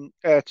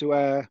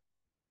air-to-air,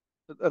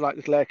 like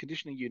little air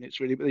conditioning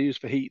units really, but they're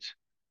used for heat,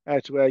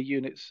 air-to-air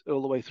units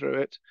all the way through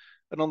it.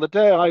 And on the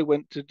day I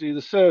went to do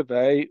the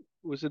survey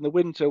was in the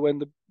winter when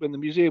the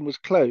museum was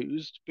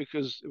closed,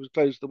 because it was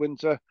closed the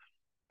winter,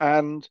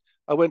 and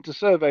I went to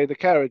survey the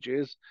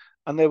carriages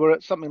and they were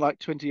at something like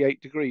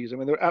 28 degrees. I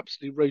mean, they were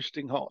absolutely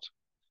roasting hot.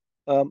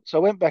 So I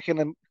went back in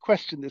and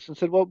questioned this and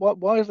said, well,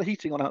 why is the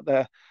heating on out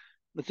there?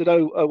 They said,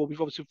 oh, well, we've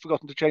obviously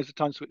forgotten to change the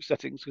time switch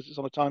settings because it's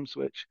on a time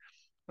switch.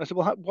 And I said,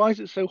 well, why is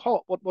it so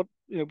hot? What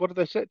do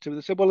they set to?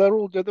 They said,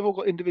 well, they've all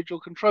got individual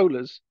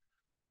controllers,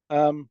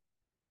 and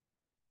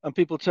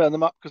people turn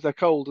them up because they're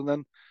cold, and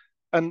then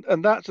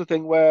and that's the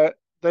thing where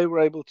they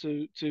were able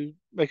to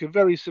make a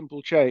very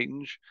simple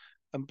change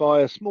and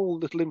buy a small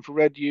little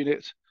infrared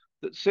unit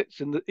that sits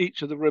in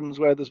each of the rooms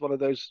where there's one of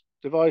those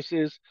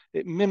devices.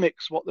 It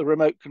mimics what the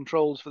remote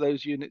controls for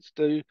those units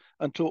do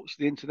and talks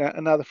to the internet.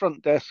 And now the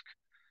front desk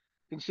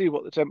can see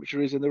what the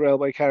temperature is in the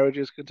railway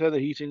carriages, can turn the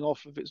heating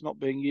off if it's not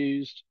being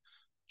used,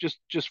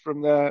 just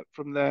from their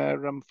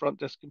front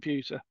desk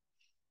computer.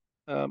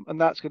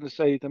 And that's going to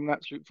save them an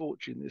absolute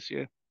fortune this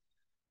year.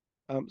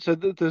 So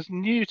there's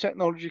new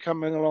technology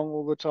coming along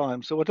all the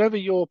time. So whatever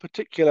your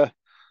particular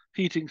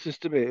heating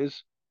system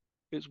is,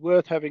 it's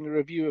worth having a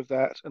review of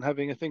that and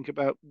having a think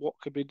about what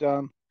could be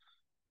done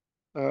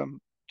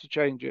to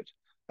change it.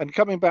 And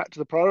coming back to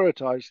the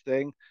prioritized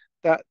thing,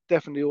 that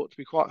definitely ought to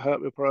be quite high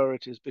up with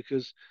priorities,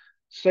 because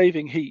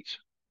saving heat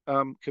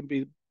can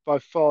be by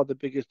far the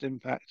biggest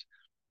impact.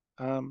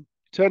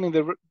 Turning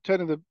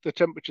the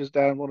temperatures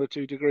down 1 or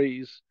 2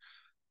 degrees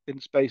in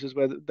spaces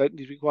where they don't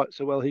need to be quite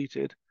so well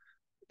heated,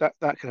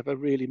 that can have a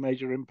really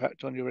major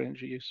impact on your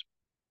energy use.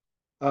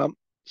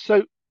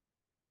 So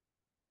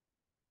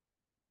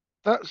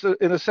that's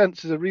in a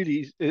sense is a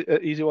really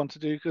easy one to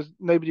do, because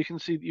nobody can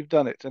see that you've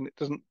done it and it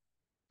doesn't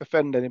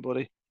offend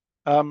anybody.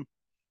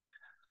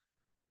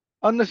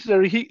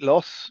 Unnecessary heat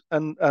loss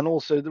and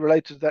also the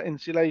related to that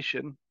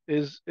insulation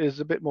is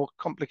a bit more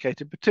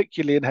complicated,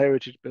 particularly in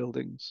heritage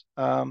buildings.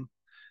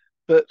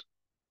 But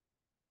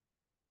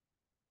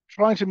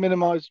trying to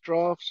minimize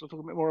drafts, I'll talk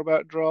a bit more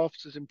about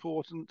drafts, is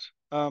important.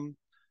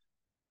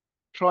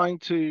 Trying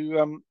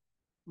to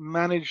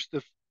manage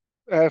the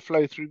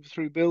airflow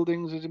through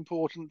buildings is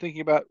important.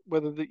 Thinking about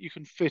whether that you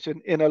can fit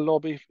an inner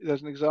lobby.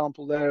 There's an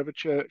example there of a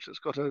church that's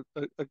got a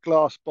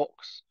glass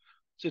box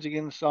sitting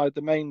inside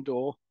the main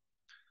door,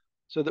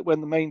 so that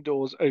when the main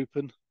doors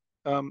open,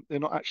 they're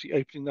not actually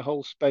opening the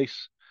whole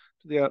space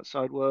to the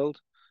outside world.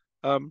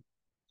 And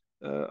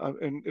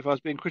if I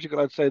was being critical,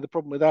 I'd say the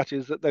problem with that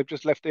is that they've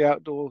just left the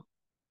outdoor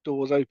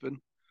doors open.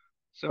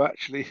 So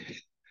actually,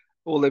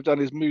 all they've done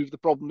is move the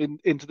problem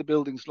into the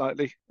building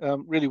slightly.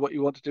 Really, what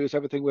you want to do is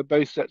have a thing where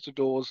both sets of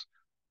doors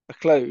are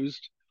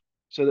closed,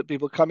 so that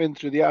people come in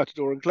through the outer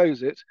door and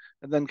close it,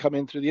 and then come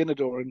in through the inner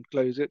door and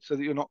close it, so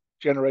that you're not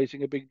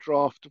generating a big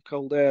draft of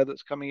cold air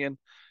that's coming in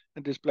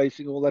and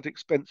displacing all that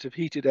expensive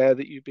heated air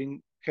that you've been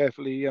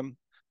carefully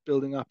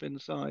building up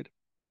inside.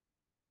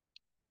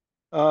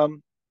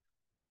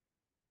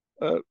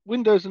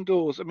 Windows and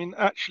doors. I mean,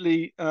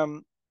 actually,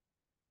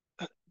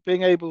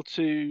 being able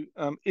to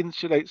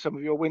insulate some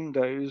of your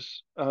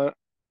windows,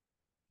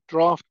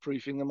 draft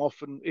proofing them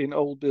often in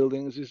old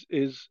buildings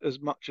is as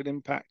much an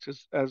impact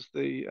as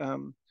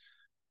the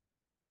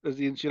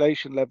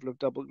insulation level of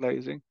double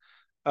glazing.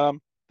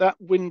 That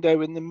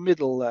window in the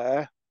middle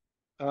there,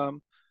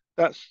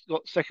 that's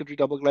got secondary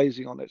double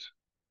glazing on it.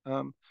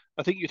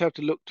 I think you'd have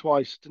to look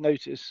twice to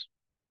notice,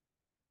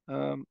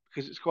 because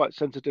it's quite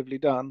sensitively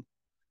done.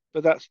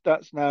 But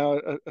that's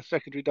now a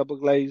secondary double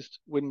glazed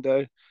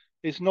window.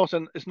 it's not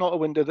a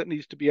window that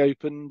needs to be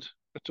opened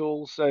at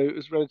all. So it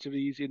was relatively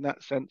easy in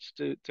that sense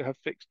to have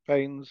fixed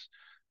panes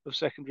of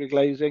secondary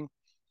glazing.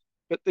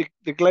 But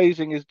the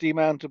glazing is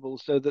demountable,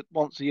 so that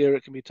once a year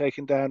it can be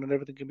taken down and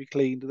everything can be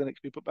cleaned, and then it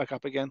can be put back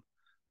up again.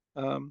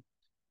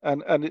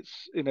 And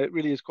it's, it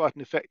really is quite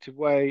an effective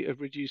way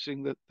of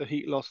reducing the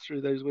heat loss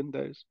through those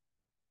windows.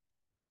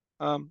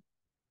 And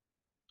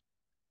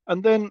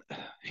then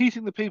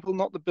heating the people,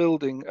 not the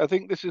building. I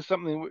think this is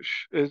something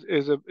which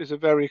is a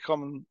very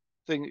common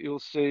thing that you'll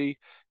see.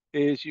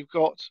 Is you've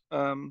got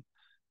I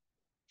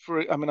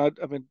mean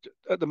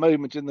at the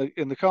moment in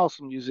the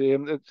Castle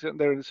Museum,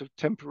 they're in a sort of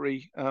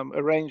temporary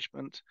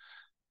arrangement,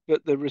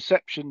 but the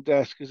reception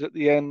desk is at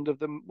the end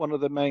of one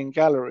of the main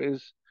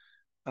galleries,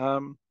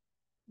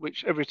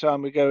 which every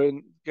time we go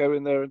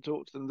in there and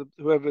talk to them,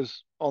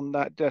 whoever's on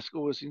that desk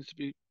always seems to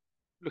be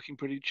looking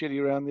pretty chilly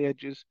around the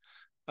edges,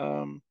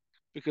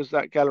 because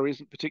that gallery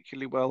isn't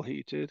particularly well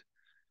heated.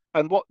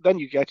 And what then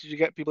you get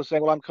people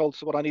saying, well, I'm cold,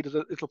 so what I need is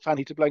a little fan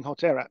heater blowing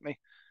hot air at me.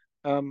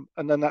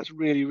 And then that's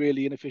really,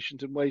 really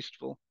inefficient and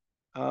wasteful.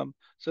 So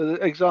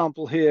the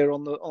example here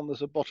on the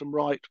sort of bottom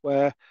right,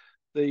 where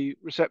the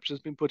reception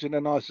has been put in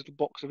a nice little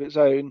box of its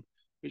own,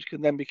 which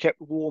can then be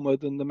kept warmer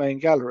than the main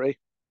gallery.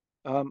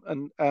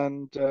 And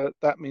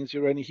that means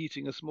you're only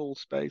heating a small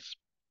space.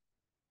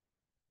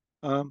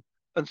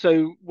 And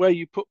so where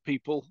you put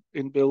people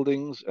in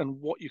buildings and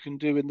what you can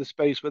do in the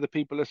space where the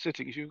people are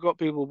sitting, if you've got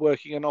people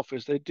working in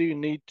office, they do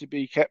need to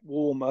be kept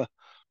warmer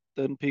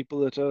than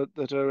people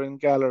that are in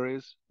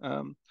galleries.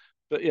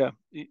 But yeah,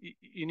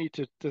 you need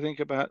to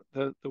think about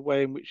the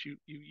way in which you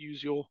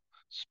use your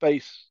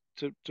space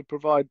to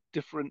provide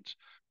different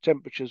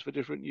temperatures for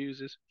different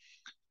uses.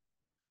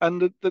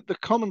 And the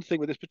common thing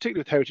with this,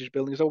 particularly with heritage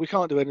buildings, is, we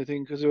can't do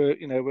anything because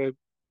we're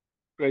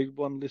grade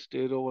 1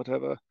 listed or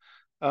whatever.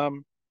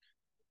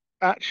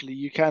 Actually,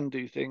 you can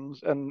do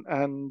things,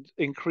 and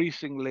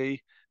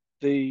increasingly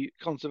the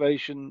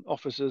conservation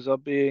officers are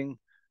being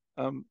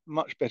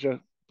much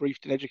better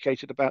briefed and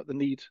educated about the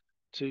need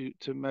to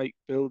make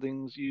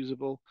buildings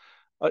usable.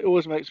 It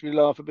always makes me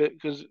laugh a bit,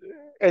 because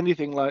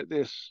anything like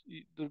this,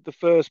 the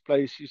first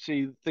place you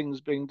see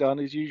things being done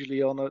is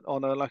usually on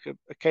a like a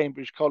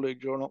Cambridge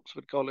college or an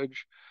Oxford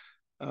college.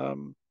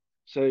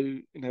 So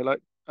like,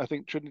 I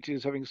think Trinity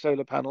is having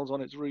solar panels on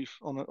its roof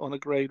on a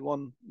grade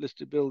 1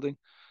 listed building.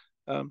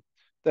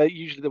 They're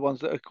usually the ones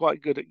that are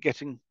quite good at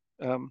getting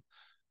the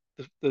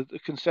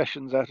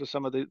concessions out of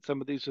some of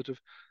these sort of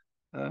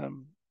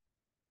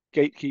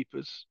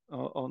gatekeepers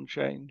on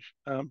change.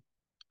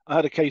 I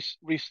had a case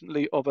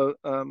recently of a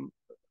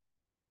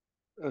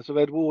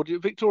sort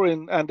of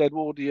Victorian and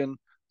Edwardian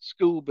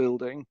school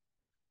building,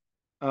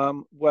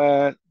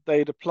 where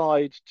they'd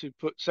applied to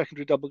put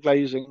secondary double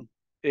glazing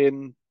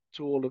in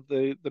to all of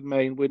the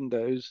main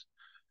windows,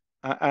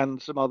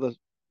 and some other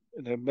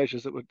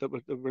measures that were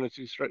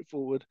relatively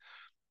straightforward,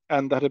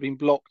 and that had been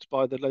blocked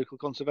by the local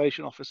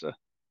conservation officer.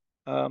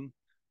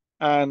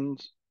 And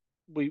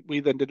we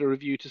then did a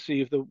review to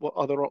see what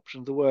other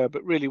options there were,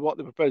 but really what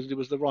they proposed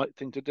was the right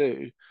thing to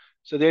do.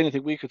 So the only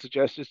thing we could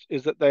suggest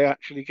is that they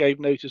actually gave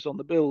notice on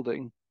the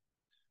building,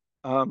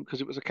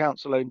 because it was a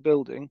council-owned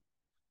building,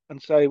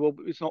 and say, well,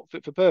 it's not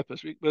fit for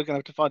purpose. We're going to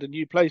have to find a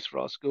new place for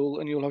our school,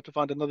 and you'll have to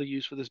find another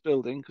use for this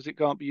building because it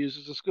can't be used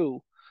as a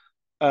school.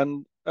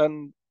 And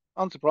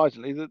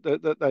unsurprisingly,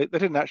 they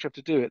didn't actually have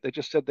to do it. They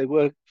just said they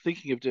were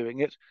thinking of doing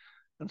it,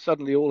 and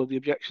suddenly all of the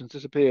objections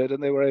disappeared,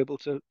 and they were able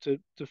to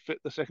fit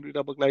the secondary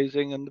double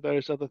glazing and the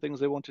various other things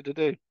they wanted to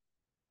do.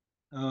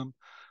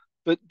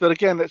 But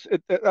again,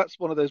 that's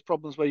one of those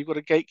problems where you've got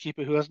a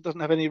gatekeeper who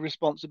doesn't have any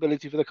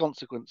responsibility for the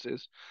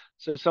consequences.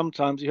 So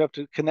sometimes you have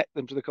to connect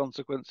them to the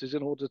consequences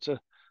in order to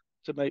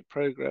make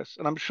progress.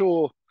 And I'm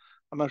sure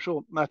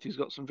Matthew's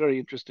got some very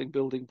interesting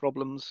building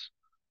problems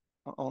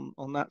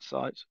on that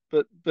site,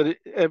 but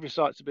every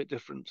site's a bit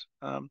different.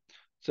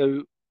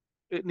 So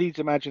it needs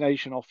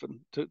imagination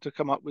often to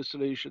come up with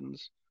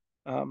solutions,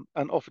 and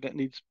often it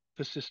needs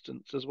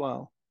persistence as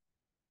well.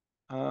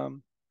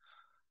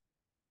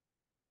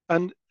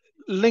 And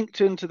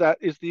linked into that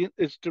is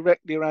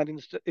directly around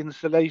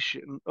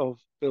insulation of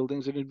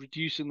buildings and in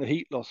reducing the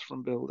heat loss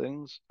from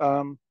buildings.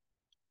 And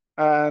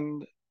I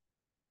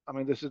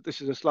mean,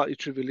 this is a slightly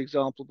trivial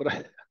example, but I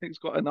think it's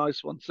quite a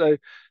nice one. So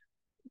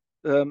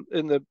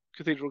in the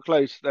Cathedral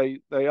Close,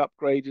 they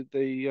upgraded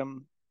the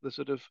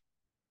sort of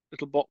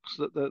little box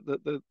that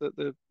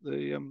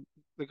the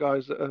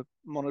guys that are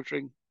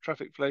monitoring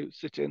traffic flow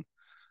sit in,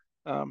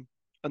 and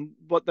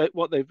what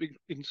they've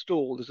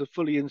installed is a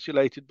fully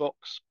insulated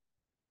box.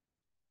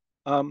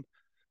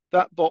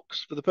 That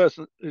box, for the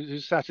person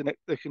who's sat in it,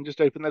 they can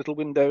just open their little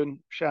window and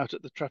shout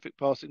at the traffic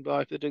passing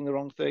by if they're doing the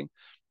wrong thing.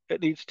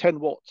 It needs 10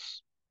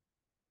 watts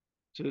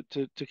to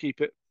keep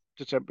it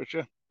to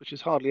temperature, which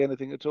is hardly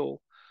anything at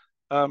all.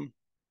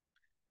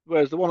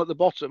 Whereas the one at the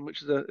bottom,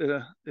 which is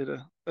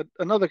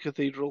another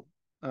cathedral,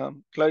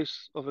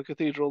 close of a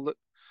cathedral that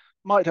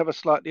might have a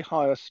slightly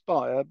higher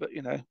spire, but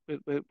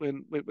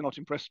we're not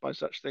impressed by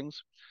such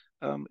things,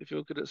 if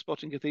you're good at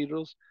spotting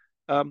cathedrals.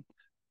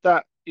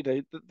 that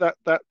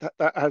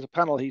that has a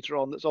panel heater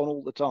on that's on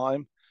all the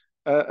time,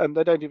 and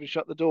they don't even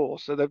shut the door,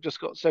 so they've just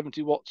got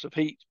 70 watts of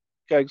heat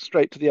going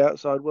straight to the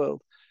outside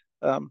world.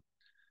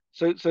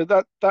 So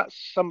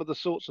that's some of the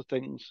sorts of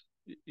things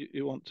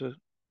you want to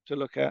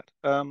look at.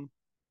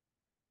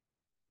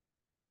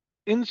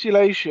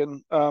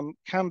 Insulation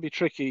can be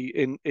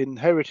tricky in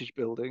heritage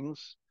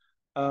buildings,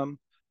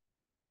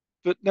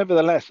 but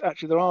nevertheless,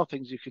 actually there are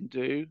things you can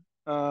do,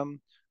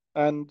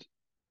 and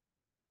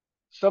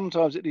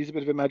sometimes it needs a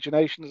bit of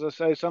imagination, as I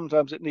say.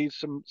 Sometimes it needs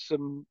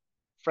some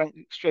frank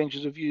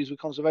exchanges of views with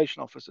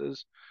conservation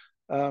officers.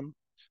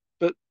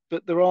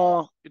 But there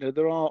are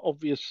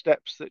obvious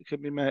steps that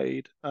can be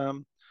made.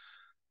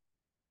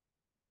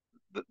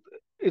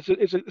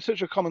 It's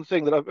such a common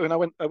thing that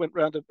I went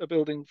around a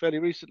building fairly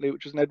recently,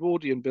 which was an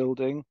Edwardian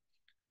building,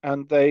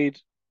 and they'd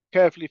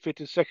carefully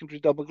fitted secondary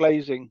double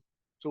glazing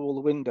to all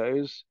the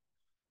windows.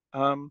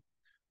 And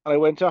I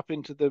went up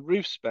into the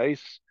roof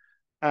space,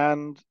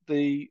 and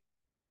the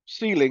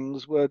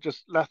ceilings were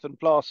just lath and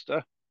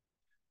plaster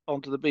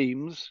onto the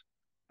beams,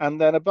 and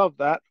then above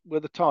that were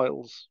the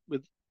tiles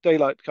with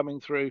daylight coming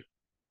through,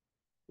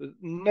 with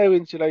no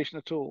insulation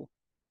at all.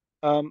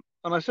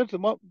 And I said to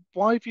them,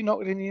 why have you not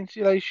got any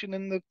insulation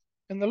in the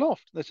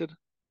loft? And they said,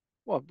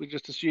 well, we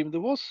just assumed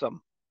there was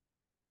some.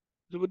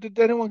 So, well, did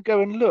anyone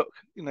go and look?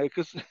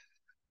 Because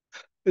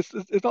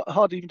it's not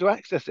hard even to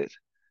access it.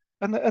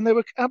 And they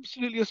were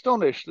absolutely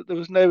astonished that there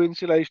was no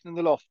insulation in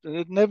the loft, and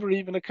it never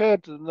even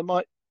occurred to them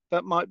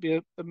that might be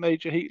a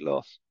major heat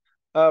loss.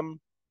 And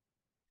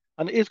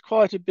it is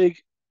quite a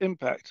big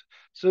impact.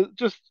 So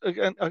just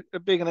again,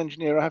 being an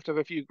engineer, I have to have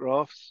a few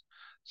graphs.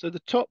 So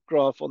the top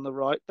graph on the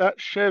right,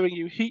 that's showing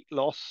you heat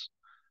loss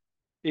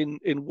in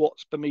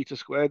watts per meter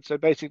squared. So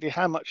basically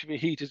how much of your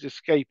heat is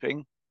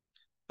escaping.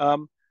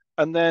 And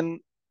then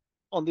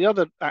on the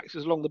other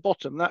axis along the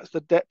bottom, that's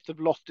the depth of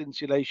loft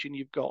insulation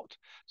you've got.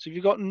 So if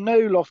you've got no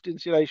loft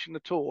insulation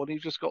at all, and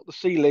you've just got the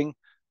ceiling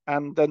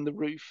and then the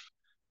roof,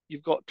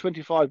 you've got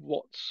 25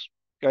 watts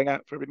going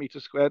out for every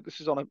meter squared.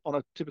 This is on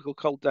a typical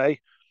cold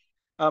day.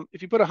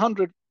 If you put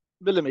 100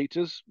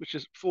 millimeters, which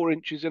is 4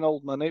 inches in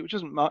old money, which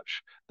isn't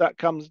much, that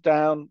comes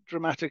down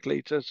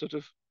dramatically to sort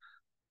of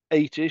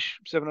 8-ish,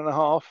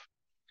 7.5.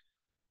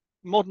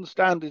 Modern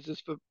standards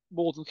is for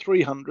more than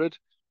 300.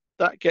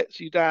 That gets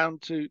you down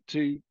to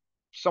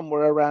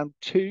somewhere around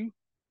 2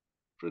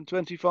 from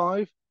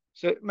 25.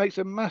 So it makes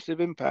a massive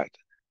impact.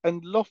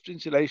 And loft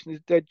insulation is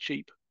dead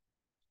cheap.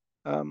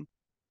 If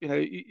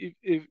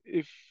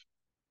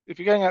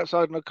you're going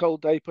outside on a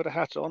cold day, put a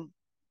hat on.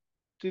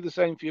 Do the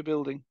same for your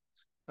building.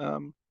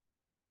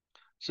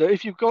 So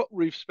if you've got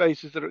roof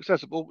spaces that are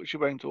accessible, which you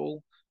won't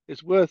all,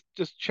 it's worth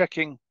just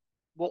checking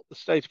what the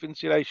state of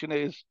insulation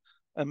is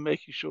and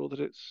making sure that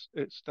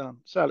it's done.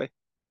 Sally.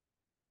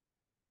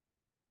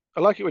 I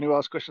like it when you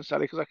ask questions,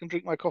 Sally, because I can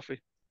drink my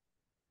coffee.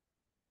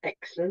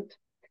 Excellent.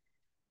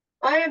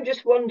 I am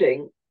just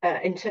wondering,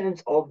 in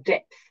terms of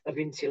depth of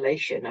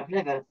insulation, I've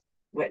never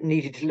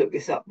needed to look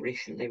this up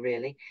recently,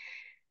 really.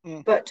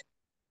 But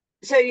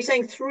so you're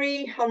saying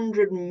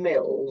 300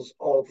 mils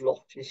of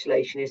loft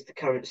insulation is the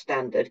current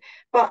standard,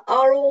 but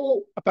are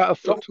all about a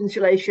foot loft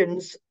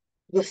insulations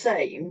the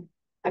same?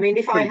 I mean,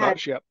 if pretty I had,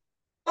 much, yeah.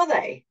 Are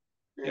they?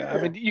 Yeah,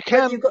 I mean,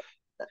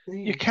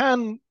 you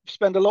can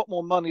spend a lot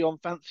more money on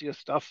fancier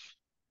stuff,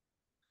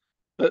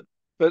 but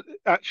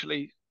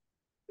actually,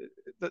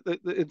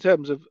 in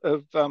terms of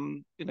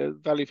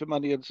value for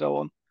money and so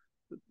on,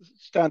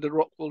 standard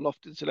Rockwool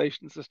loft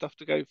insulation is the stuff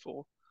to go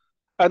for.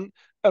 And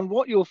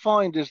what you'll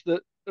find is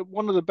that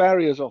one of the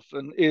barriers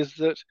often is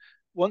that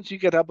once you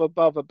get up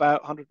above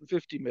about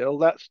 150 mil,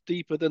 that's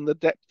deeper than the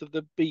depth of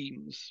the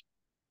beams.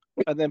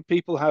 And then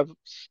people have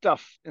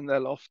stuff in their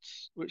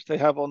lofts, which they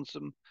have on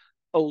some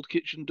old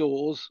kitchen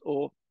doors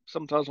or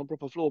sometimes on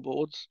proper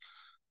floorboards.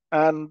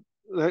 And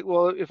they think,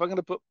 well, if I'm going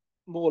to put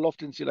more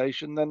loft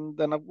insulation, then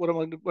where am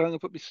I going to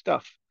put my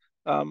stuff?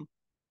 And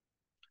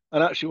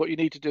actually what you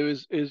need to do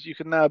is you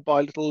can now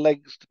buy little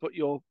legs to put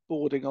your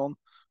boarding on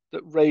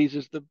that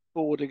raises the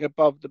boarding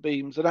above the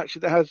beams. And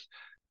actually that has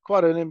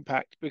quite an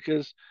impact,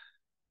 because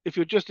if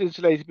you're just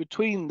insulated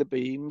between the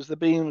beams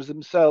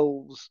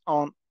themselves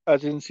aren't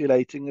as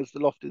insulating as the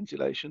loft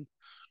insulation.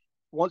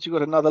 Once you've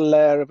got another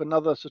layer of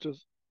another sort of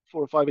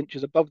 4 or 5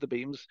 inches above the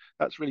beams,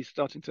 that's really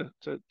starting to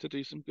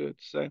do some good.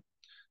 So,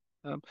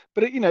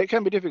 but it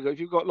can be difficult if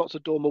you've got lots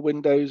of dormer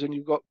windows and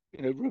you've got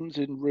rooms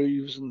in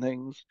roofs and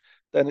things.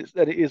 Then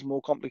it is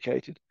more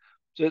complicated.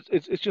 So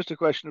it's just a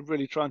question of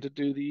really trying to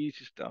do the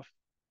easy stuff.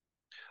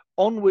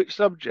 On which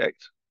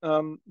subject,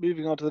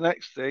 moving on to the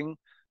next thing,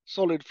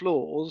 solid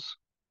floors.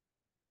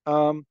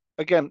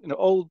 Again,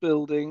 old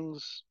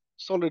buildings,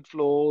 solid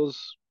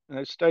floors,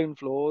 stone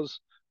floors,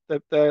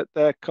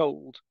 they're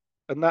cold.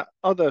 And that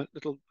other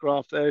little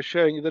graph there is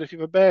showing you that if you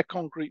have a bare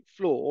concrete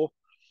floor,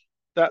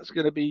 that's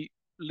going to be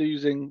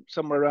losing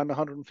somewhere around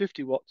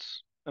 150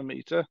 watts a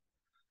meter.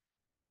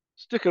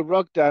 Stick a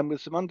rug down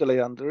with some underlay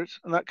under it,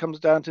 and that comes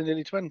down to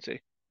nearly 20.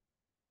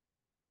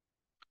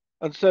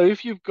 And so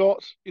if you've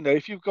got,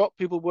 if you've got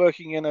people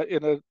working in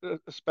a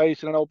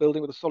space in an old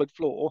building with a solid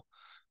floor,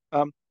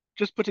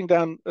 just putting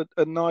down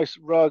a nice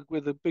rug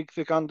with a big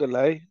thick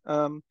underlay.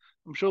 I'm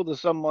sure there's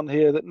someone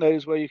here that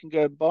knows where you can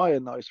go and buy a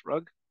nice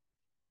rug.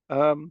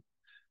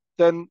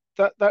 Then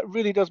that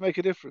really does make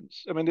a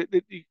difference. I mean,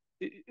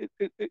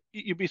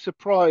 you'd be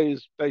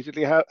surprised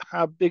basically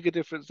how big a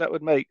difference that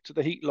would make to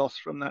the heat loss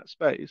from that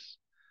space.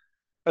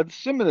 And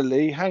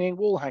similarly, hanging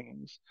wall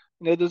hangings.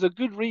 There's a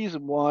good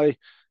reason why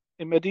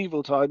in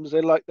medieval times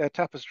they like their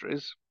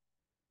tapestries,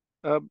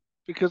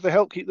 because they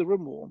help keep the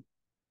room warm.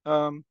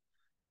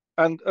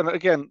 And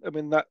again, I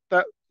mean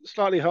that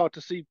slightly hard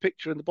to see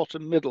picture in the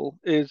bottom middle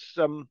is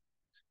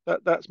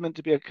that's meant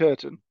to be a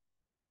curtain.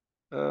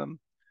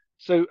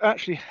 So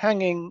actually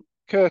hanging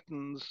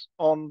curtains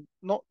on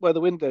not where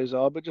the windows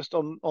are, but just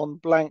on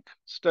blank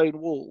stone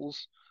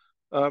walls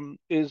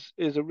is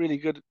a really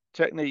good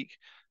technique.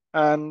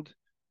 And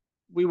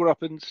we were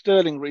up in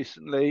Stirling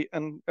recently,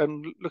 and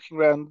looking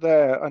around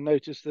there, I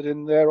noticed that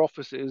in their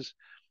offices,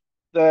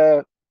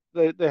 there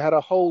they had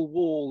a whole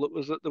wall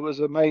there was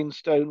a main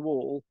stone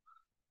wall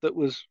that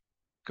was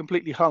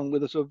completely hung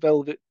with a sort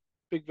of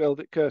big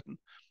velvet curtain.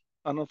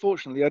 And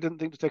unfortunately, I didn't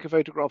think to take a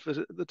photograph of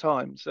it at the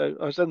time. So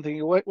I was then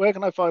thinking, where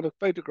can I find a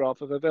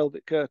photograph of a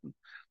velvet curtain?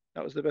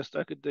 That was the best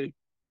I could do.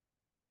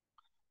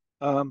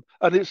 And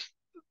it's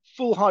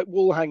full height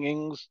wall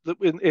hangings that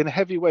in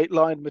heavyweight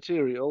lined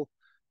material.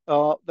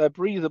 They're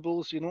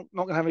breathable, so you're not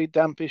going to have any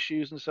damp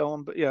issues and so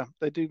on. But yeah,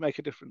 they do make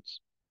a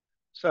difference.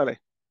 Sally.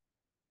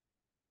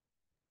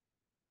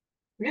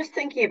 I'm just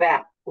thinking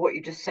about what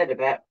you just said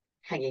about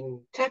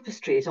hanging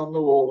tapestries on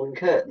the wall and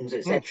curtains,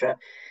 etc.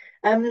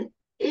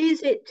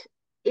 Is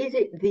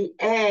it the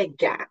air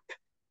gap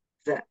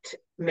that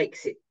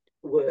makes it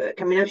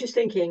work? I mean, I was just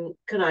thinking,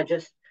 can I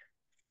just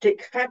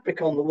stick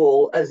fabric on the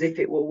wall as if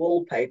it were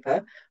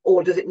wallpaper,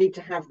 or does it need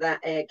to have that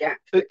air gap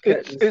that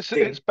curtains do?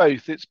 It's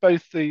both. It's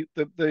both the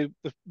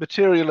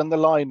material and the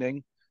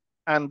lining,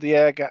 and the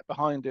air gap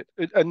behind it.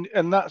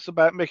 And that's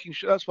about making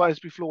sure. That's why it's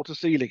be floor to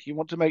ceiling. You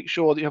want to make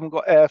sure that you haven't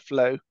got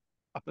airflow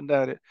up and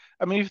down it.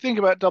 I mean, if you think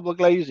about double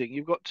glazing,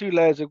 you've got two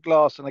layers of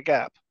glass and a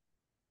gap.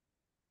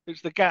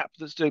 It's the gap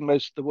that's doing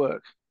most of the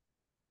work.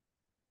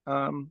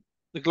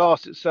 The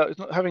glass itself, it's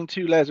not having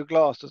two layers of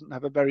glass doesn't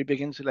have a very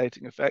big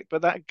insulating effect,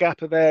 but that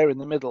gap of air in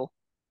the middle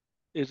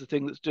is the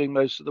thing that's doing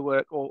most of the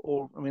work.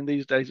 Or I mean,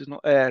 these days it's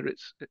not air;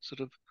 it's sort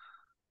of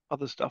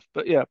other stuff.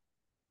 But yeah,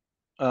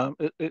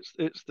 it's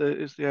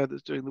the air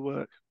that's doing the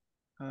work.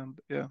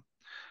 Yeah,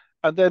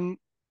 and then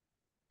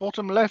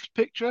bottom left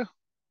picture.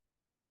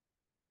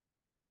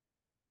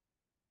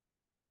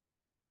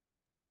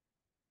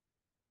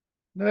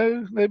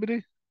 No,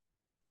 nobody.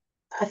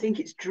 I think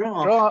it's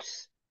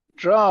drafts.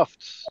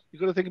 Drafts. You've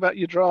got to think about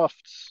your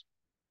drafts,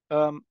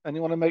 and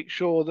you want to make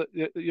sure that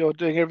you're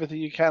doing everything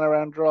you can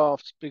around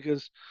drafts,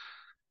 because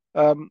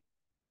um,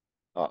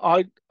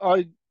 I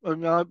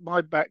mean,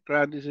 my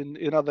background is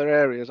in other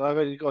areas. I've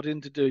only got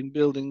into doing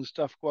building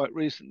stuff quite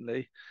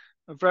recently,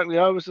 and frankly,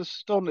 I was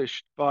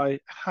astonished by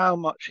how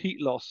much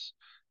heat loss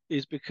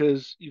is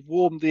because you've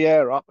warmed the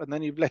air up and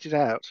then you've let it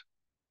out.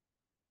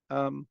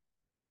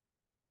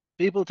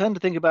 People tend to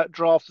think about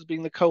drafts as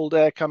being the cold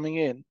air coming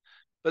in,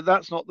 but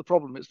that's not the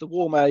problem. It's the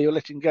warm air you're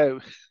letting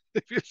go,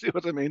 if you see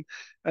what I mean,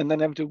 and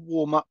then having to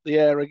warm up the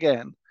air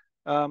again.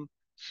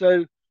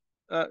 So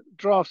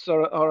drafts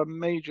are a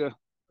major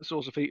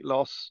source of heat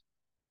loss.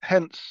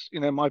 Hence,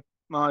 my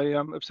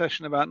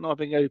obsession about not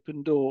having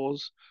open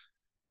doors.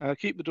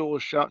 Keep the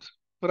doors shut.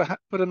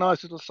 Put a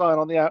nice little sign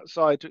on the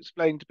outside to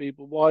explain to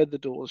people why the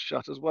door's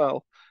shut as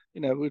well.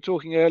 We were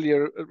talking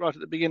earlier, right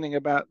at the beginning,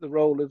 about the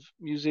role of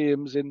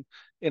museums in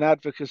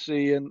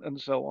advocacy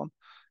and so on.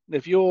 And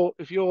if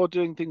you're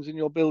doing things in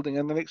your building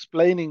and then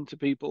explaining to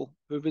people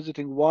who are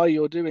visiting why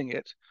you're doing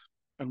it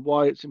and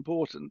why it's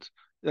important,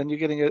 then you're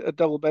getting a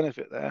double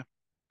benefit there.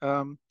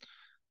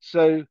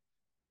 So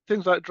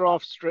things like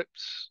draft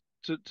strips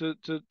to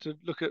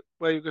look at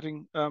where you're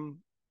getting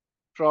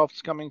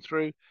drafts coming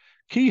through.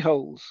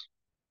 Keyholes.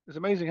 It's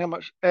amazing how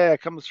much air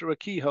comes through a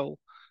keyhole.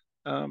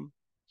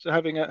 So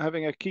having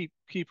a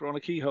keeper on a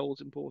keyhole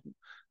is important.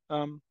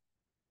 And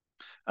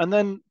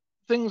then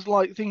things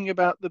like thinking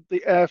about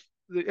the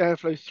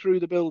airflow through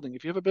the building.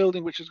 If you have a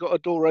building which has got a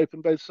door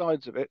open both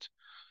sides of it,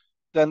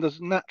 then there's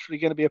naturally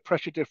going to be a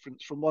pressure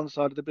difference from one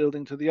side of the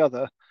building to the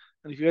other.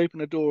 And if you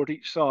open a door at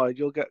each side,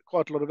 you'll get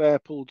quite a lot of air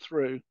pulled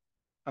through.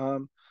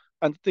 And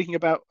thinking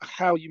about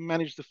how you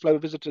manage the flow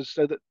of visitors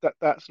so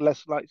that's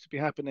less likely to be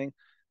happening.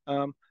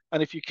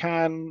 And if you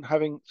can,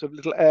 having sort of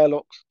little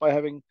airlocks by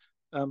having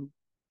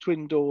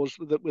twin doors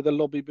with a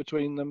lobby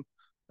between them.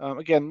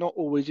 Again, not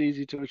always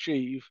easy to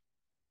achieve,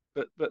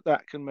 but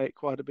that can make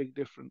quite a big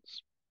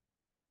difference.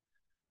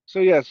 So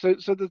yeah, so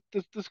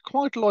there's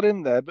quite a lot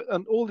in there,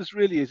 and all this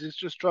really is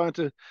just trying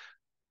to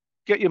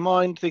get your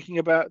mind thinking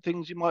about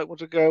things you might want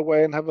to go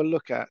away and have a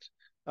look at.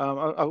 I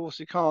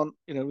obviously can't,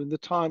 in the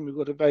time we've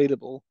got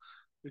available,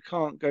 we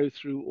can't go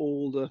through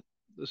all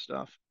the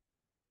stuff.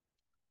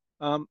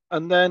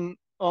 And then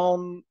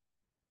on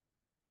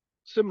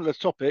similar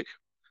topic,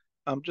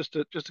 just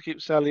to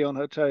keep Sally on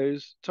her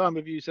toes. Time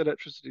of use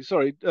electricity.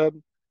 Sorry,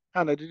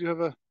 Hannah, did you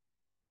have a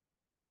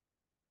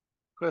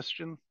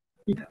question?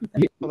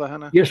 Other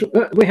Hannah. Yes,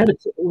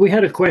 we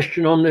had a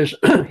question on this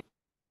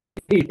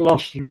heat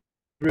loss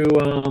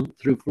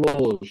through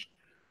floors.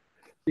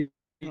 You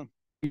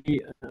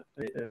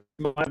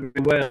might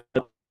be aware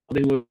that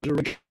there was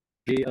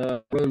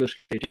originally roller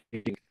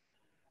skating,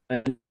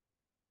 and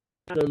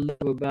had a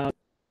level of about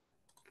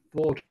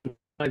 4 to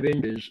 5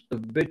 inches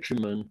of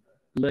bitumen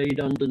laid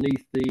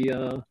underneath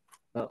the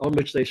on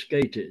which they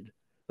skated,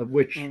 of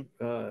which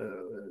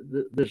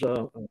there's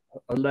a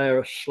layer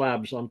of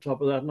slabs on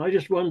top of that. And I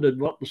just wondered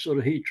what the sort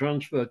of heat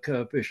transfer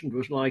coefficient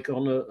was like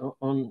on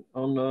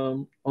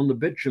the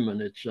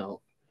bitumen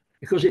itself,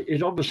 because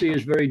it obviously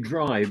is very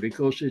dry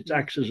because it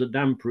acts as a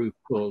damp-proof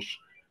course.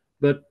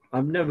 But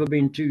I've never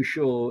been too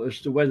sure as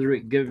to whether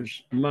it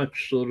gives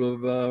much sort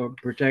of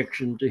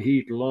protection to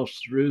heat loss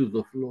through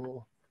the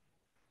floor.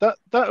 That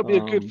would be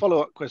a good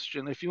follow-up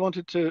question if you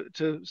wanted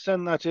to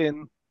send that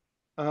in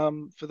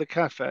for the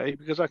cafe,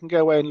 because I can go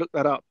away and look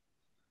that up.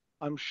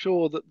 I'm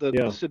sure that the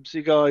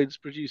CIBSE Guides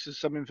produces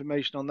some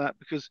information on that,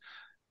 because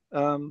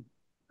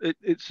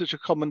it's such a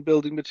common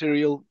building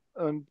material,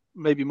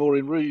 maybe more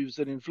in roofs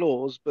than in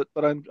floors. But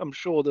I'm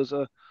sure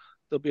there'll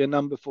be a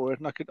number for it,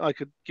 and I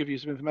could give you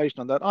some information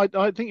on that.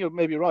 I think you're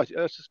maybe right.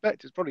 I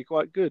suspect it's probably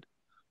quite good.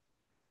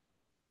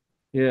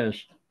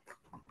 Yes.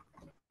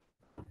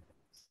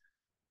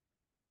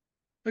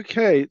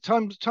 Okay,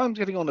 time's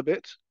getting on a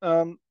bit.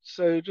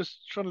 So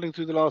just trundling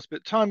through the last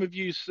bit. Time of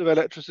use of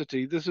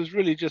electricity. This is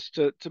really just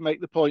to make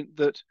the point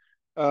that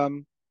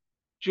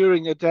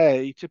during a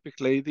day,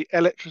 typically the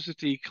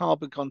electricity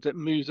carbon content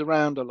moves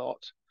around a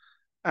lot,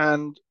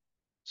 and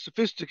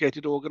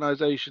sophisticated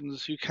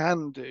organizations who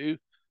can do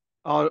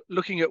are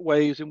looking at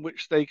ways in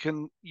which they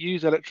can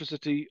use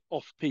electricity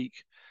off peak.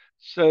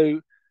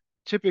 So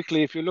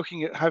typically, if you're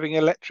looking at having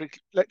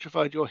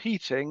electrified your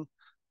heating,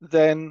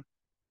 then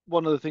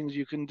one of the things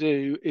you can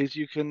do is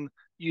you can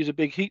use a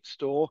big heat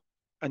store,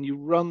 and you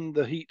run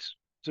the heat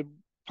to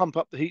pump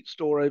up the heat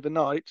store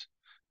overnight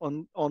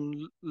on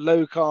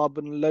low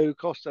carbon, low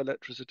cost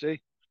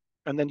electricity,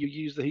 and then you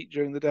use the heat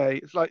during the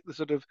day. It's like the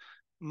sort of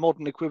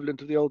modern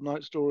equivalent of the old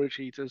night storage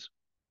heaters.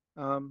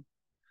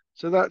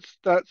 So that's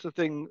the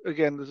thing.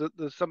 Again,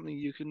 there's something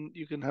you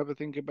can have a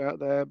think about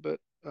there, but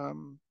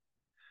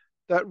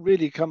that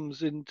really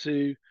comes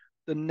into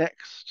the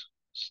next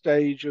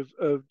stage of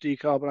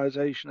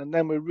decarbonisation, and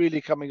then we're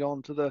really coming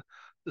on to the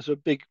sort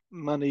of big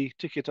money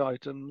ticket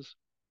items.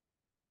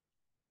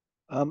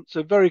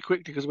 So very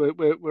quickly, because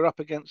we're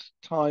up against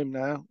time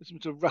now, it's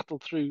going to rattle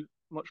through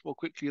much more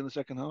quickly in the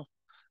second half.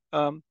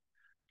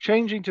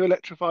 Changing to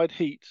electrified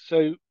heat.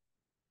 So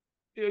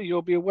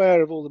you'll be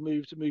aware of all the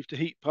move to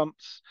heat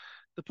pumps.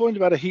 The point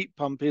about a heat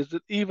pump is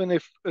that even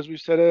if, as we've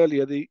said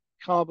earlier, the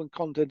carbon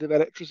content of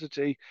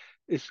electricity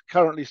is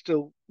currently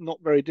still not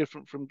very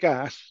different from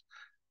gas,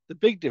 the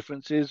big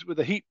difference is with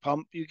a heat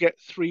pump, you get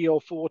 3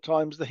 or 4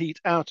 times the heat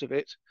out of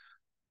it,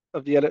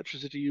 of the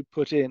electricity you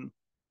put in.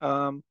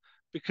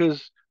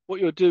 Because what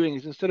you're doing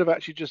is, instead of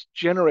actually just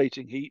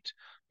generating heat,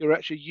 you're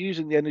actually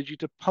using the energy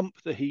to pump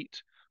the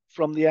heat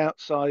from the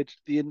outside to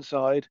the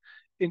inside,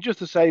 in just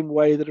the same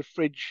way that a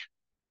fridge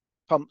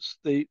pumps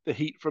the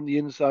heat from the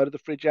inside of the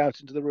fridge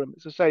out into the room.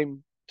 It's the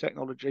same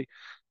technology.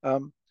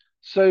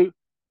 So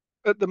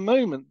at the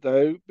moment,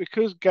 though,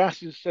 because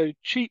gas is so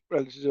cheap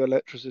relative to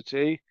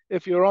electricity,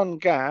 if you're on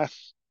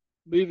gas,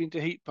 moving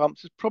to heat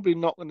pumps is probably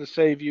not going to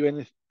save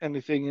you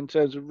anything in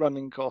terms of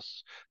running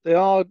costs. They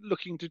are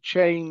looking to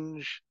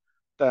change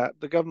that.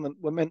 The government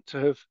were meant to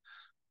have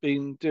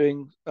been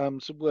doing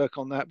some work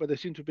on that, but they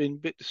seem to have been a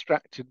bit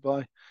distracted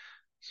by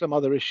some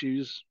other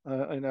issues.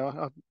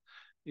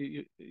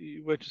 You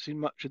won't have seen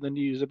much in the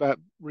news about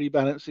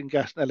rebalancing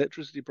gas and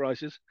electricity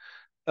prices.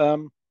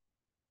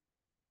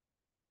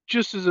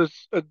 Just as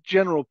a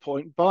general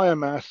point,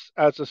 biomass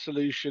as a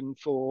solution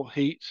for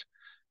heat,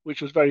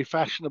 which was very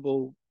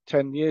fashionable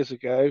 10 years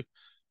ago,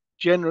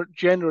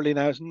 generally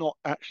now is not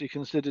actually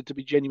considered to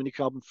be genuinely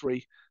carbon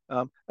free,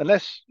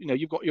 unless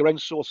you've got your own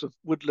source of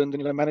woodland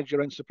and manage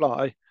your own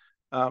supply.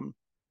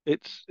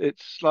 It's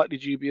slightly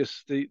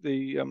dubious.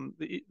 The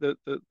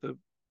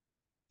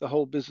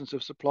whole business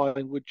of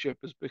supplying wood chip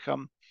has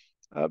become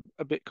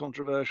a bit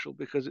controversial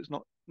because it's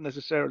not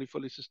necessarily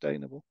fully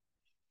sustainable.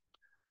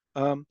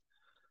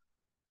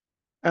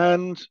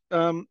 And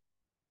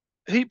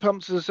heat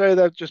pumps, as I say,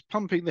 they're just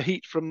pumping the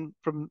heat from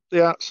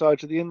the outside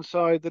to the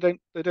inside. They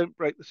don't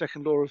break the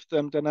second law of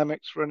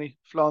thermodynamics for any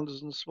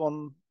Flanders and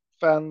Swan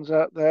fans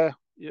out there.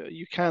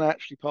 You can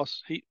actually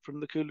pass heat from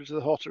the cooler to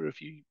the hotter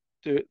if you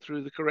do it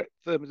through the correct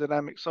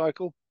thermodynamic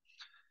cycle.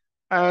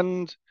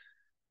 And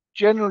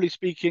generally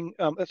speaking,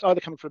 that's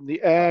either coming from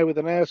the air with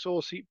an air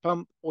source heat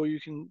pump, or you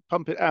can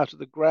pump it out of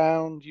the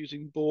ground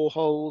using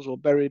boreholes or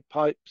buried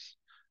pipes.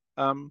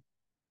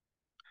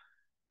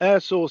 Air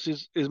source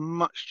is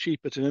much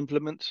cheaper to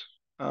implement,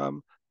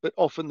 but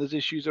often there's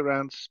issues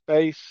around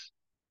space,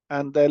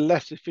 and they're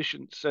less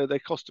efficient, so they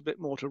cost a bit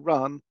more to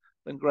run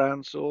than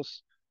ground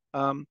source.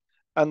 And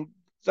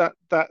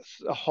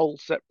that's a whole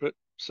separate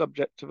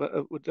subject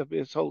would be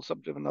a whole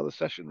subject of another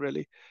session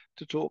really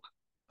to talk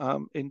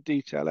in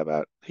detail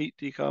about heat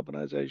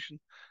decarbonisation.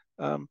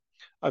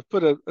 I've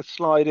put a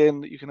slide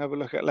in that you can have a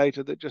look at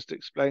later that just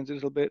explains a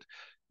little bit.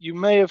 You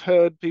may have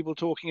heard people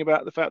talking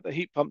about the fact that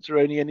heat pumps are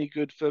only any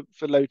good for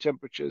low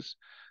temperatures.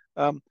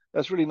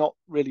 That's really not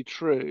really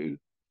true.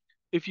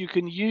 If you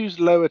can use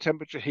lower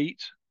temperature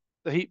heat,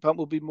 the heat pump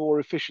will be more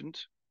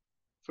efficient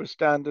for a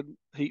standard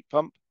heat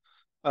pump.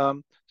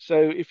 So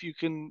if you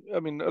can, I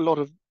mean, a lot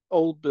of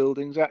old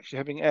buildings actually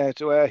having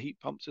air-to-air heat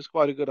pumps is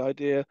quite a good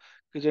idea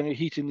because then you're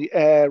heating the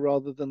air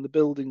rather than the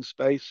building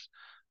space.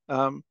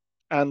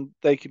 And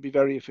they can be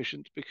very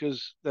efficient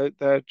because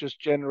they're just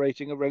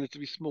generating a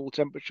relatively small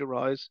temperature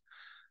rise.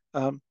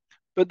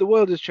 But the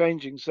world is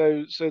changing,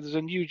 so there's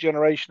a new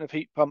generation of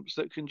heat pumps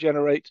that can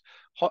generate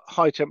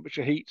high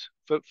temperature heat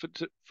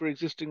for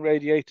existing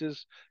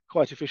radiators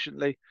quite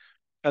efficiently,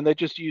 and they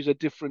just use a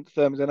different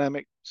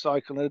thermodynamic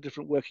cycle and a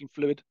different working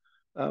fluid.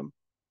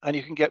 And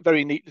you can get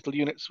very neat little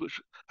units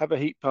which have a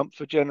heat pump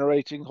for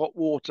generating hot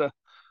water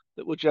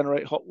that will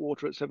generate hot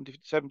water at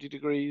 70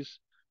 degrees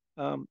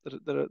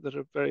that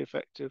are very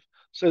effective.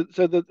 So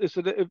it's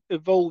an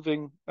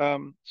evolving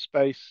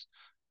space.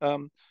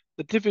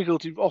 The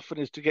difficulty often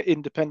is to get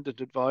independent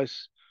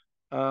advice.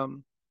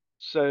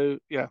 So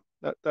yeah,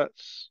 that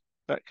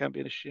can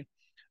be an issue.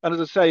 And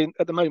as I say,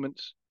 at the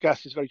moment,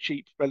 gas is very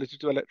cheap relative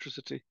to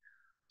electricity.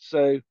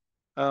 So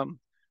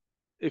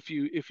if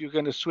you're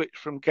going to switch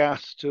from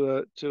gas to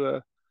a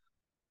sort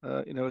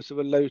of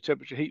a low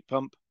temperature heat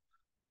pump,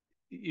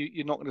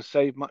 you're not going to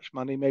save much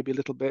money, maybe a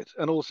little bit.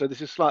 And also, this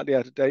is slightly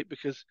out of date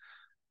because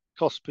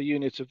costs per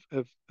unit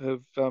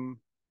have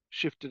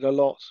shifted a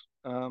lot,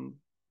 and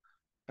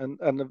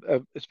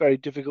it's very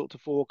difficult to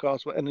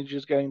forecast what energy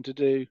is going to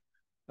do.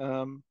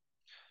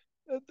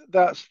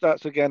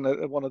 That's again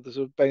one of the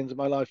sort of banes of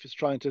my life is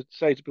trying to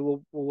say to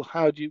people, well,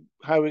 how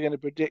are we going to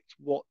predict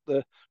what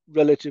the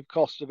relative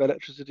cost of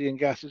electricity and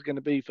gas is going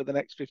to be for the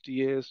next 50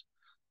 years?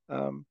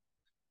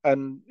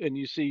 And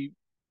you see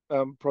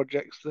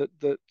projects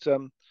that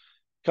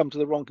come to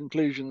the wrong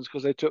conclusions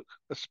because they took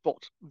a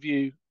spot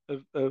view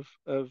of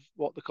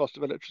what the cost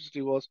of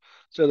electricity was.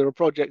 So there are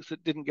projects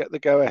that didn't get the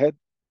go ahead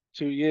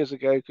 2 years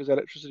ago because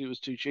electricity was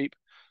too cheap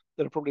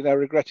that are probably now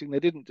regretting they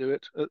didn't do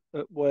it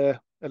at where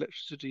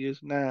electricity is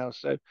now.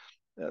 So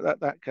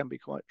that can be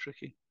quite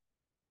tricky.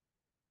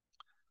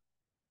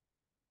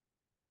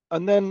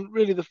 And then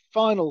really the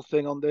final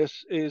thing on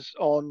this is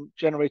on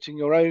generating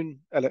your own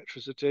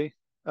electricity.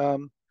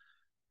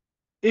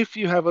 If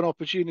you have an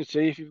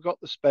opportunity, if you've got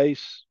the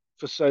space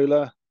for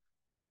solar,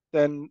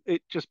 then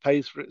it just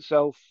pays for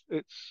itself.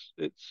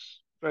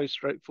 It's very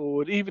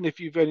straightforward. Even if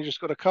you've only just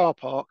got a car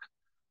park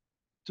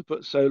to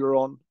put solar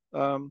on,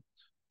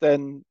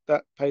 then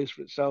that pays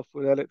for itself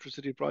with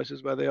electricity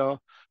prices where they are.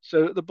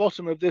 So at the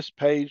bottom of this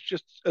page,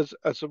 just as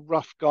a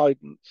rough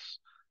guidance,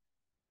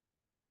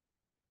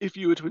 if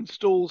you were to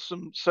install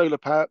some solar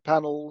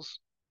panels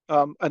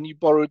and you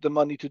borrowed the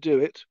money to do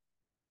it,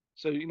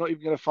 so you're not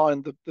even going to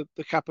find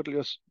the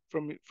capital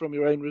from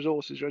your own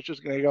resources, you're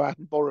just going to go out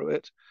and borrow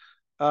it,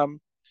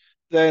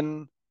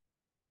 then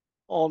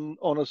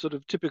on a sort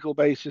of typical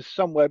basis,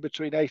 somewhere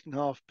between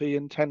 8.5p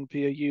and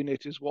 10p a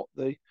unit is what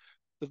the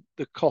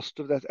cost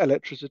of that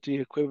electricity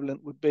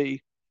equivalent would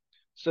be.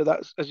 So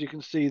that's, as you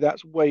can see,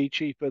 that's way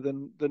cheaper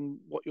than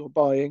what you're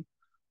buying.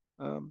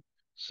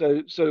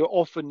 So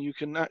often you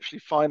can actually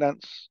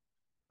finance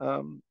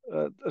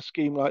a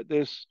scheme like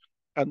this,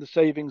 and the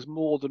savings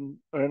more than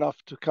are enough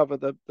to cover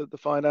the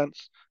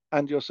finance,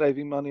 and you're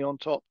saving money on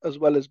top as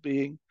well as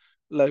being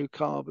low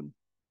carbon.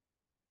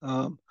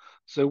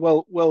 So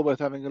well worth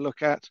having a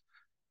look at.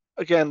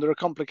 Again, there are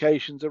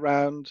complications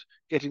around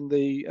getting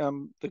the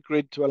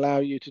grid to allow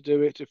you to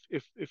do it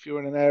if you're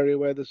in an area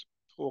where there's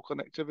poor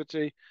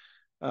connectivity.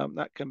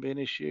 That can be an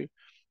issue.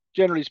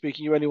 Generally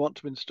speaking, you only want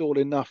to install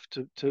enough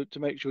to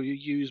make sure you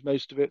use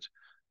most of it,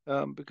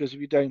 because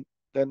if you don't,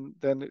 then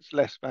it's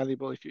less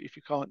valuable. If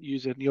you can't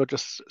use it and you're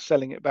just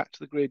selling it back to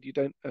the grid, you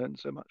don't earn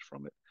so much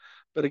from it.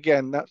 But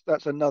again,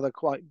 that's another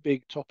quite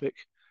big topic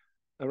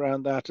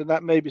around that, and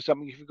that may be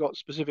something if you've got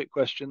specific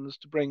questions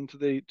to bring to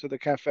the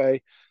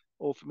cafe,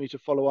 or for me to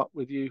follow up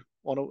with you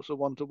on also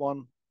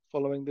one-to-one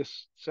following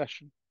this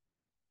session.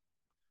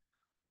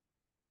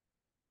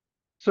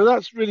 So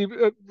that's really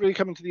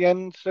coming to the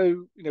end.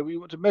 So we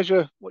want to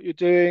measure what you're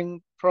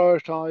doing,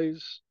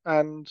 prioritize,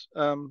 and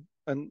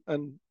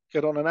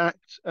get on an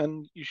act,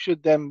 and you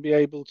should then be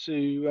able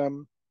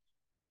to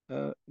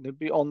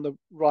be on the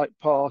right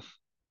path.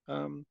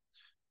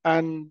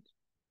 And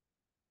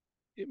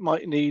it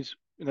might need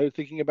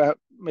thinking about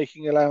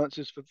making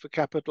allowances for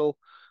capital.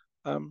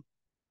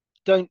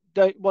 Don't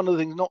one of the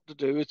things not to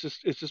do is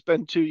to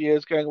spend 2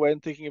 years going away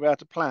and thinking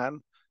about a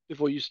plan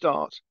before you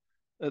start.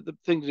 The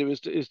thing to do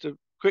is to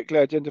quickly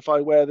identify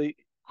where the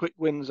quick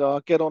wins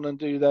are, get on and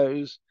do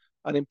those,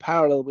 and in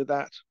parallel with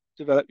that,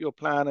 develop your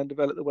plan and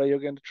develop the way you're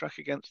going to track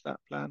against that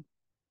plan,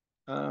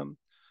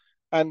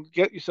 and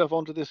get yourself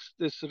onto this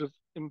sort of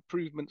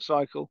improvement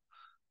cycle.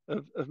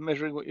 of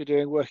measuring what you're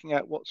doing, working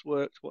out what's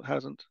worked, what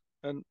hasn't,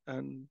 and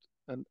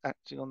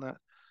acting on that.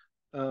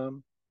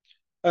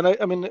 And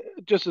I mean,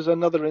 just as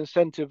another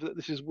incentive that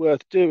this is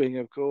worth doing,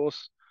 of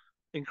course,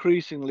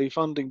 increasingly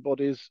funding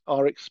bodies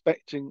are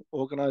expecting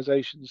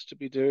organisations to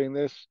be doing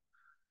this,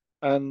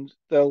 and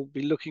they'll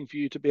be looking for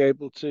you to be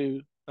able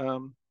to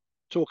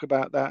talk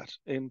about that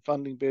in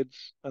funding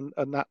bids, and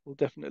that will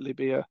definitely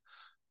be a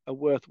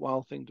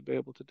worthwhile thing to be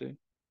able to do.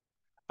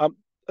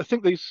 I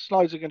think these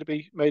slides are going to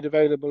be made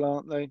available,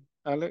 aren't they,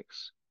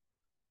 Alex?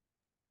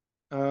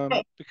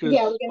 Because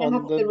yeah, we're going to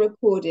have the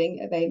recording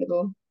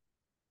available.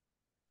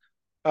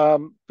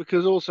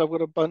 Because also I've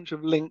got a bunch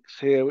of links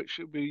here which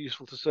would be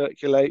useful to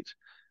circulate,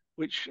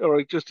 which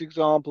are just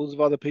examples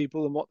of other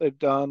people and what they've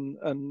done,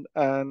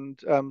 and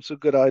some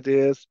good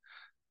ideas.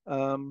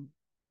 And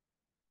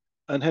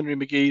Henry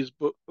McGee's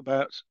book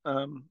about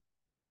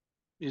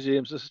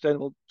museums and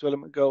sustainable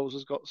development goals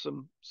has got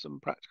some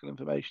practical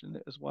information in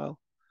it as well.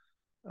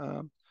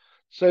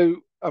 So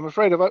I'm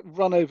afraid I've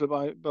run over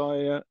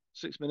by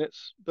 6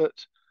 minutes, but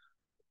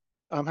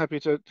I'm happy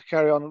to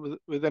carry on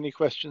with any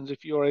questions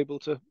if you're able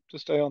to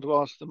stay on to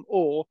ask them,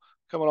 or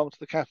come along to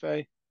the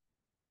cafe.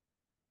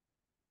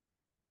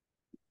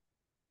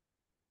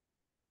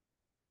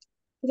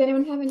 Does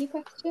anyone have any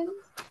questions?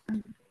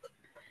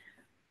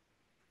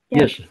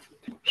 Yes.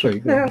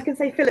 Sorry. No, I was going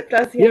to say Philip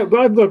does. Yeah, but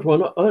I've got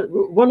one.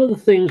 One of the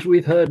things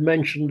we've heard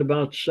mentioned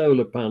about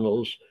solar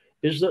panels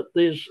is that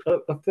there's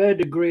a fair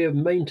degree of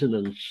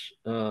maintenance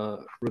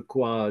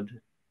required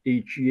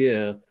each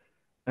year.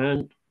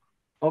 And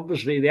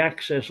obviously the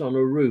access on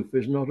a roof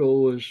is not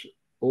always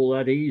all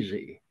that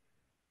easy.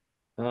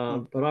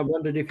 But I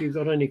wondered if you've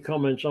got any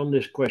comments on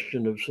this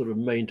question of sort of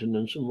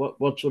maintenance and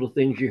what sort of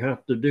things you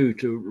have to do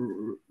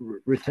to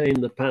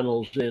retain the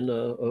panels in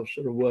a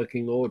sort of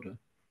working order.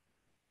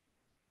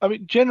 I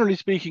mean, generally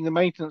speaking, the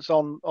maintenance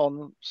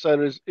on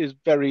solar is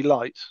very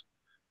light.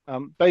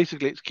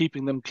 Basically, it's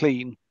keeping them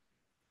clean.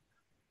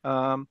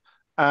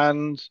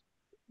 And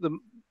the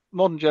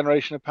modern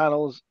generation of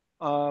panels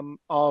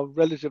are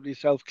relatively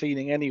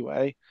self-cleaning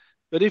anyway.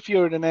 But if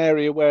you're in an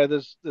area where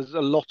there's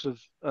a lot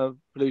of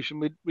pollution,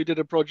 we did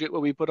a project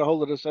where we put a whole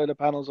lot of solar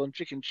panels on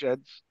chicken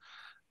sheds,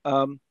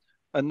 and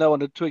no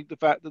one had twigged the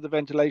fact that the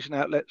ventilation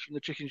outlets from the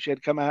chicken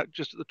shed come out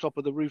just at the top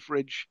of the roof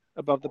ridge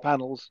above the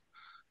panels.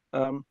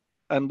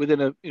 And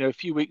within a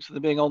few weeks of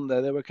them being on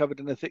there, they were covered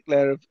in a thick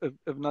layer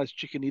of nice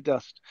chickeny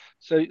dust.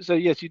 So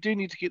yes, you do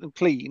need to keep them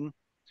clean.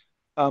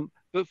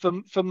 But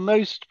for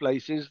most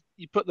places,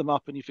 you put them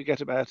up and you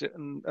forget about it,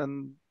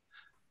 and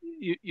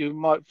you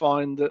might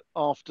find that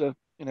after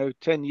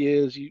 10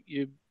 years,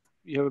 you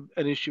have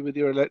an issue with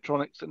your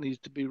electronics that needs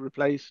to be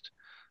replaced,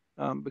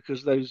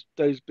 because those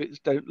bits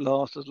don't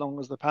last as long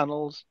as the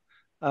panels.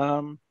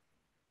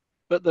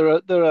 But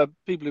there are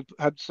people who've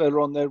had solar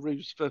on their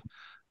roofs for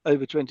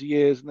over 20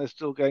 years and they're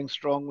still going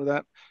strong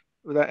without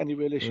any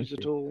real issues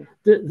at all.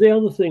 The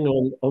other thing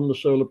on the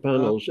solar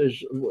panels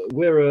is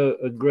we're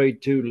a grade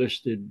 2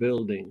 listed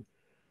building,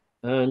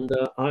 and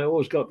I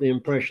always got the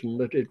impression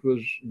that it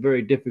was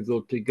very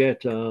difficult to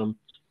get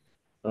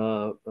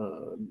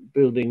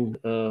building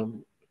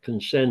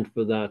consent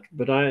for that.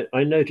 But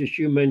I noticed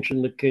you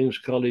mentioned the King's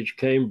College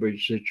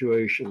Cambridge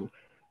situation,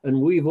 and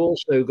we've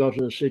also got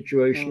a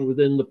situation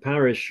within the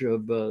parish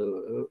of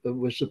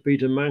Sir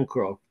Peter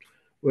Mancroft,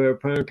 where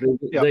apparently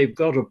they've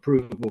got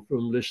approval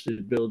from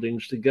listed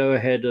buildings to go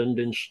ahead and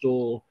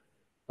install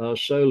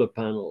solar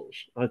panels.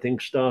 I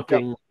think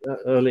starting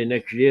early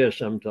next year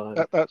sometime.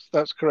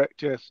 That's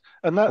correct, yes,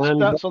 and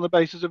that's on the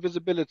basis of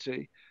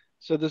visibility.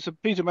 So the Sir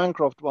Peter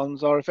Mancroft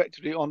ones are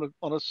effectively on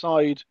a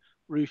side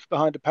roof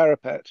behind a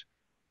parapet.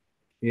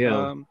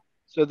 Yeah.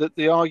 So that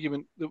the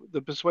argument,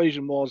 the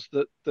persuasion was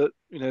that there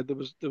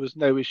was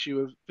no issue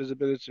of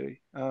visibility.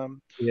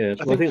 Yes,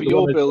 I think for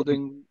your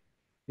building,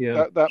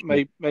 yeah, that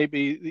may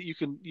be that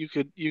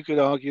you could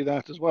argue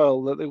that as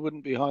well, that they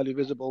wouldn't be highly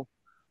visible.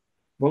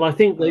 Well, I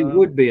think they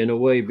would be in a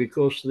way,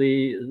 because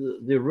the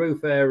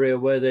roof area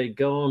where they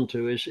go on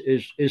to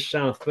is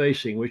south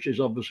facing, which is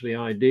obviously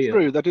ideal.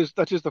 True, that is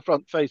the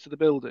front face of the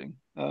building.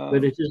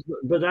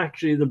 But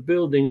actually the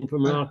building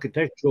from an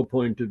architectural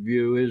point of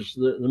view is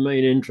the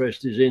main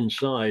interest is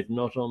inside,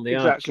 not on the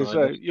exactly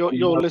outside. So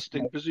your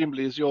listing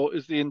presumably is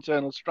the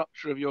internal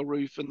structure of your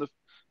roof and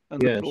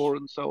the floor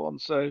and so on.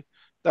 So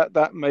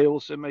that may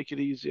also make it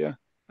easier.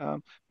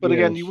 But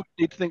again, you would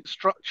need to think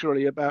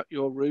structurally about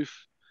your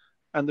roof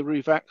and the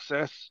roof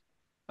access,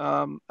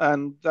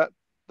 and that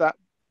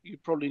you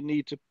probably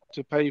need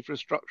to pay for a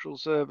structural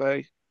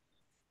survey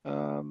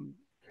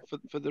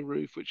for the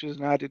roof, which is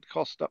an added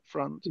cost up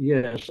front.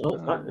 Yes,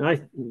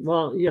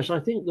 yes, I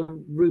think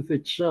the roof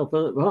itself.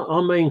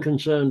 Our main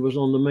concern was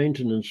on the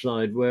maintenance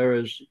side,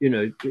 whereas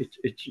you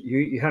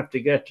have to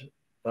get.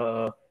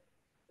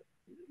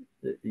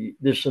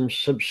 There's some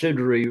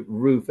subsidiary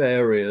roof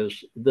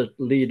areas that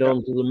lead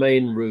on to the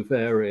main roof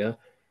area,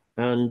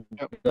 and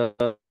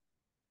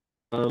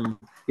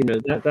you know,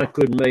 that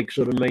could make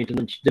sort of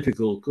maintenance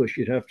difficult because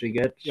you'd have to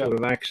get sort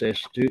of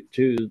access to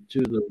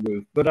the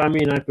roof. But I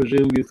mean, I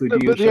presume you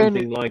could use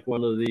something like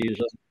one of these.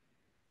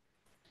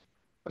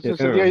 So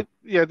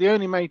the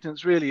only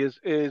maintenance really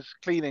is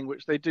cleaning,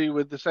 which they do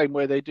with the same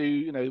way they do,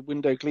 you know,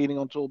 window cleaning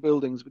on tall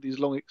buildings with these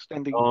long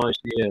extending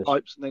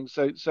pipes and things.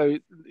 So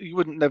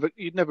you'd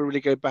never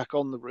really go back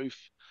on the roof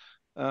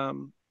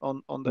on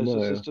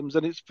those systems,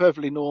 and it's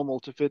perfectly normal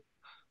to fit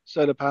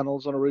solar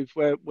panels on a roof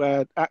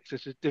where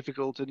access is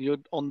difficult, and you're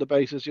on the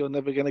basis you're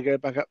never going to go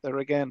back up there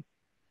again.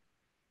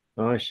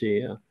 I see.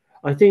 Yeah.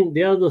 I think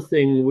the other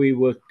thing we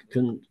were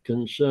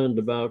concerned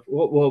about,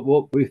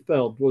 what we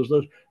felt was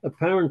that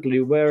apparently,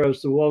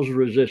 whereas there was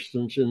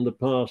resistance in the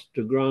past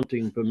to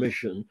granting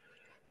permission,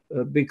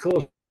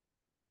 because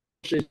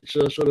it's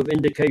a sort of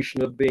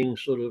indication of being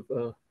sort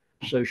of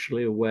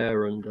socially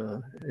aware and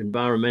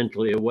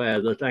environmentally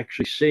aware, that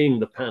actually seeing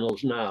the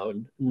panels now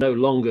no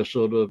longer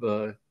sort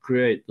of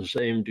create the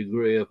same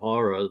degree of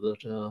horror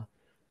that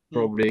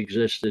probably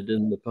existed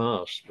in the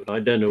past. But I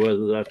don't know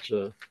whether that's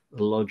a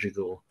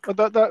logical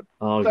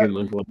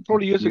argument. That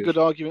probably is a good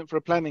argument for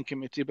a planning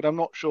committee, but I'm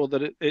not sure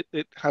that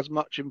it has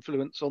much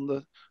influence on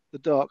the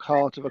dark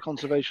heart of a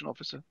conservation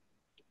officer.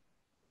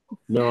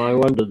 No, I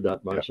wondered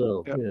that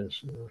myself.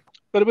 Yes,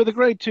 but with a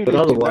grade 2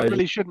 listing, that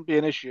really shouldn't be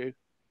an issue.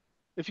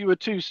 If you were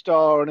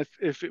 2-star and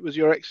if it was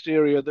your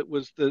exterior that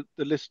was the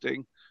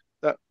listing,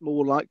 that's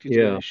more likely to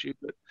be an issue.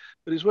 But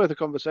it's worth a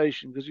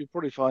conversation, because you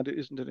probably find it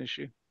isn't an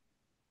issue.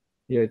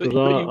 Yeah, but you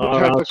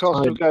would have the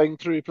cost of going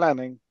through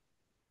planning.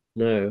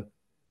 No.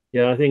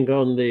 Yeah, I think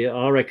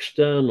our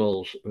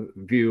external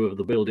view of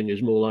the building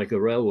is more like a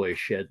railway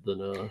shed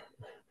than a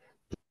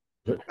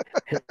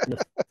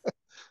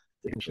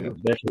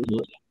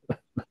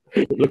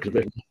it looks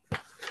better.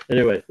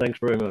 Anyway, thanks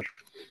very much.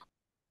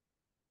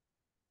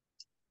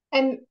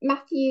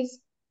 Matthew's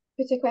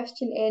put a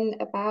question in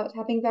about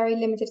having very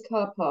limited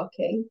car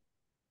parking,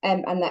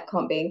 and that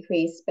can't be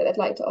increased, but they'd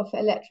like to offer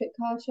electric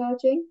car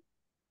charging.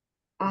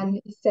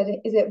 And he said,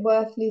 is it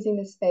worth losing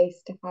the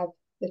space to have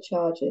the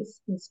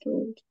chargers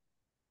installed?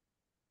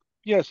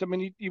 Yes, I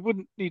mean, you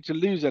wouldn't need to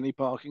lose any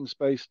parking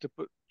space to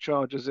put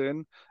chargers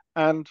in.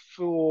 And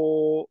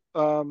for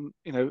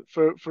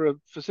for a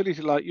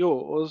facility like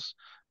yours,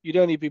 you'd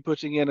only be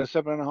putting in a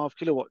 7.5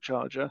 kilowatt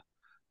charger,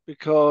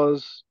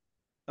 because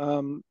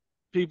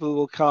people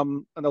will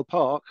come and they'll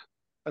park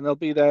and they'll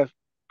be there,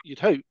 you'd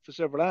hope, for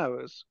several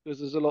hours, because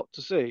there's a lot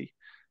to see.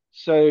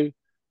 So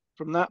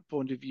from that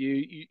point of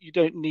view, you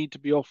don't need to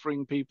be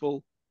offering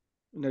people,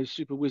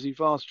 super whizzy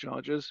fast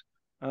chargers.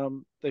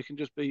 They can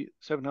just be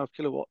 7.5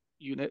 kilowatt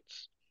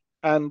units.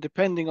 And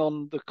depending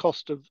on the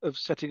cost of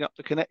setting up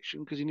the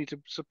connection, because you need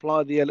to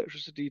supply the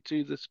electricity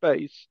to the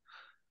space,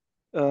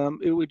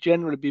 it would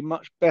generally be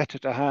much better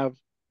to have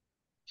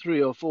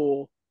 3 or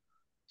 4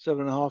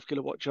 7.5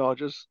 kilowatt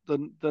chargers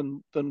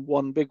than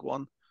one big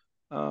one,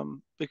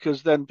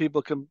 because then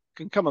people can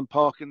come and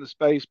park in the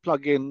space,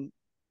 plug in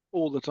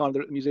all the time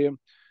they're at the museum.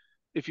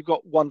 If you've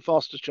got one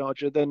faster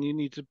charger, then you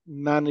need to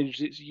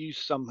manage its use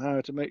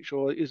somehow to make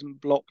sure it isn't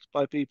blocked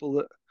by people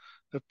that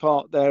have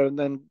parked there and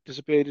then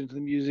disappeared into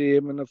the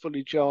museum and are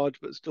fully charged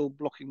but still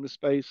blocking the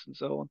space and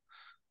so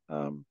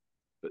on.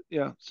 But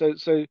yeah, so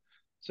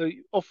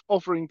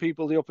offering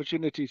people the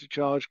opportunity to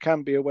charge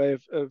can be a way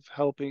of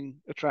helping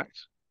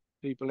attract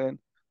people in,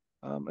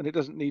 and it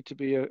doesn't need to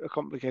be a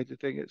complicated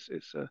thing.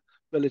 It's a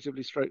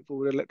relatively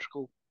straightforward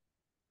electrical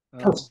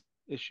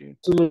issue.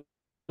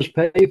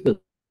 Pay for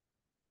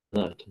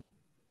that.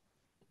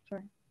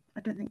 Sorry, I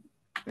don't think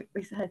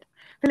we said.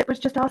 Philip was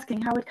just asking,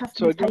 how would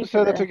customers pay for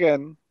say that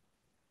again?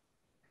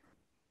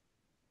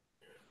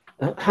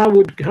 How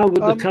would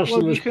the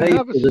customers pay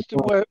for the system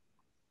where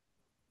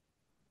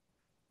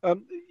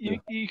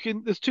you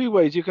can. There's 2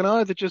 ways. You can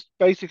either just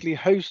basically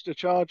host a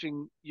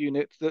charging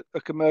unit that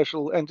a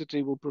commercial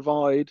entity will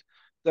provide.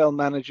 They'll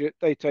manage it.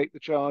 They take the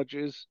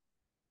charges,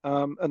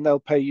 and they'll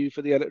pay you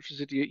for the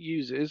electricity it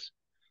uses.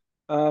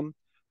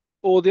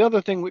 Or the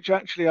other thing, which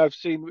actually I've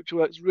seen, which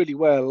works really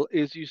well,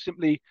 is you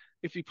simply,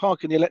 if you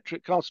park in the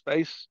electric car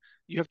space,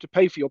 you have to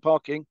pay for your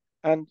parking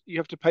and you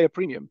have to pay a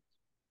premium.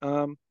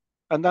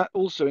 And that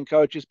also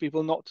encourages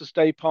people not to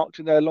stay parked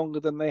in there longer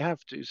than they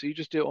have to. So you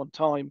just do it on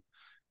time.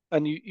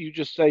 And you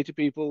just say to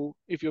people,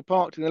 if you're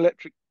parked in the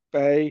electric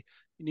bay,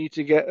 you need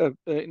to get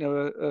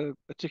a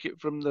ticket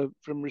from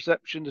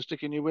reception to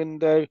stick in your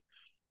window,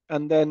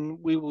 and then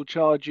we will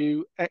charge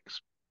you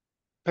X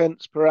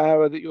pence per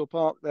hour that you're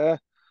parked there.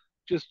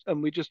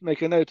 And we just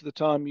make a note of the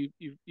time you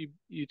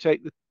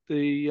take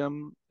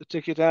the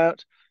ticket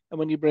out, and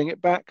when you bring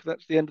it back,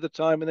 that's the end of the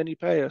time, and then you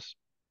pay us.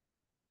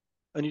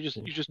 And you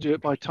just do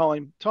it by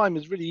time. Time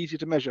is really easy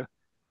to measure,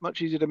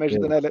 much easier to measure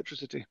than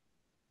electricity.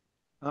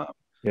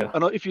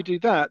 And if you do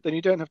that, then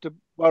you don't have to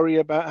worry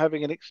about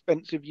having an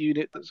expensive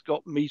unit that's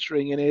got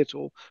metering in it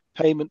or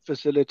payment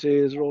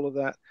facilities or all of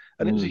that.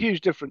 And it's a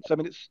huge difference. I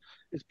mean,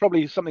 it's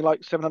probably something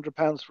like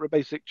 £700 for a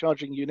basic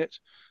charging unit,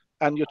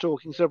 and you're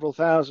talking several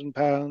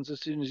 £1,000s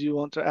as soon as you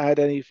want to add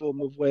any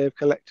form of way of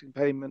collecting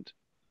payment.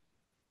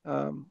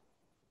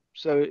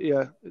 So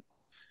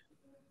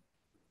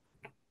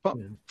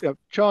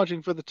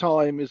charging for the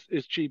time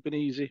is cheap and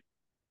easy.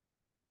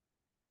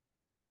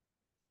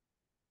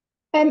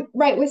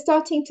 Right, we're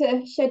starting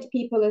to shed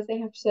people as they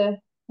have to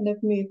kind of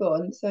move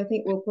on. So I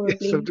think we'll probably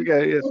Yes, have to go.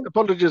 Yes,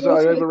 apologies,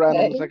 I overran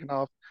on the second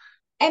half.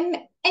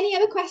 Any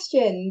other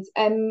questions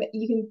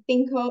you can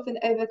think of and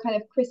over kind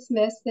of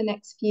Christmas, the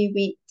next few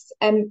weeks,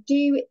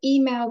 do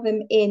email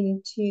them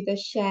in to the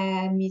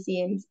Share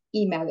Museum's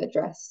email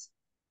address,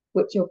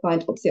 which you'll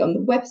find obviously on the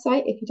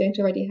website if you don't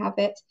already have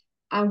it,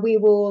 and we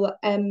will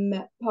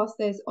pass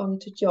those on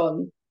to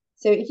John.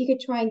 So if you could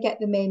try and get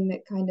them in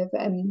kind of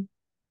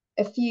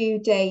a few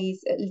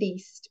days at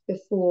least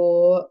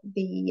before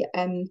the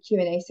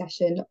Q&A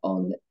session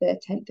on the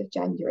 10th of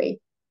January,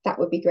 that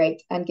would be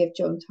great, and give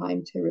John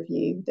time to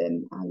review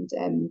them and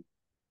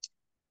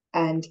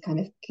kind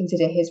of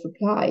consider his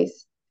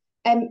replies.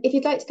 If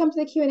you'd like to come to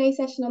the Q&A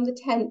session on the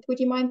 10th, would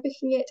you mind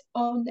booking it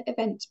on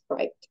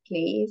Eventbrite,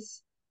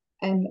 please?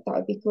 That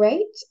would be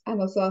great,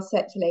 and also I'll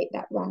circulate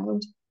that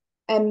round.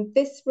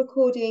 This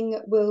recording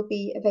will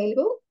be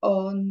available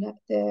on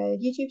the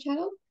YouTube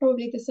channel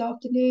probably this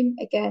afternoon.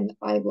 Again,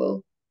 I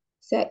will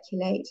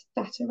circulate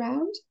that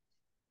around.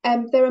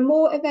 There are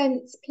more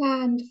events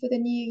planned for the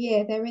new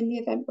year. They're in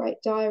the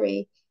Eventbrite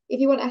diary. If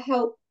you want to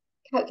help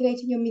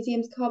calculating your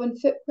museum's carbon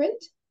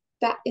footprint,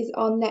 that is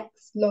our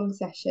next long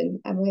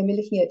session. And we're going to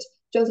be looking at,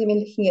 John's going to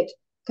be looking at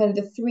kind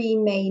of the 3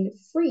 main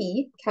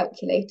free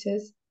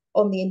calculators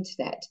on the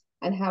internet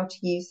and how to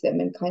use them,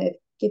 and kind of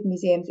give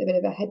museums a bit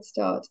of a head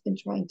start in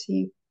trying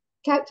to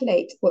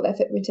calculate what their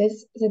footprint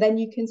is, so then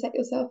you can set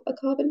yourself a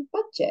carbon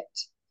budget.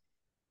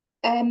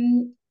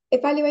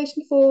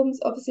 Evaluation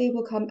forms obviously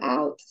will come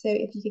out, so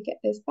if you could get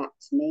those back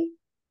to me,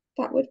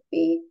 that would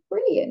be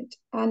brilliant.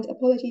 And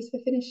apologies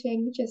for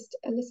finishing just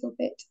a little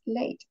bit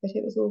late, but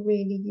it was all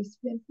really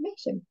useful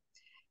information.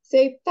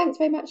 So thanks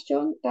very much,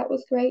 John. That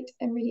was great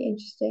and really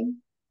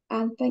interesting.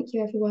 And thank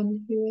you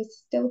everyone who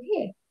is still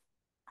here.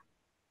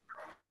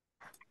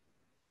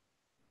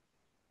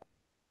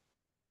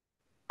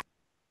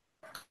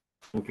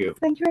 Thank you.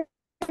 Thank you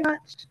very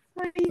much.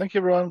 Bye. Thank you,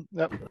 everyone.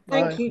 Yep.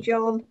 Thank you,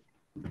 John.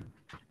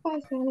 Bye,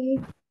 Sally.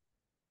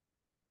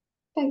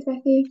 Thanks,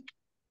 Matthew.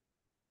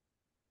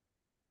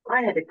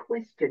 I had a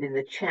question in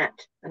the chat,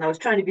 and I was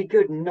trying to be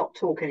good and not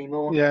talk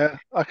anymore. Yeah,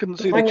 I couldn't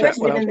see My the chat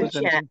when I was question in the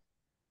chat presenting.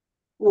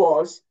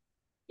 was,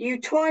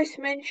 you twice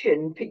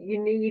mentioned that you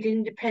need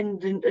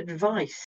independent advice.